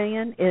I'm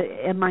saying?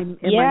 Am I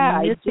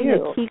missing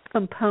a key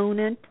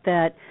component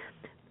that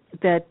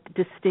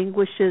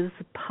distinguishes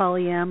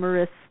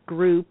polyamorous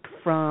group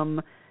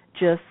from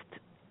just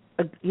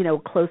a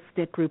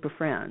close-knit group of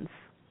friends?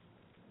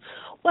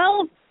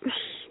 Well,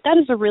 that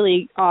is a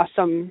really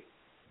awesome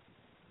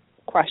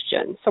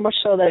question. So much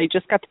so that I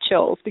just got the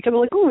chills because I'm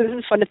like, oh, this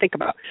is fun to think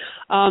about.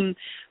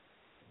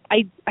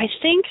 I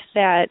think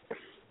that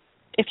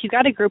if you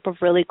got a group of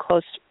really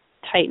close,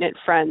 tight-knit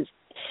friends,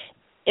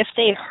 if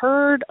they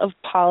heard of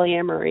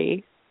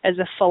polyamory as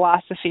a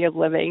philosophy of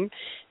living,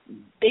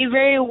 they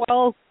very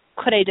well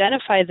could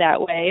identify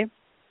that way.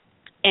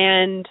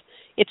 And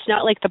it's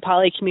not like the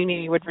poly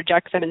community would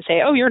reject them and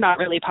say, oh, you're not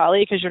really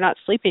poly because you're not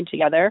sleeping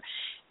together.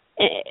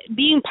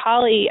 Being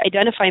poly,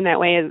 identifying that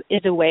way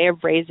is a way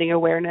of raising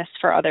awareness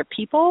for other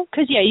people.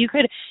 Because, yeah, you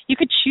could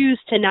choose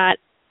to not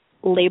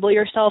label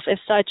yourself as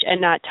such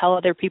and not tell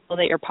other people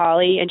that you're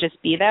poly and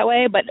just be that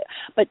way. But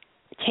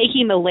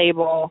taking the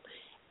label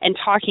and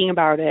talking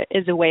about it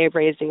is a way of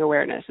raising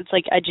awareness. It's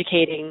like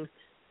educating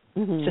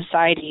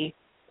society.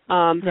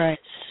 Right.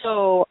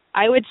 So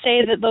I would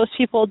say that those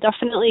people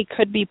definitely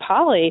could be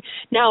poly.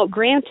 Now,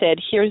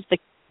 granted, here's the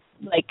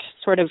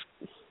sort of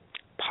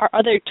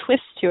other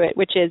twist to it,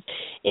 which is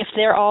if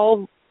they're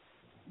all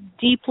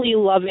deeply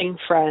loving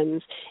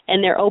friends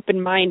and they're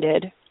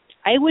open-minded,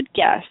 I would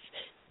guess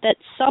that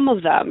some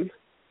of them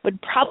would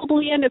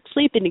probably end up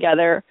sleeping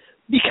together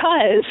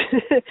because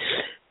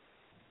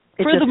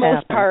for the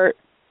most part,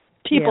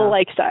 people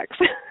like sex.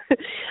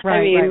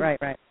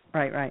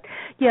 Right.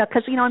 Yeah,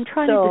 because, I'm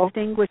trying to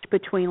distinguish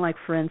between, like,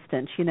 for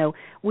instance,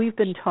 we've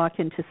been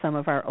talking to some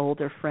of our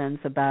older friends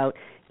about,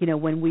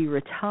 when we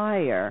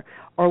retire,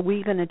 are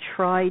we going to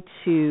try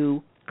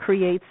to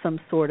create some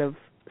sort of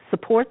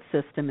support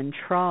system and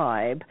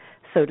tribe,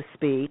 so to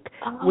speak,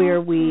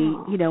 where we,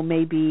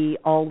 maybe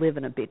all live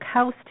in a big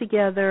house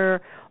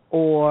together,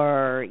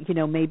 or,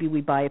 maybe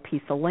we buy a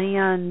piece of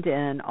land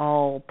and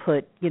all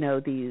put,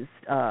 these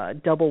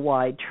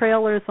double-wide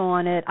trailers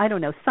on it. I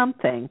don't know,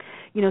 something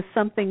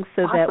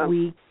so that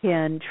we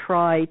can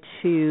try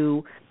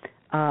to,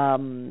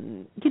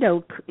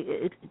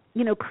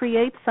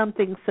 create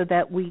something so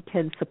that we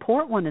can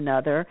support one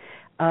another,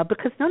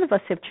 because none of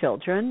us have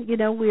children.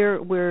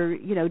 We're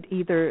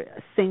either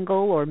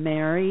single or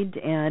married,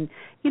 and,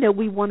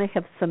 we want to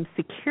have some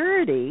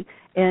security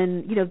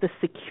and, the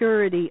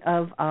security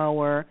of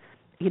our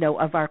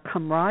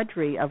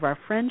camaraderie, of our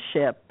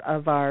friendship,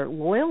 of our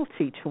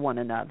loyalty to one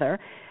another.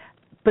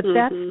 But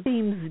that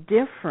seems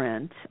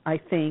different, I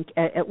think,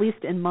 at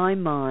least in my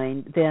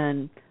mind,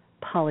 than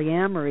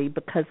polyamory,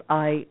 because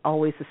I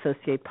always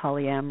associate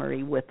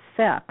polyamory with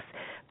sex.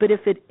 But if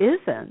it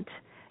isn't,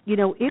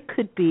 it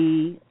could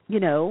be,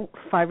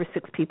 5 or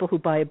 6 people who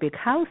buy a big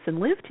house and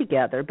live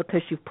together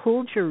because you've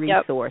pooled your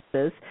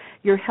resources.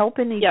 You're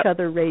helping each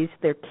other raise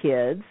their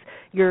kids.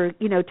 You're,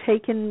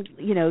 taking,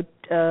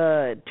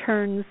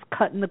 turns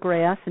cutting the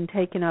grass and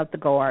taking out the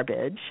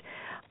garbage.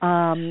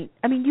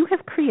 You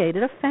have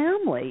created a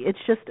family. It's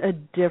just a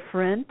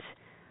different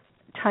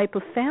type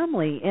of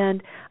family.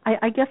 And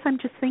I guess I'm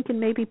just thinking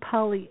maybe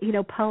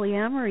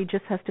polyamory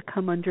just has to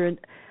come under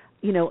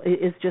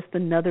is just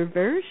another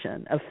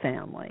version of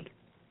family.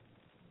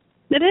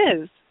 It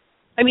is.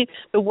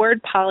 The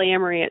word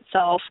polyamory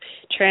itself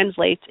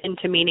translates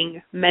into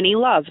meaning many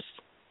loves.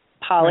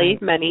 Poly,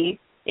 right. Many,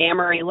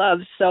 amory,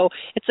 loves. So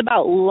it's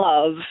about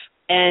love,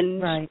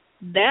 and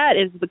that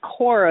is the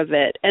core of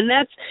it. And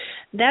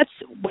that's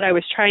what I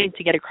was trying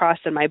to get across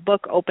in my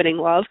book, Opening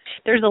Love.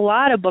 There's a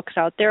lot of books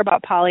out there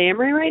about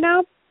polyamory right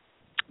now,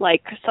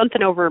 like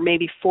something over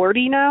maybe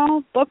 40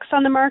 now books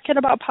on the market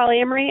about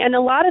polyamory, and a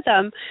lot of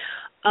them,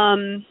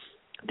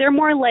 they're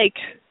more like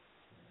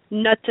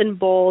nuts and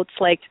bolts,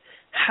 like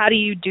how do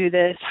you do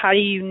this? How do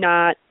you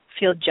not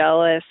feel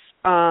jealous?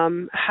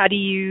 How do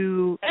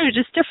you,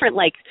 just different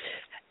like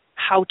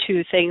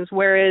how-to things,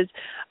 whereas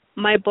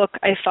my book,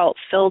 I felt,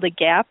 filled a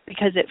gap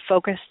because it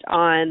focused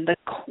on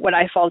what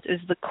I felt is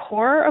the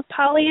core of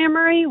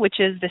polyamory, which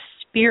is the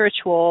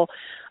spiritual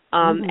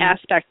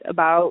aspect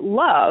about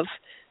love.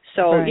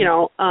 So,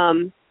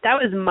 that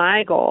was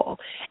my goal.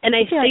 And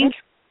I think...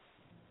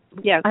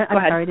 Yeah, go ahead. I'm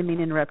sorry, I didn't mean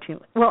to interrupt you.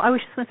 Well, I was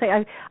just going to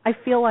say, I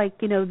feel like,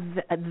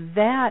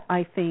 that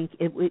I think,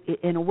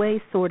 in a way,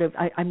 sort of,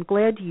 I'm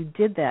glad you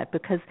did that,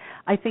 because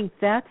I think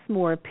that's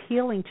more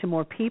appealing to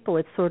more people.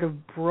 It sort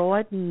of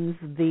broadens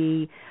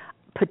the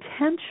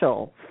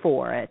potential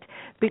for it,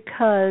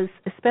 because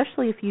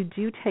especially if you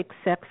do take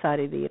sex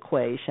out of the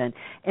equation,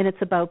 and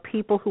it's about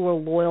people who are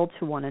loyal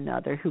to one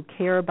another, who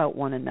care about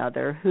one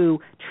another, who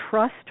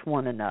trust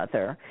one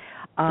another,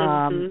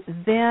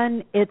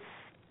 then it's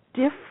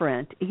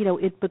different.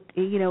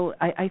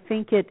 I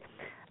think it,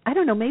 I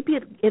don't know, maybe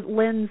it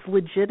lends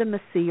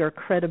legitimacy or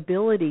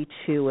credibility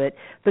to it,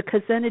 because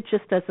then it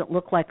just doesn't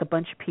look like a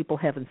bunch of people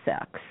having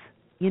sex,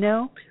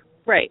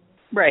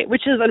 Right,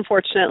 which is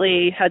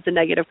unfortunately has a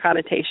negative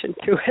connotation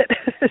to it.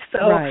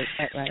 So, right.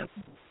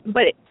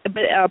 But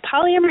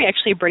polyamory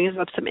actually brings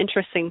up some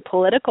interesting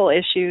political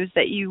issues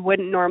that you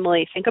wouldn't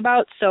normally think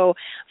about. So,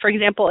 for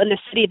example, in the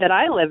city that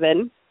I live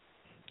in,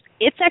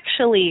 it's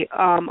actually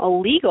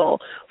illegal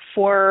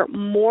for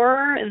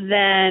more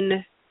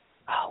than,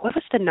 what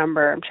was the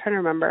number? I'm trying to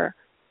remember.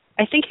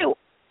 I think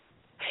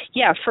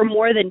for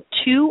more than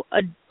 2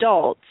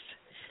 adults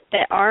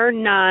that are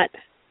not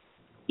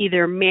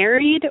either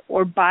married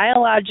or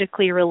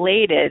biologically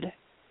related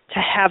to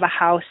have a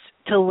house,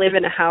 to live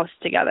in a house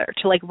together,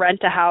 to like rent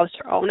a house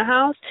or own a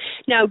house.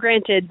 Now,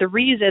 granted, the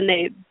reason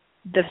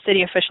the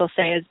city officials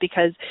say is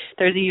because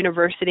there's a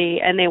university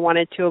and they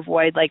wanted to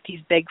avoid like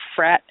these big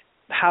frat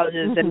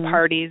houses and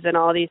parties and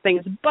all these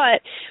things,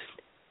 but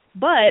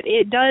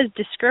it does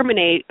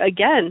discriminate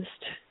against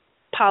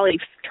poly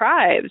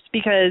tribes,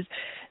 because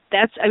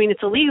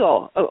it's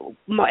illegal.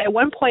 At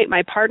one point,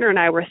 my partner and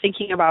I were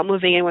thinking about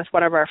moving in with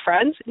one of our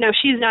friends. Now,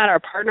 she's not our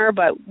partner,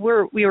 but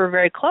we were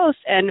very close,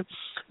 and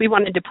we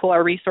wanted to pool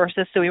our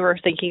resources, so we were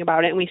thinking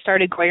about it, and we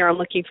started going around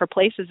looking for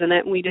places in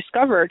it, and we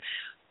discovered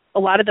a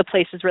lot of the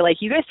places were like,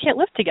 you guys can't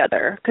live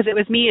together, because it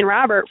was me and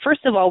Robert.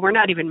 First of all, we're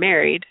not even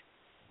married,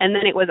 and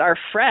then it was our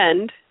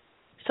friend.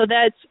 So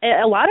that's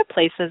a lot of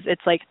places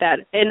it's like that.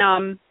 And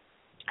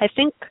I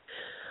think...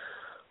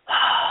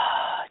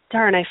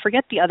 darn, I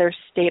forget the other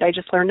state I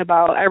just learned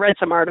about. I read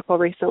some article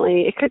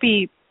recently. It could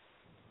be,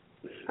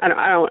 I don't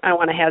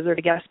want to hazard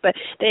a guess, but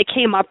it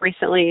came up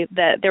recently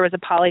that there was a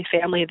poly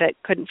family that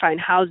couldn't find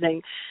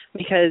housing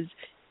because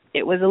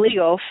it was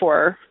illegal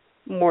for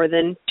more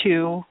than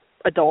 2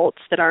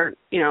 adults that aren't,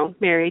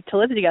 married to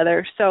live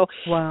together. So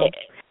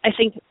I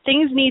think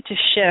things need to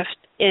shift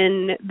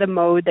in the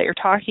mode that you're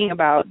talking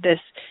about, this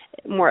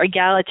more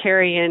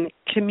egalitarian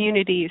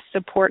community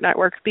support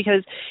network,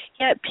 because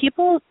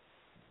people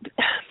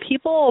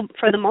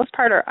for the most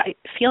part are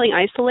feeling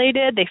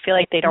isolated. They feel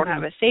like they don't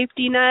have a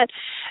safety net.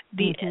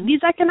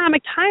 These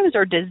economic times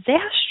are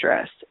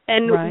disastrous,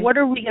 and what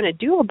are we going to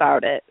do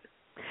about it?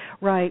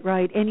 Right.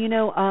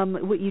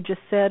 And what you just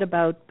said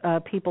about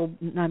people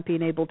not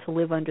being able to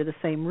live under the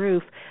same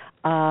roof,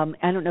 I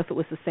don't know if it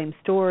was the same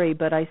story,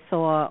 but I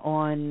saw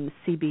on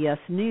CBS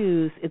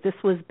News, this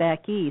was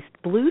back east,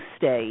 blue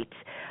state,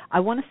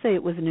 I want to say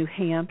it was New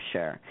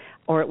Hampshire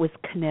or it was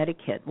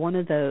Connecticut, one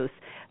of those.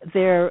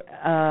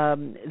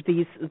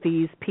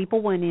 These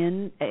people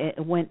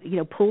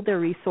pooled their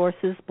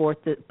resources,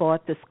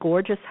 bought this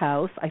gorgeous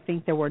house. I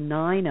think there were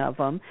 9 of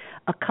them,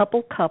 a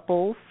couple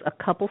couples, a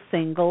couple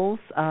singles,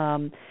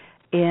 and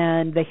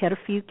they had a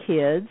few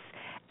kids.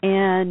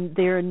 And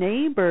their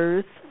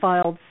neighbors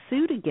filed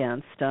suit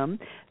against them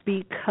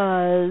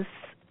because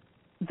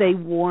they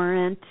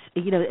weren't,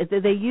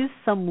 they used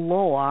some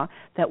law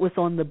that was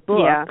on the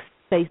books.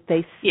 They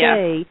say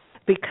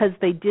because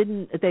they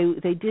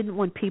didn't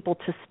want people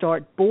to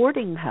start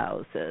boarding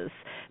houses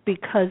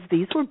because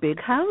these were big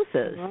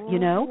houses, you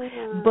know.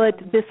 But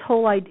this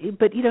whole idea,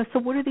 but you know, so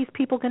what are these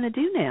people going to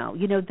do now?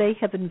 You know, they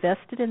have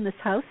invested in this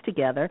house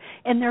together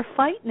and they're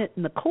fighting it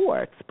in the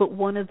courts, but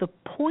one of the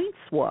points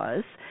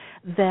was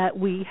that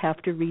we have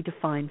to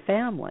redefine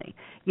family,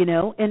 you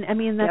know. And I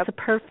mean, that's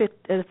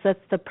that's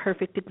the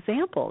perfect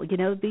example. You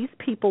know, these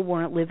people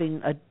weren't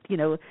living a,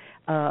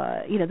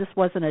 this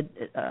wasn't a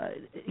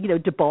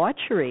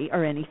debauchery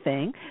or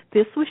anything.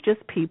 This was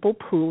just people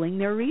pooling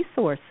their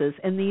resources,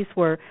 and these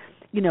were,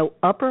 you know,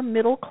 upper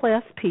middle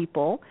class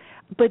people.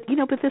 But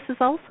this is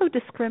also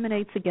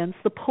discriminates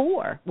against the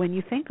poor when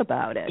you think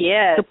about it.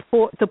 Yes.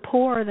 The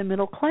poor are the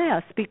middle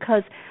class,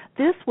 because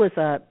this was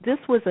a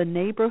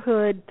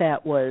neighborhood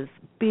that was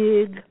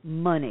big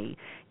money.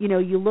 You know,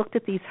 you looked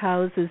at these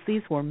houses;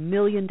 these were $1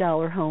 million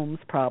homes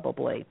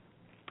probably,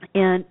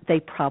 and they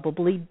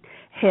probably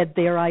had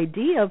their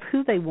idea of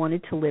who they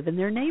wanted to live in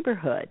their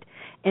neighborhood,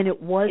 and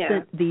it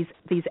wasn't these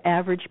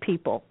average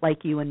people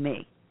like you and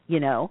me. You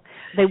know,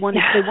 they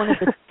wanted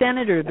the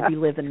senator to be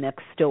living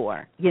next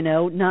door, you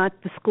know, not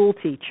the school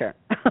teacher.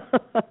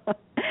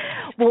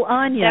 Well,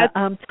 Anya,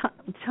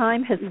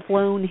 time has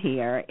flown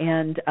here,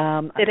 and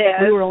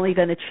we were only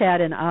going to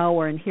chat an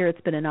hour, and here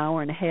it's been an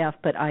hour and a half,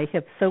 but I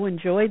have so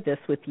enjoyed this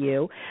with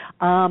you.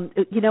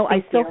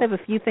 I still have a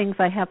few things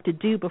I have to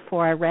do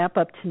before I wrap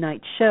up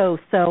tonight's show,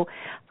 so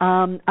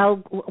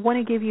I'll want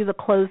to give you the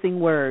closing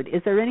word.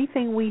 Is there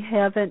anything we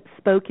haven't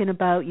spoken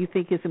about you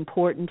think is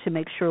important to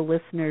make sure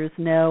listeners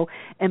know?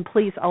 And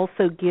please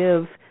also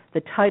give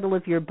the title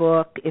of your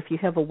book, if you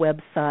have a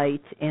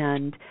website,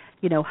 and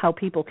you know how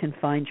people can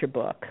find your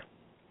book.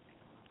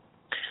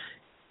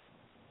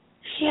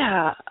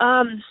 Yeah,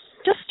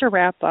 just to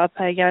wrap up,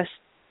 I guess,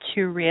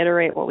 to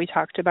reiterate what we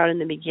talked about in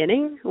the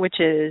beginning, which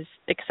is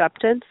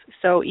acceptance.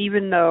 So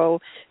even though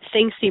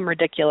things seem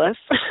ridiculous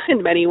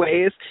in many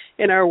ways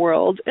in our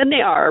world, and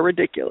they are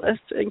ridiculous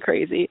and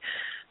crazy,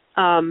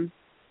 to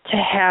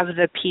have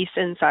the peace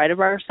inside of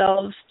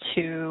ourselves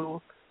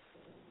to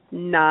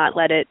not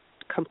let it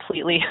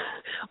completely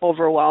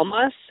overwhelm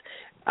us,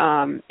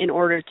 in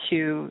order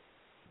to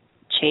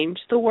change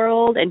the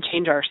world and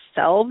change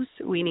ourselves,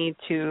 we need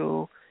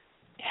to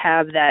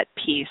have that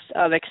peace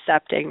of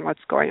accepting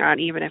what's going on,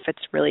 even if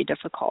it's really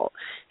difficult,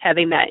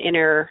 having that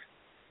inner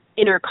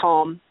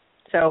calm.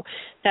 So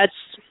that's,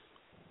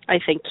 I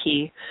think,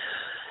 key.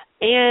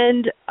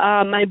 And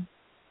my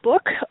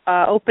book,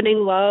 Opening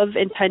Love,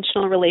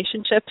 Intentional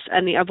Relationships,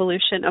 and the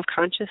Evolution of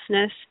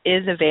Consciousness,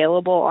 is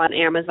available on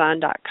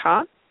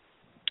Amazon.com.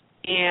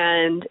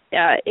 And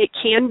it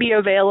can be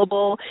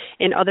available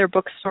in other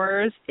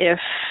bookstores if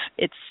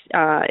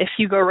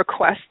you go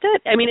request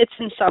it. I mean, it's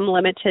in some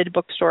limited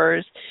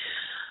bookstores.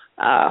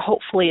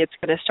 Hopefully, it's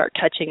going to start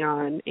catching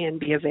on and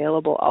be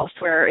available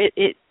elsewhere.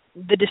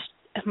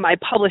 My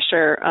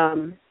publisher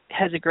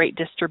has a great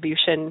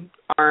distribution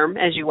arm,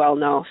 as you well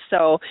know.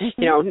 So,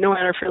 no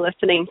matter if you're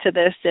listening to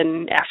this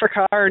in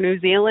Africa or New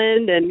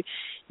Zealand, and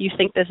you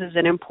think this is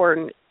an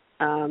important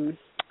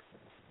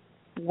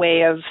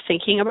way of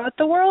thinking about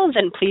the world,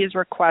 then please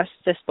request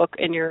this book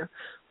in your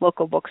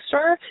local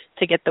bookstore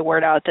to get the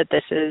word out that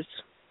this is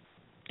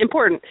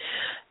important.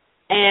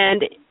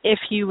 And if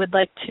you would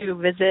like to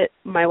visit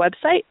my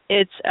website,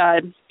 it's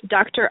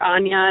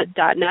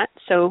dranya.net,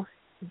 so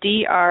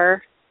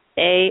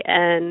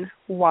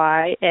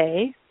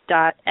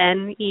DRANYA.net,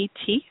 and you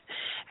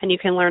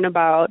can learn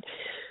about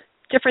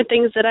different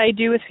things that I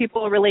do with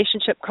people,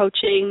 relationship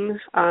coaching,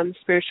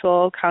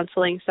 spiritual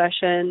counseling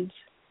sessions,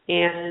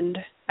 and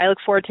I look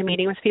forward to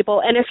meeting with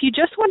people. And if you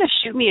just want to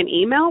shoot me an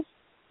email,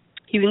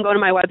 you can go to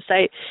my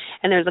website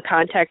and there's a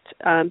contact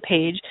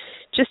page.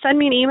 Just send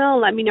me an email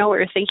and let me know what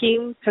you're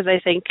thinking, because I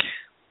think,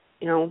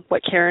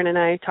 what Karen and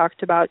I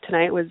talked about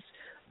tonight was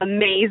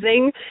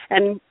amazing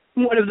and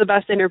one of the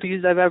best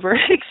interviews I've ever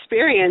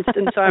experienced.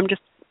 And so I'm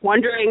just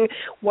wondering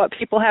what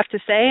people have to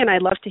say, and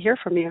I'd love to hear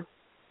from you.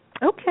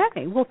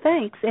 Okay. Well,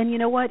 thanks. And you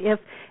know what? If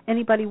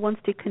anybody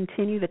wants to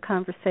continue the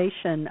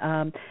conversation,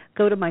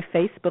 go to my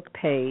Facebook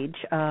page.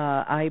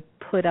 I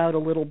put out a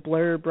little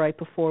blurb right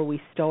before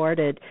we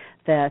started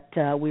that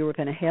we were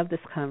going to have this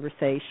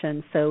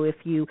conversation. So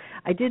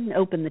I didn't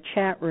open the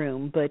chat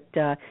room, but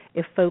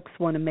if folks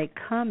want to make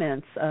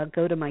comments,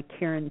 go to my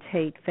Karen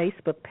Tate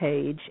Facebook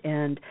page,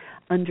 and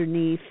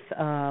underneath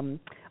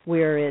where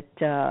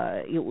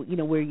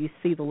where you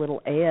see the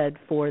little ad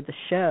for the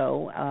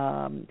show,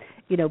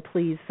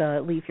 please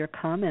leave your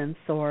comments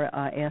or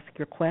ask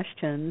your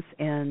questions,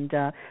 and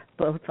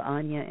both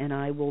Anya and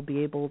I will be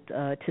able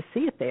to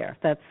see it there.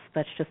 That's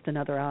just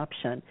another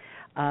option,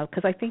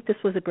 because I think this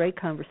was a great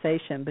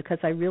conversation, because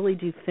I really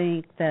do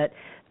think that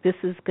this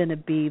is going to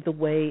be the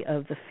way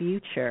of the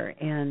future.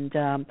 And,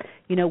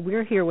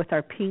 we're here with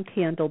our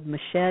pink-handled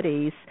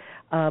machetes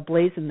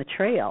blazing the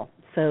trail.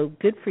 So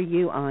good for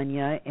you,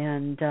 Anya,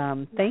 and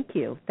thank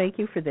you. Thank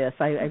you for this.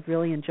 I've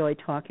really enjoyed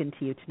talking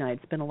to you tonight.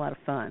 It's been a lot of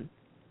fun.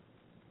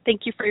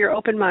 Thank you for your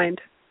open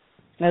mind.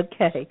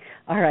 Okay.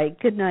 All right.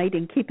 Good night,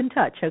 and keep in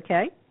touch,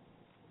 okay?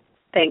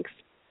 Thanks.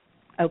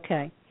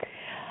 Okay.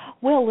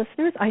 Well,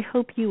 listeners, I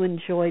hope you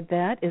enjoyed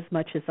that as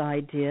much as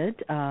I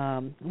did.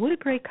 What a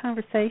great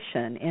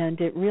conversation.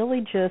 And it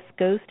really just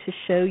goes to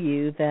show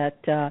you that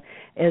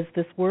as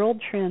this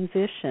world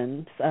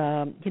transitions,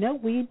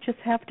 we just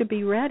have to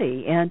be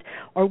ready. And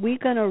are we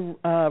going to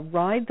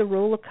ride the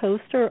roller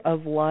coaster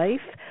of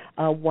life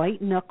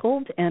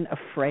white-knuckled and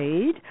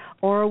afraid,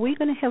 or are we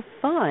going to have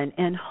fun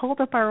and hold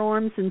up our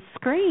arms and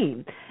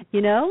scream?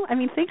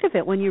 Think of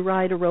it when you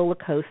ride a roller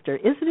coaster.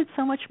 Isn't it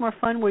so much more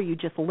fun where you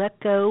just let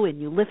go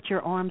and you lift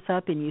your arms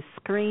up and you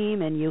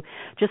scream and you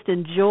just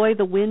enjoy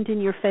the wind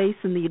in your face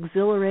and the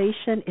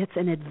exhilaration? It's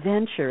an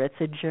adventure. It's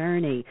a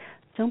journey.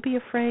 Don't be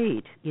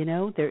afraid.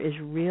 There is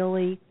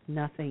really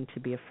nothing to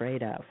be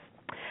afraid of.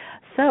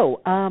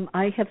 So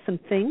I have some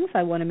things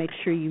I want to make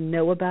sure you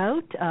know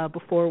about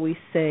before we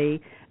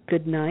say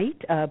good night.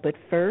 But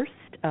first,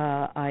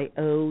 I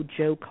owe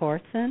Joe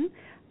Carson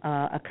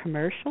a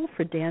commercial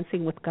for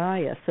Dancing with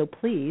Gaia. So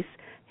please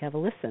have a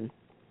listen.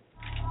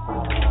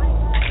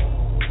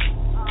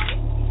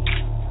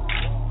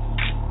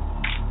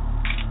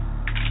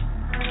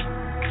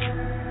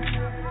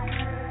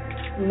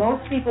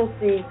 Most people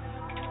see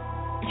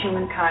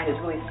humankind as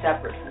really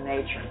separate from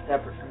nature and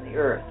separate from the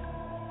earth.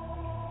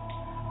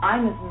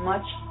 I'm as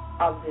much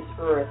of this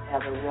earth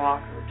as a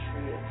rock or a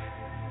tree is.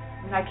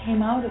 I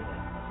came out of it.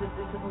 This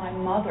is my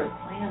mother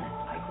planet.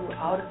 I grew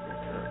out of this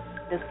earth.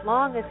 As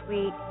long as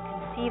we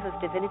conceive of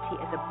divinity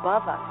as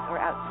above us or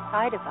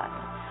outside of us,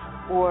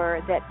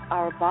 or that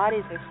our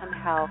bodies are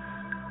somehow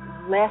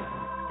less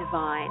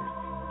divine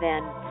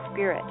than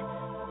spirit,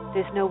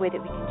 there's no way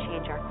that we can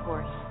change our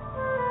course.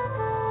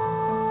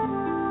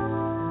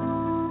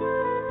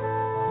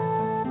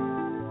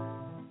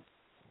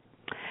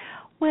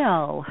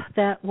 Well,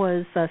 that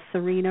was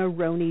Serena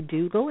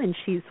Roney-Dougal, and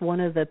she's one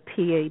of the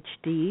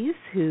PhDs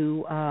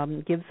who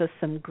gives us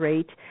some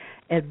great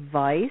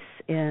advice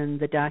in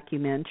the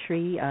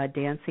documentary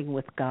Dancing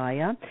with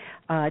Gaia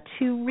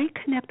to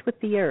reconnect with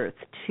the earth,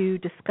 to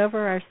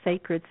discover our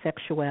sacred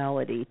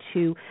sexuality,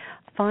 to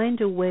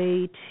find a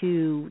way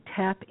to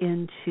tap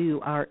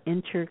into our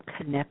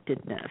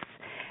interconnectedness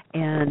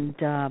and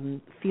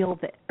feel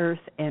the earth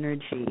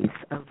energies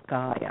of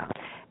Gaia.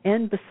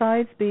 And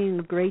besides being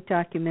a great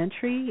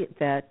documentary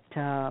that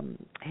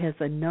has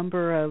a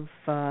number of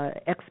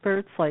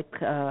experts like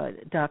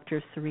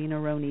Dr. Serena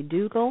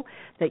Roney-Dougal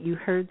that you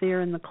heard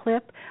there in the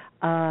clip,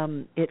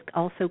 it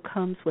also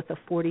comes with a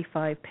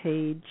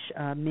 45-page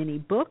mini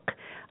book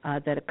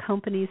that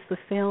accompanies the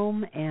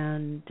film.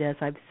 And as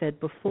I've said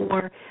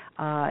before,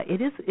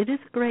 it is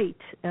great.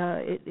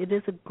 It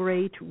is a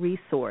great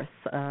resource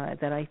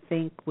that I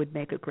think would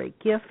make a great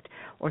gift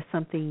or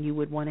something you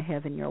would want to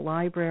have in your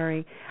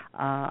library.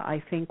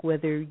 I think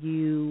whether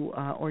you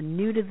are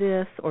new to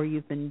this or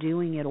you've been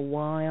doing it a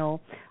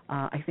while,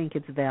 I think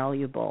it's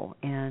valuable,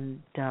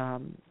 and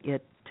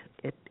it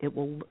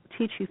will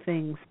teach you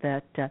things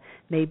that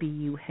maybe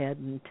you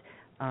hadn't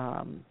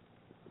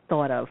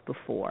thought of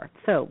before.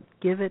 So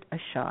give it a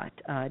shot.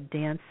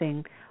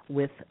 Dancing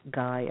with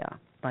Gaia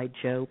by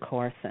Joe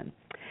Carson.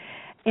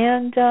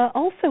 And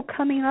also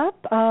coming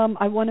up,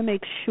 I want to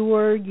make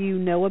sure you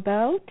know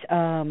about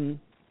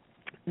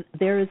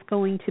there is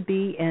going to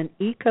be an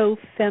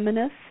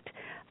eco-feminist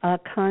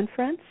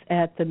conference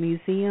at the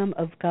Museum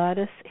of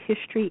Goddess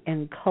History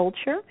and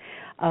Culture,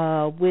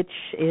 which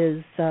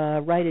is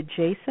right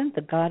adjacent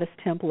the Goddess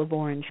Temple of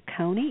Orange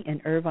County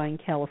in Irvine,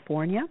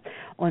 California,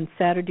 on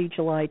Saturday,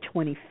 July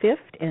 25th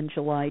and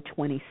July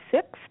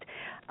 26th.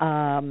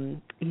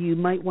 You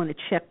might want to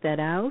check that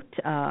out.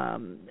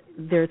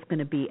 There's going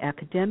to be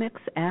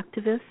academics,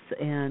 activists,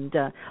 and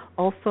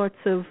all sorts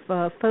of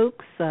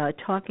folks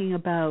talking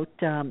about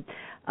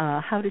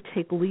how to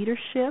take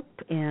leadership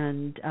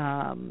and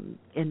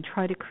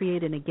try to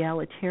create an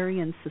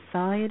egalitarian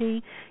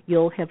society.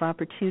 You'll have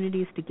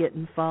opportunities to get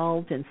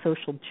involved in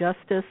social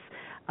justice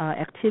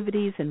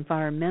activities,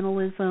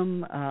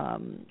 environmentalism.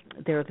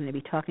 They're going to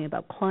be talking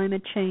about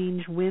climate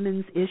change,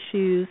 women's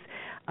issues,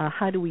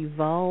 how to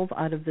evolve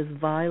out of this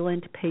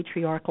violent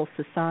patriarchal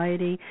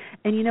society.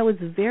 And,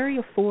 it's very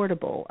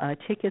affordable.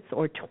 Tickets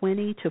are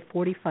 $20 to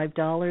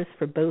 $45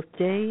 for both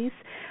days,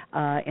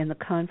 and the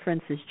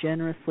conference is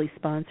generously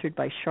sponsored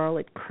by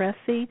Charlotte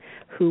Cressy,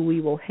 who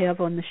we will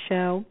have on the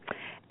show.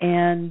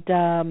 And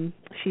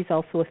she's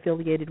also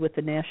affiliated with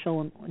the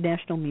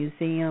National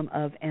Museum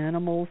of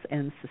Animals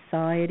and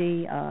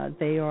Society.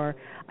 They are,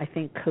 I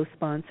think,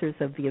 co-sponsors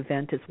of the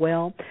event as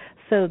well.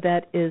 So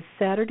that is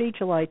Saturday,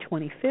 July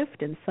 25th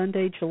and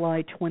Sunday,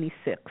 July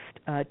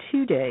 26th,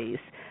 2 days,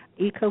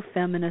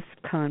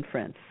 Eco-Feminist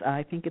Conference.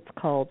 I think it's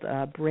called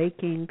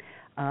Breaking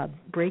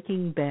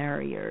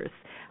Barriers.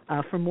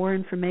 For more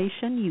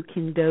information, you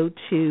can go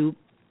to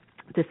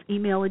this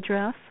email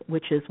address,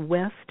 which is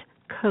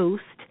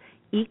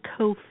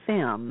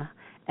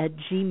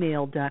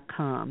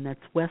westcoastecofem@gmail.com.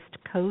 That's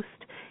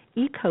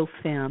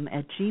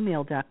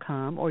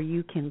westcoastecofem@gmail.com, or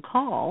you can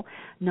call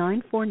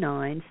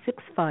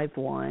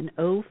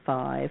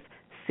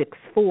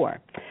 949-651-0564.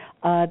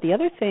 The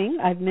other thing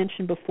I've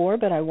mentioned before,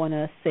 but I want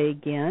to say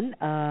again,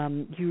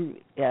 you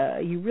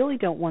really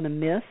don't want to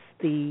miss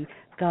the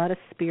Goddess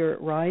Spirit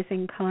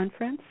Rising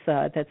Conference.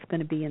 That's going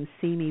to be in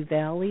Simi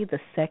Valley the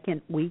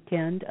second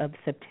weekend of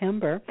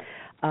September.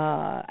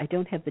 I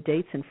don't have the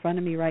dates in front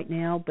of me right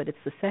now, but it's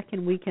the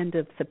second weekend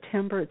of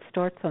September. It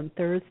starts on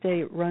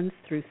Thursday. It runs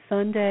through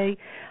Sunday.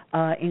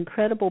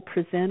 Incredible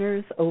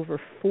presenters,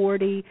 over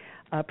 40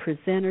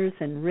 presenters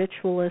and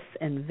ritualists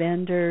and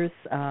vendors.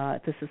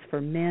 This is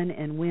for men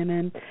and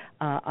women.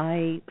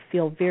 I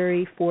feel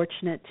very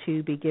fortunate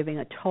to be giving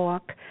a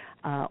talk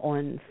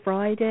on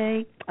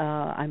Friday.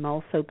 I'm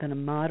also going to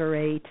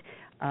moderate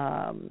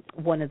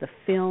one of the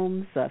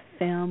films,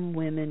 Femme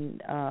Women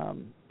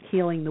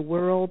Healing the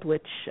World,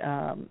 which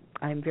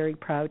I'm very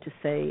proud to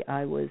say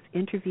I was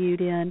interviewed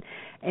in.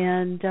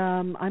 And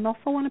I'm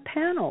also on a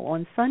panel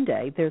on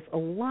Sunday. There's a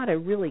lot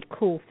of really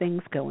cool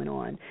things going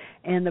on.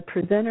 And the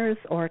presenters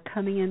are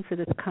coming in for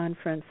this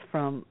conference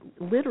from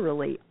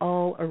literally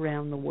all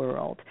around the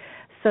world.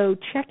 So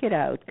check it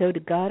out. Go to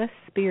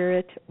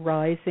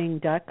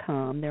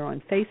goddessspiritrising.com. They're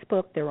on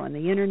Facebook. They're on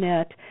the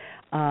Internet.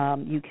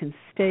 You can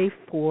stay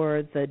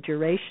for the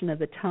duration of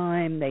the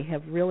time. They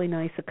have really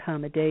nice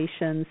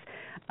accommodations,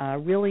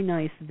 really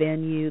nice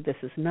venue. This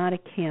is not a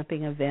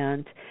camping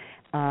event.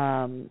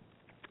 You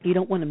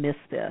don't want to miss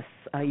this.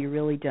 You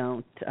really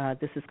don't.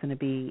 This is going to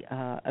be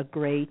a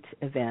great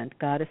event,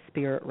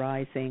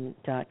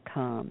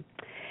 goddessspiritrising.com.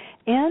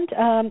 And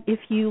if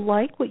you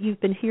like what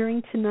you've been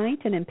hearing tonight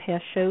and in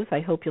past shows, I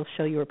hope you'll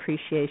show your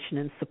appreciation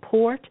and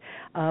support.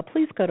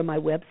 Please go to my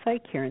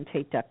website,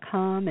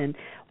 KarenTate.com, and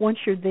once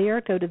you're there,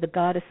 go to the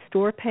Goddess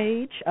Store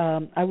page.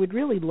 I would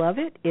really love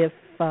it if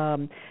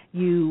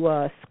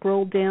you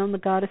scrolled down the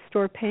Goddess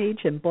Store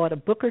page and bought a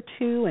book or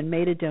two and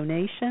made a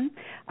donation.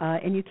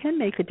 And you can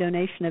make a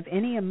donation of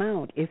any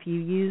amount if you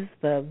use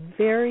the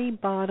very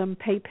bottom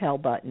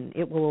PayPal button.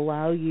 It will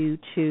allow you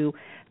to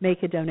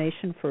make a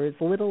donation for as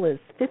little as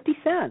 50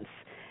 cents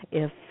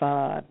if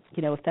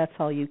that's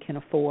all you can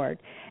afford.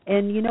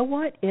 And you know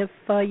what? If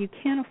you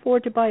can't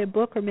afford to buy a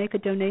book or make a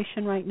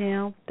donation right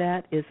now,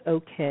 that is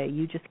okay.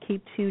 You just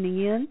keep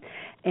tuning in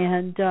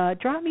and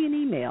drop me an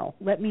email.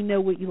 Let me know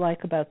what you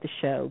like about the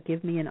show.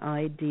 Give me an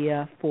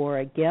idea for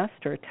a guest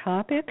or a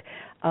topic.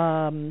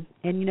 And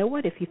you know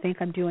what? If you think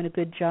I'm doing a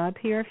good job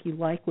here, if you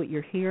like what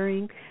you're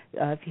hearing,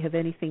 if you have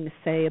anything to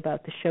say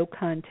about the show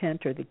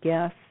content or the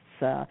guests,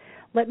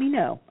 let me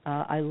know.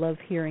 I love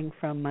hearing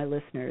from my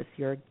listeners.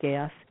 You're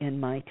gas in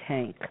my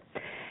tank.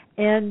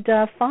 And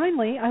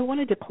finally, I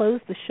wanted to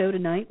close the show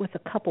tonight with a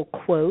couple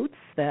quotes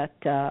that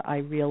I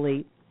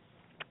really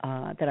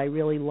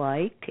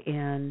like,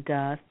 and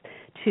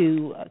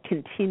to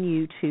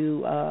continue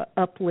to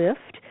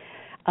uplift.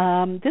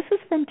 This is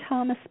from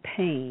Thomas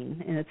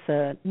Paine, and it's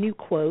a new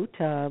quote.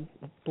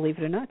 Believe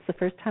it or not, it's the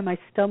first time I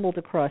stumbled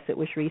across it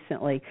was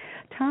recently.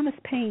 Thomas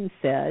Paine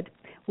said,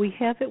 "We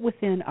have it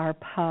within our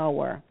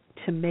power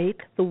to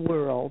make the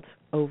world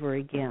over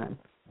again."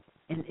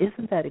 And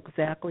isn't that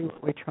exactly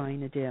what we're trying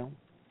to do?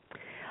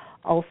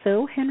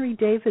 Also, Henry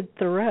David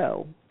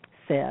Thoreau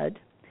said,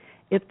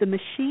 "If the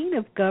machine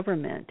of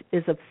government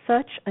is of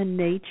such a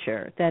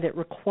nature that it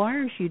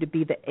requires you to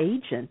be the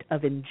agent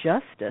of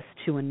injustice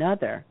to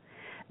another,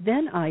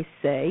 then I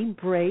say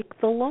break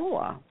the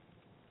law."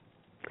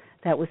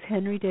 That was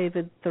Henry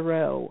David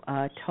Thoreau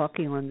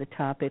talking on the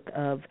topic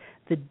of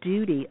the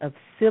duty of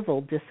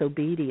civil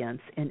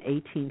disobedience in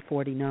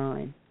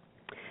 1849.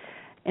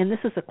 And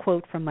this is a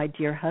quote from my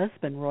dear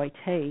husband, Roy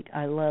Tate.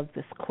 I love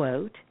this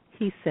quote.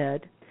 He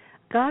said,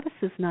 "Goddess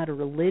is not a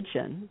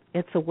religion,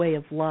 it's a way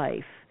of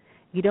life.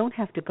 You don't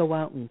have to go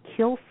out and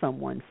kill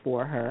someone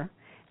for her.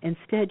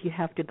 Instead, you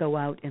have to go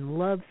out and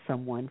love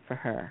someone for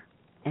her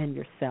and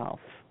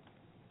yourself."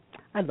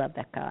 I love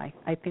that guy.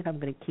 I think I'm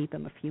going to keep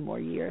him a few more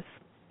years.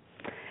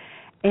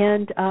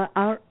 And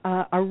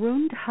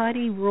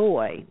Arundhati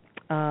Roy,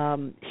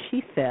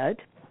 she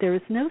said, "There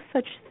is no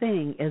such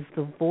thing as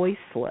the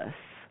voiceless,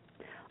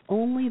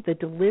 only the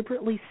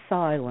deliberately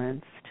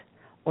silenced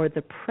or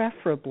the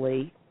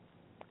preferably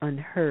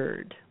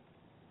unheard."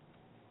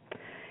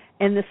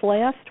 And this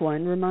last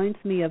one reminds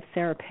me of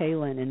Sarah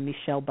Palin and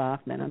Michelle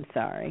Bachmann, I'm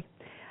sorry,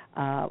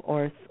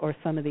 or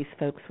some of these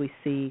folks we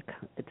see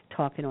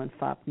talking on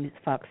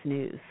Fox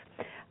News.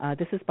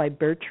 This is by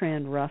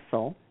Bertrand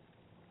Russell.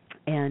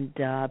 And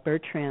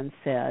Bertrand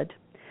said,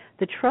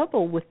 "The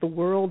trouble with the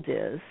world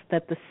is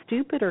that the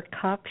stupid are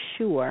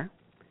cocksure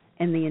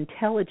and the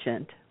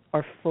intelligent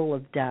are full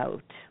of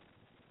doubt."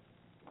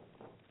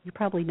 You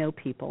probably know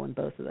people in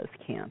both of those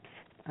camps.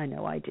 I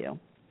know I do.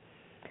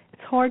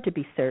 It's hard to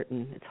be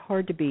certain. It's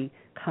hard to be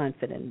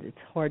confident.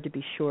 It's hard to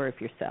be sure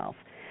of yourself.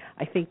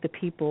 I think the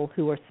people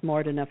who are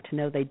smart enough to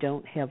know they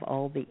don't have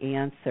all the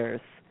answers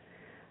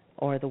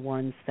are the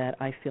ones that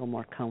I feel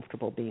more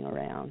comfortable being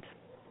around.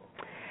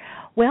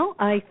 Well,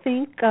 I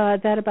think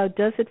that about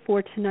does it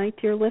for tonight,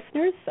 dear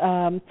listeners.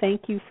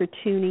 Thank you for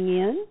tuning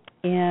in,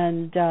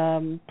 and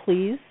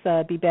please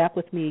be back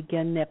with me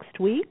again next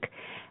week.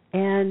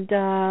 And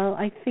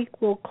I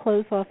think we'll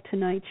close off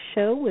tonight's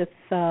show with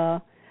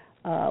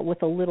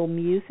with a little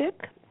music.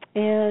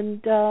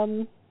 And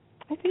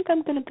I think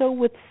I'm going to go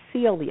with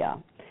Celia.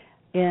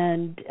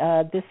 And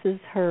this is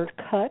her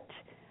cut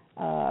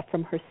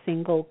from her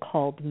single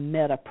called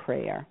Meta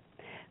Prayer.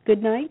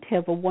 Good night.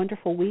 Have a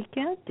wonderful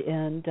weekend,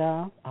 and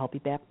I'll be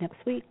back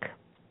next week.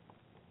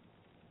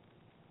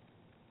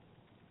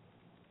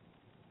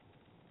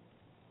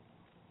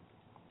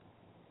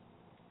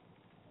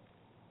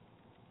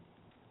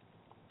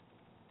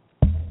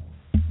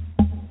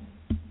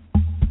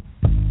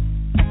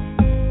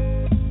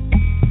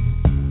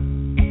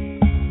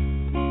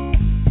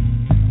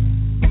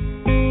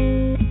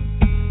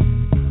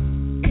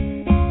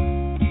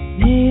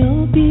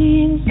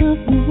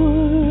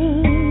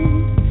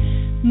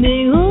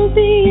 May all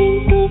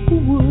beings of the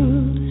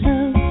world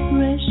have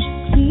fresh,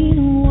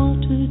 clean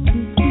water to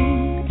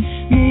drink.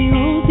 May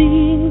all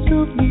beings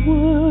of the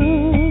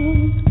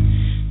world,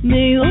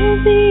 may all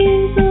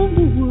beings of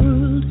the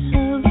world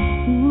have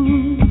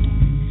food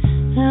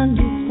and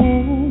a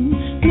home.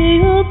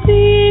 May all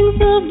beings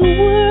of the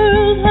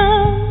world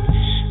have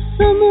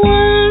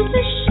someone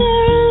to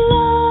share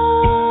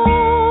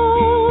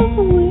love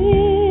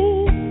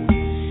with.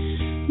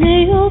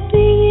 May all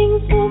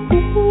beings of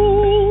the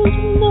world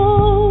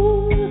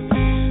know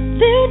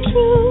their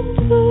true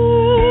purpose.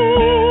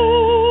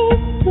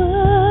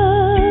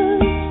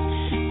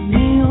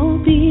 May all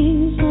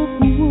beings of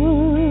the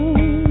world,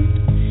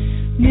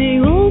 may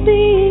all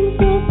beings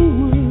of the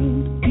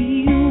world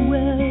be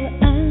well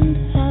and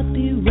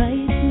happy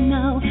right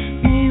now.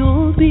 May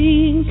all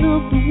beings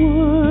of the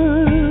world